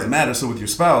 So it doesn't matter. So with your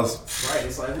spouse,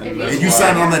 and you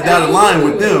sign on that dotted line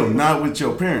with them, not with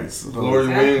your parents. So, Gloria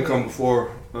Wynn come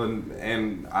before,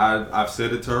 and I've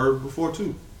said it to her before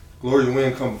too. Gloria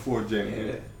Wynn come before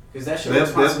Jenny.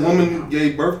 That woman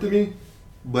gave birth to me,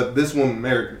 but this woman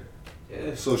married me.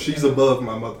 Yeah. So she's above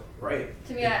my mother. Right.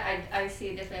 To me, I see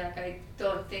it differently. Like, I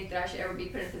don't think that I should ever be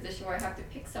put in a position where I have to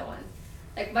pick someone.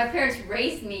 Like, my parents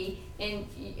raised me, and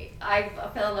I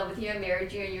fell in love with you and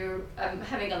married you, and you're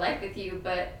having a life with you,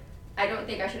 but I don't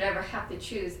think I should ever have to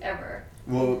choose, ever.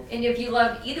 Well, and if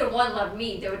either one loved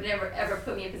me, they would never, ever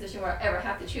put me in a position where I ever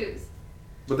have to choose.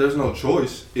 But there's no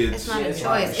choice. It's not a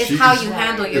choice. It's how you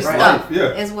handle your stuff.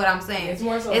 Yeah. Is what I'm saying.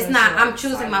 It's not. I'm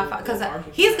choosing my father because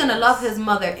he's gonna love his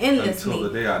mother endlessly.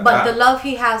 But the love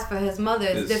he has for his mother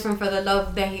is different for the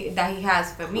love that he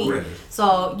has for me. Correct.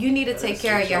 So you need to take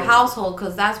care of your household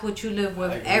because that's what you live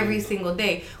with every single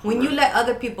day. When you let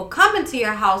other people come into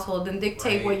your household and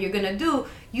dictate what you're gonna do,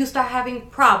 you start having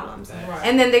problems,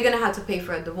 and then they're gonna have to pay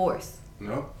for a divorce.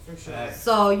 No, for sure.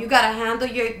 So you gotta handle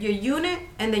your unit,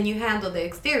 and then you handle the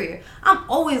exterior.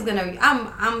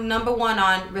 I'm number one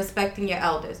on respecting your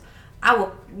elders.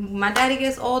 My daddy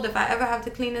gets old. If I ever have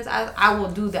to clean his house, I will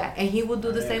do that, and he will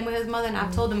do the same with his mother. And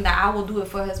I've told him that I will do it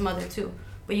for his mother too.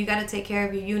 But you gotta take care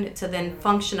of your unit to then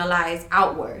functionalize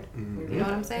outward. You know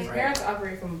what I'm saying? Parents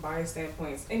operate from biased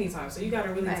standpoints anytime, so you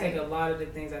gotta really take a lot of the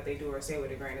things that they do or say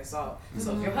with a grain of salt.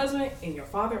 So if your husband and your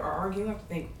father are arguing, you have to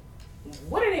think,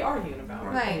 what are they arguing about?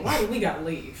 Right. Why do we gotta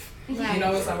leave? Right. You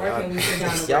know, it's like, why can't we sit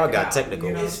down and y'all work got it out, technical.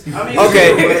 you know?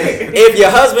 Okay, if your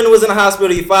husband was in the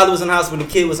hospital, your father was in the hospital,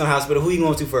 the kid was in the hospital, who you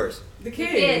going to first? The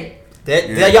kid.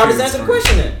 Y'all just answer the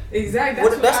question then. Exactly.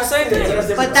 That's the same thing.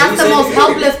 But that's the most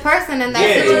helpless person in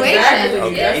that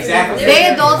situation. Exactly. They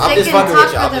adults, they can talk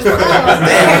for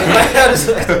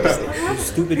themselves.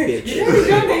 Stupid bitch. You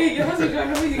definitely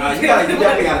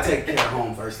gotta take care of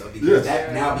home first though, because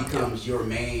that now becomes your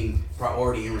main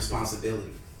priority and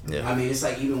responsibility. Yeah. I mean, it's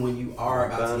like even when you are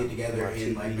about to get together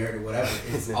and like married or whatever,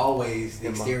 it's always the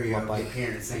exterior of your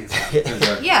parents saying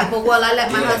something. Yeah, but will I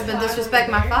let my husband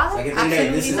disrespect my father? Like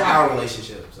this is our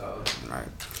relationship, so.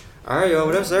 All right, yo,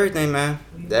 well, that's everything, man.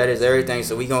 That is everything.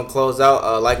 So we gonna close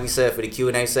out. Like we said, for the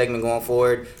Q&A segment going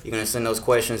forward, you're gonna send those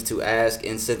questions to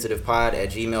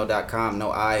askinsensitivepod@gmail.com. No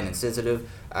I in insensitive.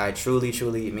 I truly,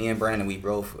 me and Brandon, we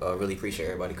both really appreciate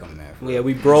everybody coming, man. Yeah,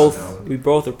 we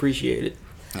both appreciate it.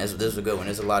 This was a good one.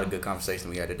 There's a lot of good conversation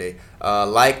we had today.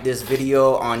 Like this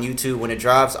video on YouTube when it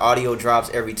drops. Audio drops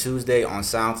every Tuesday on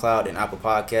SoundCloud and Apple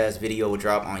Podcasts. Video will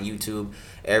drop on YouTube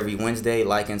every Wednesday.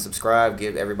 Like and subscribe.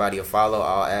 Give everybody a follow.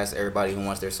 I'll ask everybody who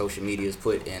wants their social medias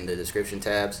put in the description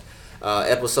tabs.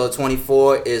 Episode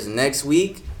 24 is next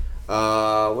week.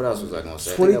 What else was I going to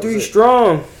say? 23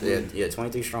 strong. Yeah,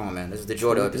 23 strong, man. This is the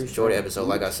Jordan episode,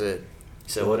 like I said.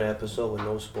 So what an episode with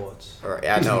no sports.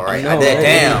 I know, right?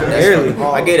 Damn.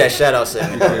 I gave that shout out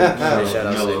segment.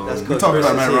 That's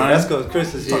because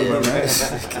Chris is here.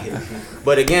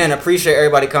 But again, appreciate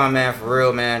everybody coming, man. For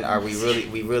real, man.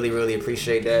 We really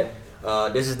appreciate that.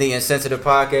 This is the Insensitive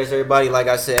Podcast, everybody. Like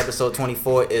I said, episode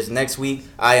 24 is next week.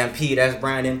 I am P. That's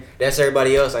Brandon. That's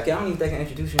everybody else. I don't even think I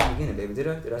introduced you in the beginning, baby.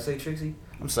 Did I say Trixie?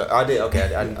 I'm sorry. I did.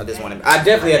 Okay. I just wanted. I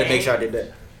definitely had to make sure I did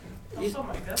that.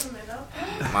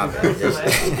 My bad.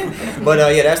 But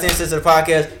yeah, that's the Insensitive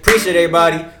Podcast. Appreciate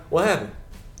everybody. What happened?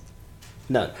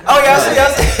 None. Oh, y'all see.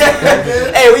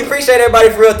 Hey, we appreciate everybody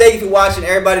for real. Thank you for watching.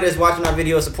 Everybody that's watching our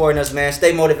video, supporting us, man.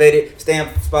 Stay motivated. Stay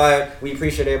inspired. We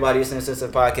appreciate everybody. It's the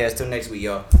Insensitive Podcast. Till next week,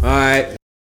 y'all. All right.